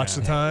spin. Yeah. Watch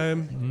the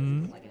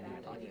time.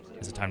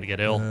 Is it time to get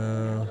ill?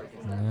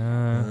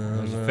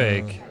 There's a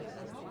fake.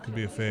 Could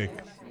be a fake.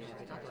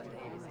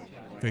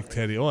 Fake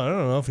Teddy. Oh, I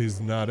don't know if he's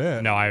not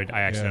it. No, I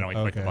accidentally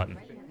clicked the okay. button.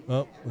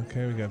 Oh,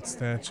 okay. We got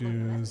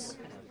statues.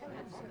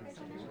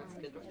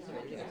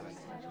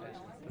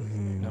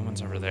 No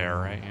one's over there,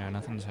 right? Yeah,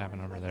 nothing's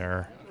happening over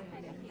there.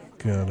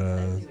 Got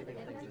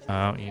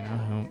Oh, you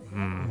know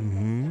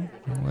who?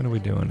 What are we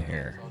doing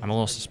here? I'm a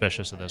little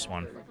suspicious of this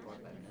one.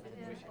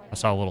 I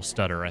saw a little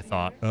stutter, I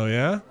thought. Oh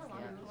yeah.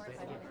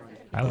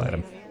 I let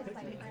him.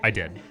 I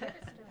did.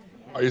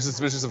 are you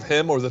suspicious of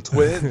him or the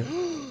twin?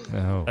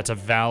 No. That's a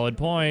valid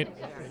point.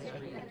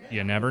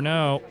 You never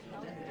know.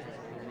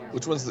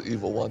 Which one's the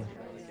evil one?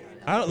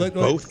 I don't like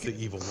Both the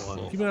evil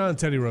one. Keep it on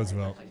Teddy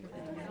Roosevelt.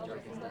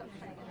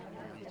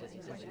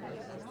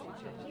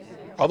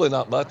 Probably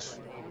not much.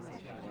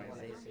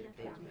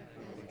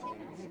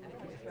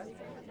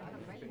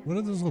 What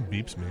do those little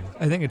beeps mean?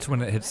 I think it's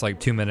when it hits like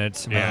 2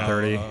 minutes, about Yeah.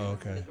 30. Oh,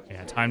 okay.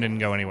 Yeah, time didn't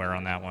go anywhere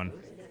on that one.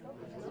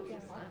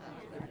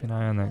 Keep an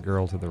eye on that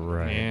girl to the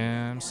right.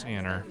 Yeah, I'm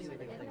seeing her.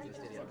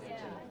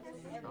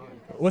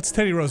 What's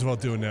Teddy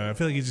Roosevelt doing now? I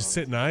feel like he's just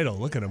sitting idle.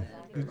 Look at him.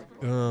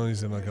 Oh,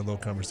 he's in like a little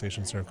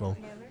conversation circle.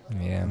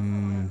 Yeah.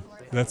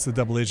 That's the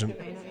double agent.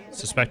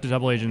 Suspected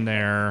double agent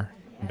there.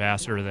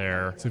 Ambassador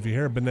there. So if you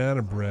hear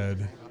banana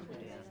bread,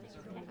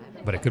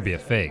 But it could be a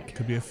fake.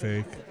 could be a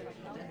fake.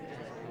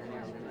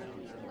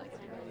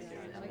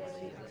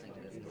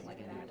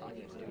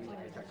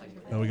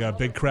 Oh, we got a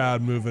big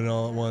crowd moving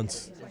all at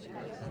once.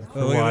 for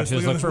Oh, look at watches.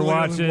 this, Look for look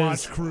at this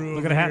watches. watch crew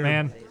Look at over a hat, here.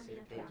 man.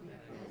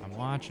 I'm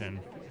watching.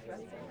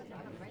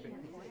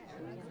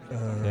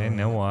 Okay,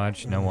 no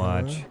watch. No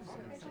watch.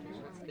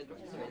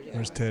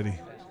 Where's Teddy?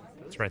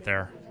 It's right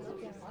there.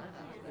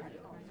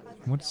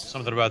 What's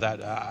Something about that.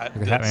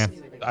 Look at that,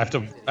 man.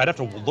 I'd have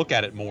to look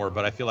at it more,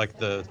 but I feel like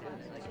the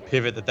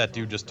pivot that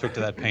dude just took to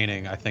that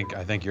painting. I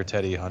think your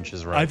Teddy hunch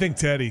is right. I think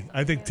Teddy.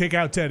 I think take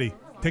out Teddy.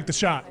 Take the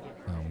shot.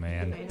 Oh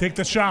man. Take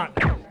the shot.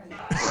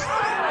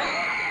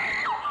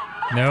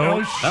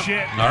 No. Oh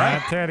shit. All right.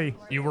 Not Teddy.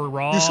 You were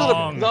wrong. You should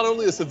have not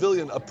only a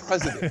civilian, a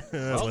president.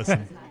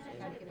 Listen.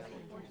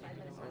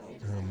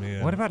 Oh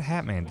man. What about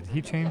Hat Man? Did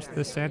he change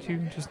the statue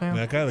just now?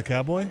 that guy, the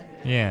cowboy?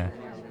 Yeah.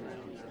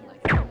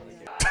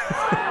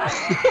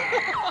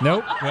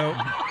 Nope. No.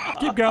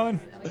 Keep going.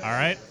 All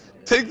right.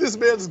 Take this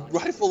man's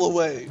rifle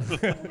away.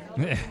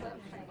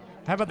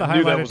 How about the I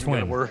knew that highlighted wasn't gonna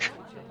twin? work.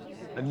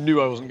 I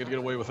knew I wasn't gonna get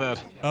away with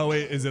that. Oh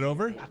wait, is it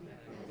over?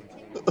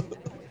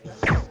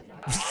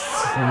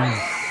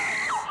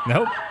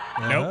 Nope.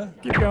 Uh-huh.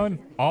 Keep going.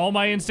 All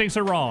my instincts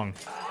are wrong.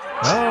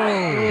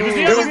 Oh. It was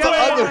the It was other the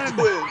guy. other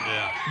twin.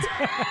 Yeah.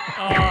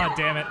 Oh,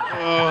 damn it.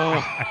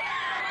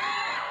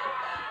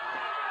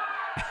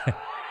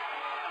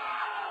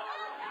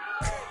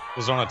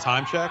 Was it on a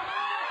time check?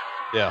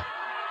 Yeah.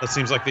 That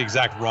seems like the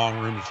exact wrong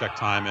room to check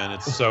time in.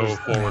 It's so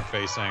forward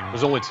facing.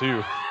 There's only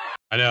two.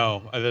 I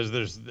know.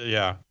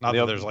 Yeah. Not The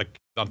that oth- there's like,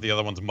 not the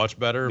other one's much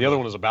better. The other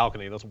one is a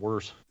balcony. That's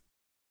worse.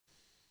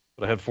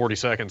 But I had 40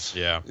 seconds.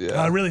 Yeah.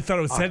 I really thought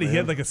it was Teddy. He man.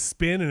 had like a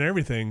spin and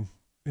everything.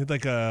 He had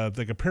like a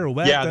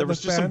pirouette. Yeah, that there was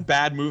looked just some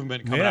bad. bad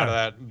movement coming out of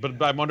that.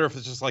 But I wonder if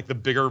it's just like the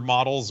bigger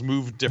models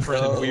move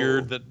different and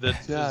weird.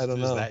 I don't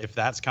know. If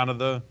that's kind of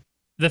the.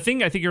 The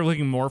thing I think you're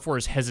looking more for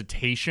is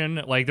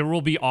hesitation. Like, there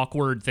will be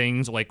awkward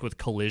things, like with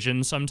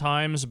collision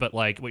sometimes, but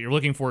like what you're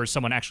looking for is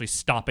someone actually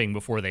stopping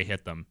before they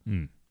hit them.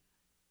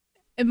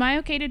 Am I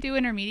okay to do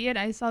intermediate?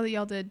 I saw that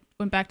y'all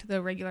went back to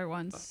the regular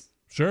ones.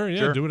 Sure, yeah,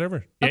 Sure. do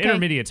whatever. Yeah, Okay.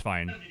 intermediate's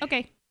fine.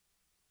 Okay.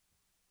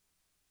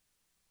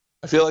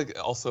 I feel like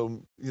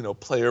also,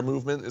 player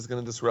movement is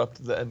going to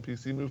disrupt the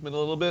NPC movement a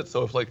little bit.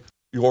 So if like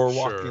you're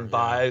walking Sure,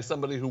 by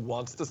somebody who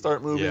wants to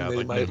start moving, Yeah,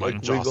 they might like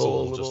jostle wiggle a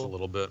little. just a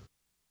little bit.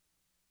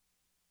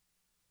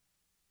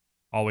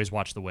 Always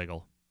watch the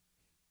wiggle.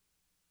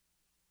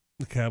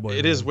 The cowboy.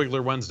 It is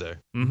Wiggler Wednesday.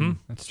 Mm-hmm.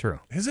 That's true.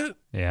 Is it?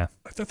 Yeah.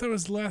 I thought that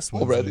was the last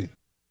one. Already.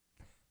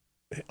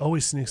 It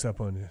always sneaks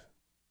up on you.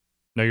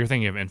 No, you're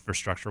thinking of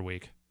Infrastructure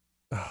Week.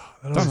 Oh,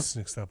 that always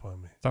sneaks up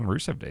on me. It's on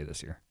Rusev Day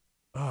this year.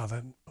 Oh,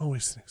 that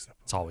always sneaks up.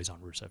 It's always on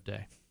Rusev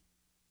Day.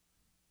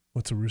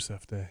 What's a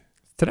Rusev Day?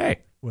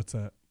 Today. What's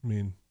that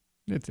mean?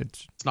 It's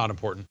It's not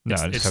important. no,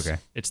 it's okay.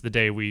 It's the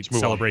day we move on.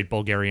 celebrate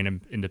Bulgarian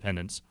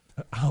independence.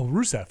 Oh,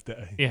 Rusev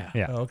Day. Yeah.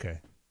 Yeah. Oh, okay.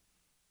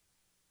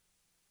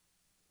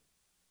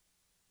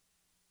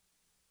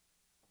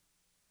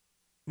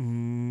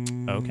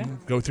 Okay.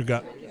 Go with your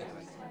gut.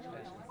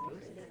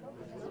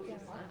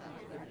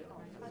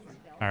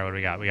 All right, what do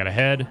we got? We got a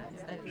head,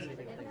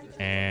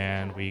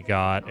 and we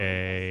got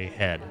a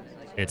head.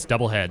 It's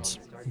double heads.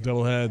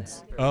 Double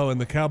heads. Oh, and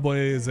the cowboy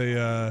is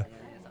a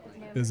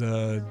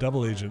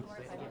double agent.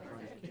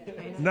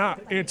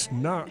 It's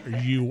not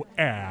you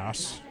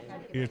ass.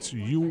 It's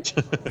you.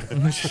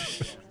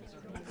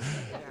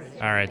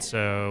 All right,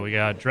 so we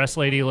got dress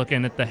lady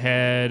looking at the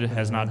head,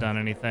 has not done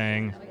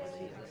anything.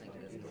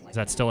 Is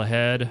that still a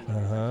head?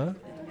 Uh-huh.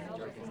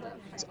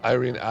 It's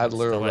Irene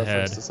Adler, a Still reference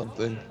ahead. to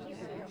something.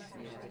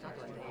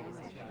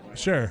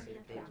 Sure.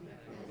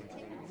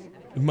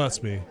 It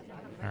must be.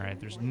 All right,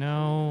 there's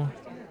none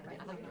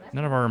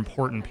of our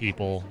important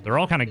people. They're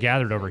all kind of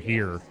gathered over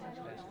here.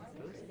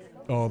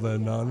 All the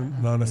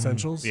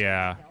non-essentials?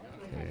 Yeah,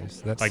 Okay,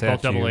 so that's like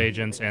both double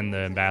agents and the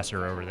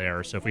ambassador over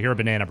there. So if we hear a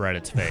banana bread,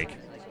 it's fake.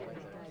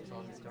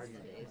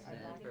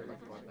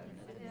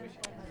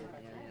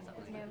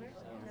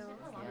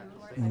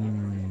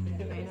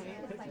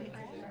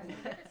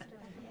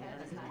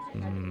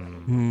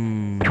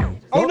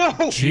 Oh no!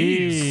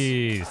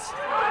 Jeez.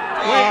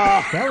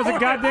 That was a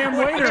goddamn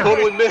waiter.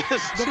 Totally missed.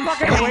 He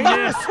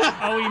missed.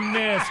 Oh, he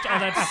missed. Oh,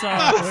 that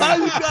sucks. How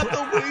you got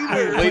the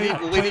waiter?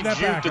 Lady that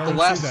back. juked at I the wanna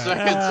last see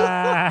second.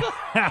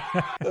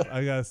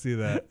 I gotta see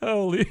that.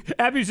 Holy.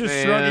 Abby's just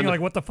Man. shrugging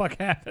like, what the fuck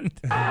happened?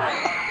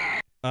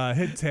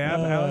 Hit tab,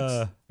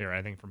 Alex. Here,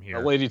 I think from here.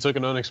 That lady took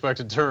an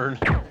unexpected turn.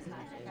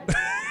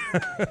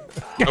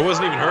 I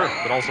wasn't even her.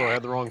 But also, I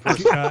had the wrong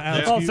person.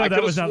 Alex, Also, can you, that I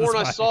could was have not the sworn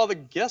I spy. saw the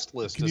guest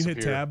list can you hit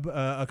disappear. tab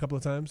a couple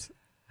of times?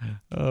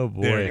 Oh,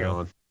 boy. There you Hang go.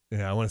 on.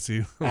 Yeah, I want to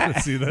see. I want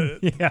to see that.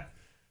 Yeah.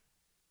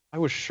 I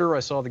was sure I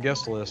saw the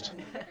guest list.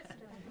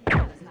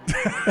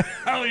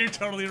 Oh, you're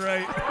totally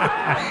right.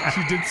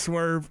 She did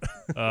swerve.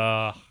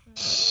 I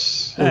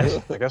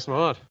guess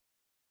not.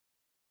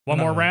 One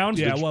more round?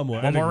 Yeah, one more.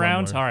 I One think more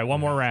round? more. All right, one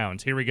more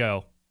round. Here we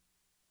go.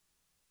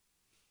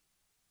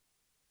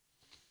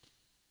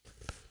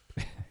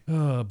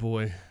 Oh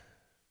boy.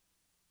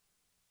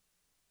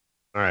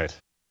 All right.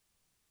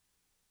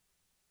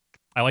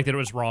 I like that it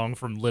was wrong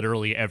from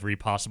literally every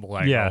possible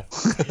angle. Yeah.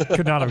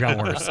 Could not have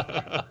gotten worse.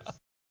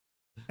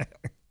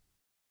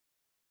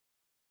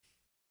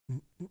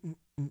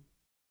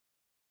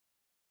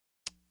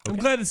 I'm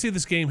glad to see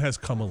this game has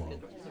come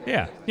along.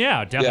 Yeah.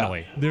 Yeah,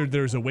 definitely.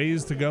 There's a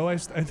ways to go, I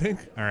think.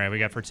 All right, we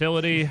got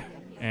fertility,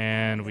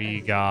 and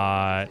we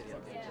got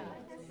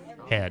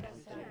head.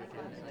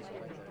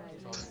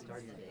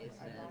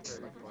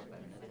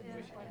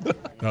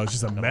 Oh, it's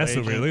just a mess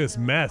over here. Look at this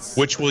mess.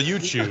 Which will you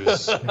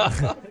choose?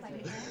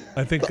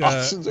 I think.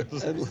 Options are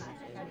endless.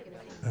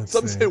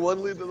 Some say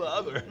one lead to the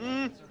other.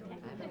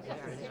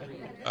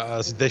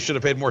 They should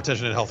have paid more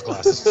attention in health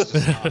classes.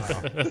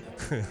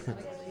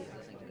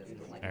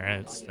 All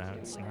right, so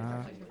it's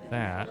not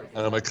that. I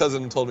don't know, my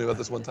cousin told me about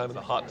this one time in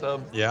a hot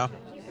tub. Yeah.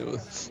 It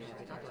was.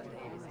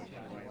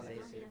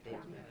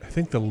 I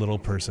think the little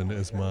person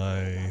is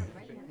my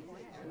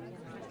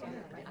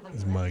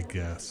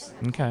guess.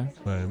 Okay.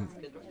 My,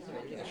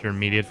 It's your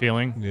immediate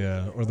feeling?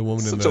 yeah, or the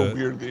woman in Such the. a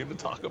weird game to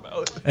talk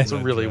about. It's a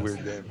really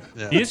weird game.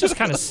 Yeah. He is just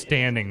kind of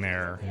standing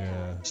there.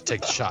 Yeah. Just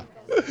take the shot.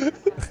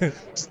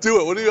 Just do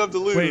it. What do you have to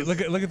lose? Wait,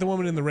 look at the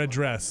woman in the red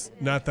dress.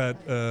 Not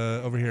that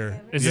over here.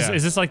 Is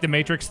this like the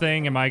Matrix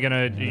thing? Am I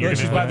gonna? No,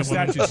 she's by the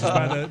statue. She's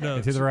by the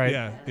no. To the right.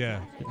 Yeah,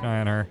 yeah, Keep an eye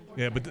on her.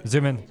 yeah. But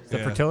Zoom in. Is that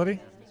Yeah. fertility?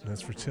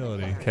 that's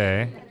fertility.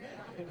 Okay.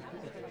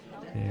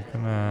 Keep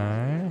an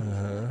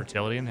eye.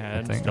 Fertility and I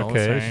head. think. Still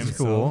Okay, the same. she's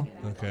cool.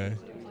 Okay.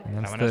 And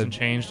That that's one the hasn't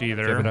changed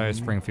either. Jebediah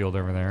Springfield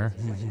over there.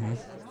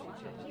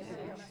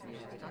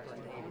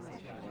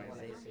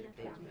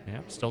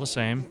 Yep, still the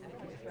same.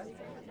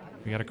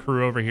 We got a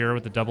crew over here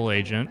with the double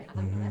agent.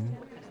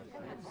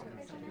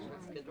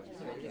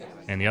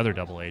 And the other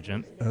double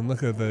agent. And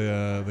look at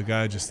the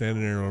guy just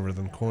standing there over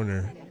the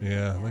corner.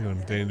 Yeah, look at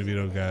him, Danny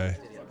DeVito guy.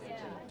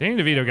 Danny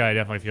DeVito guy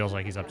definitely feels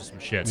like he's up to some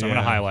shit, so I'm Yeah.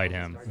 gonna highlight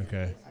him.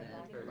 Okay.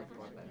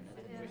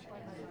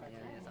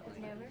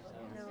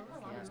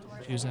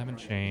 Shoes haven't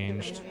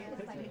changed.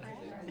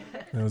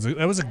 That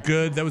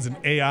was an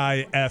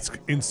AI-esque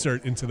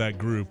insert into that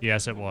group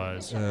Yes, it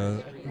was.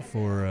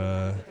 for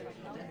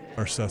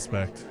our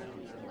suspect.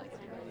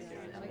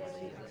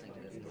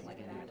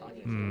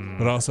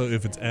 But also,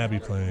 if it's Abby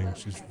playing,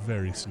 she's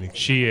very sneaky.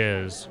 She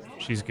is.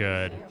 She's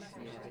good.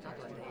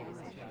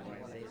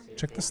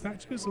 Check the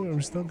statues. Are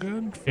we still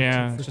good?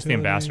 Yeah, it's just the Fertility.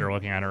 ambassador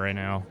looking at her right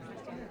now.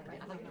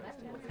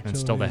 And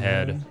still the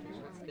head.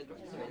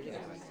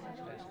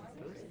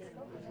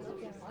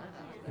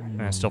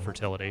 And still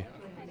fertility.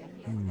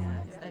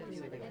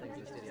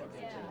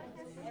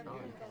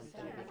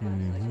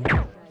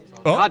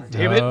 God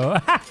damn it.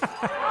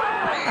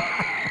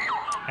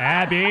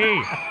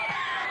 Abby!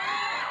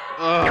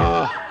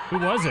 Who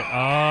was it?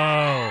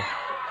 Oh.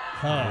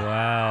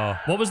 Wow.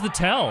 What was the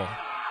tell?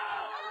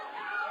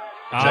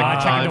 Checking Checking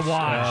time. the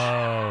watch.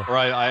 Oh.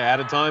 Right, I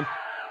added time.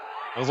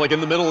 I was like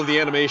in the middle of the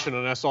animation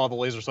and I saw the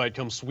laser sight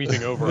come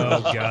sweeping over.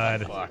 Oh,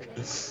 God. Fuck.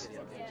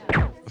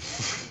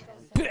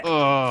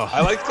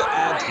 I like to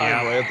add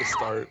time right at the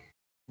start.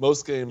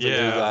 Most games do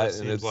Yeah, that, it and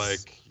seems it's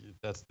like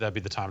that'd be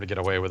the time to get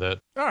away with it.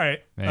 All right.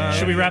 Man.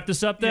 Should we wrap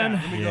this up then?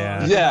 Let me go Yeah.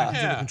 back Yeah. into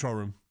the Yeah. control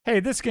room. Hey,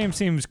 this game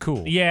seems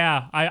cool.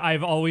 Yeah,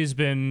 I've always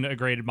been a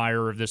great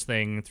admirer of this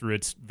thing through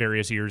its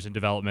various years in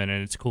development,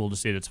 and it's cool to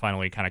see that it's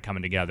finally kind of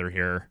coming together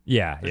here.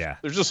 Yeah, yeah.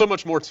 There's just so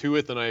much more to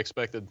it than I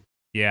expected.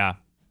 Yeah.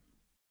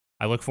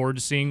 I look forward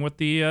to seeing what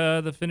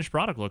the finished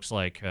product looks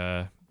like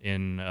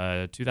in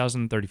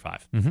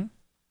 2035. Mm-hmm.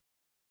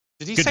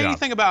 Did he Good say job.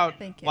 anything about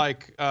Thank you.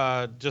 like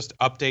just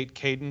update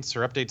cadence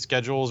or update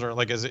schedules, or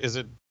like is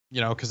it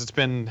because it's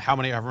been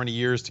however many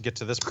years to get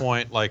to this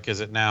point? Like, is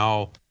it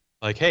now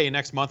like, hey,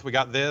 next month we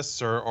got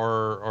this,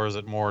 or is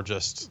it more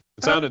just?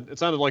 It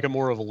sounded like a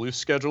more of a loose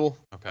schedule.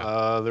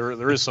 Okay.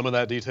 There is some of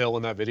that detail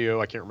in that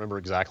video. I can't remember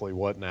exactly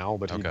what now,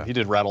 but Okay. he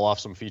did rattle off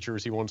some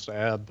features he wants to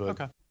add. But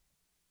Okay.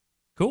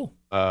 Cool.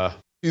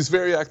 he's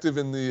very active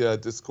in the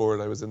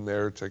Discord. I was in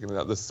there checking it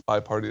out, the Spy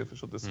Party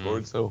official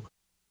Discord. So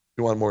if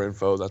you want more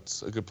info,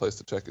 that's a good place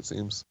to check, it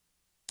seems.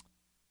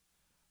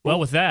 Well,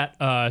 with that,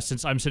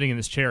 since I'm sitting in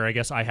this chair, I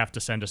guess I have to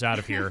send us out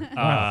of here.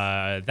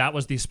 That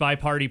was the Spy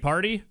Party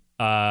Party.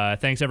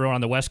 Thanks, everyone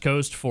on the West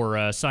Coast,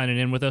 for signing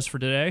in with us for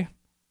today.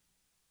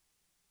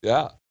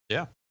 Yeah.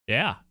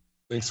 Yeah,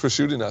 Thanks for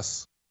shooting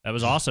us. that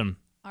was awesome.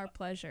 Our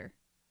pleasure.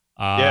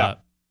 Yeah.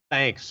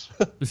 Thanks.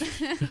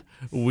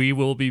 We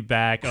will be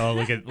back. Oh,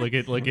 look at.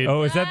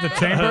 Oh, is that the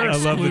chamber? I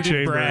love the Excluded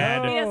chamber.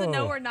 Brad. He doesn't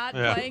know we're not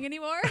Yeah. playing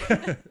anymore.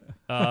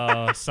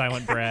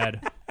 Silent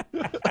Brad.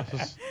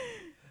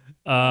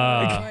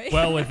 boy.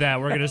 Well, with that,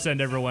 we're going to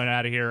send everyone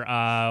out of here.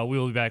 We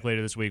will be back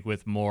later this week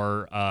with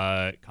more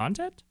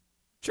content.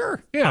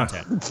 Sure. Yeah.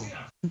 Content.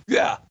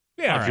 Yeah.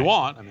 Yeah. If you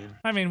want, I mean.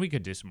 I mean, we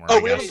could do some more. Oh,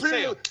 I we have a guess.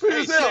 premium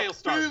Hey, sale. sale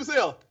start. Premium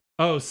sale.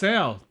 Oh,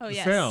 sale. Oh,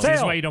 yes. Sale. This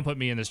is why you don't put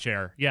me in this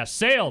chair. Yes,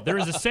 sale. There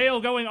is a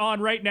sale going on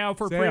right now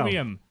for Sale.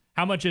 premium.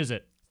 How much is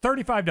it?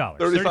 $35.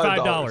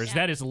 $35.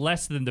 That is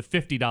less than the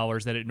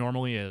 $50 that it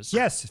normally is.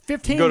 Yes,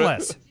 15 Go to-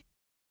 less.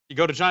 You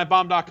go to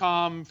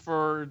giantbomb.com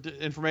for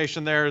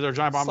information there. There's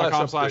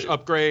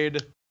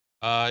giantbomb.com/upgrade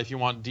if you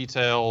want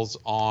details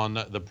on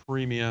the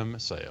premium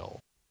sale.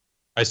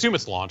 I assume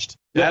it's launched.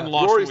 It Yeah, hadn't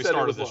launched Rory when we said it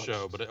started was this launched.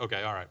 show, but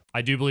okay, all right.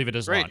 I do believe it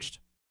is Great. launched.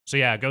 So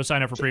yeah, go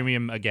sign up for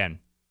premium again.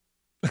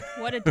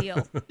 What a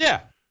deal. Yeah.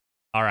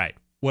 All right.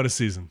 What a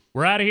season.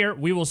 We're out of here.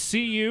 We will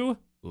see you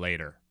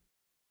later.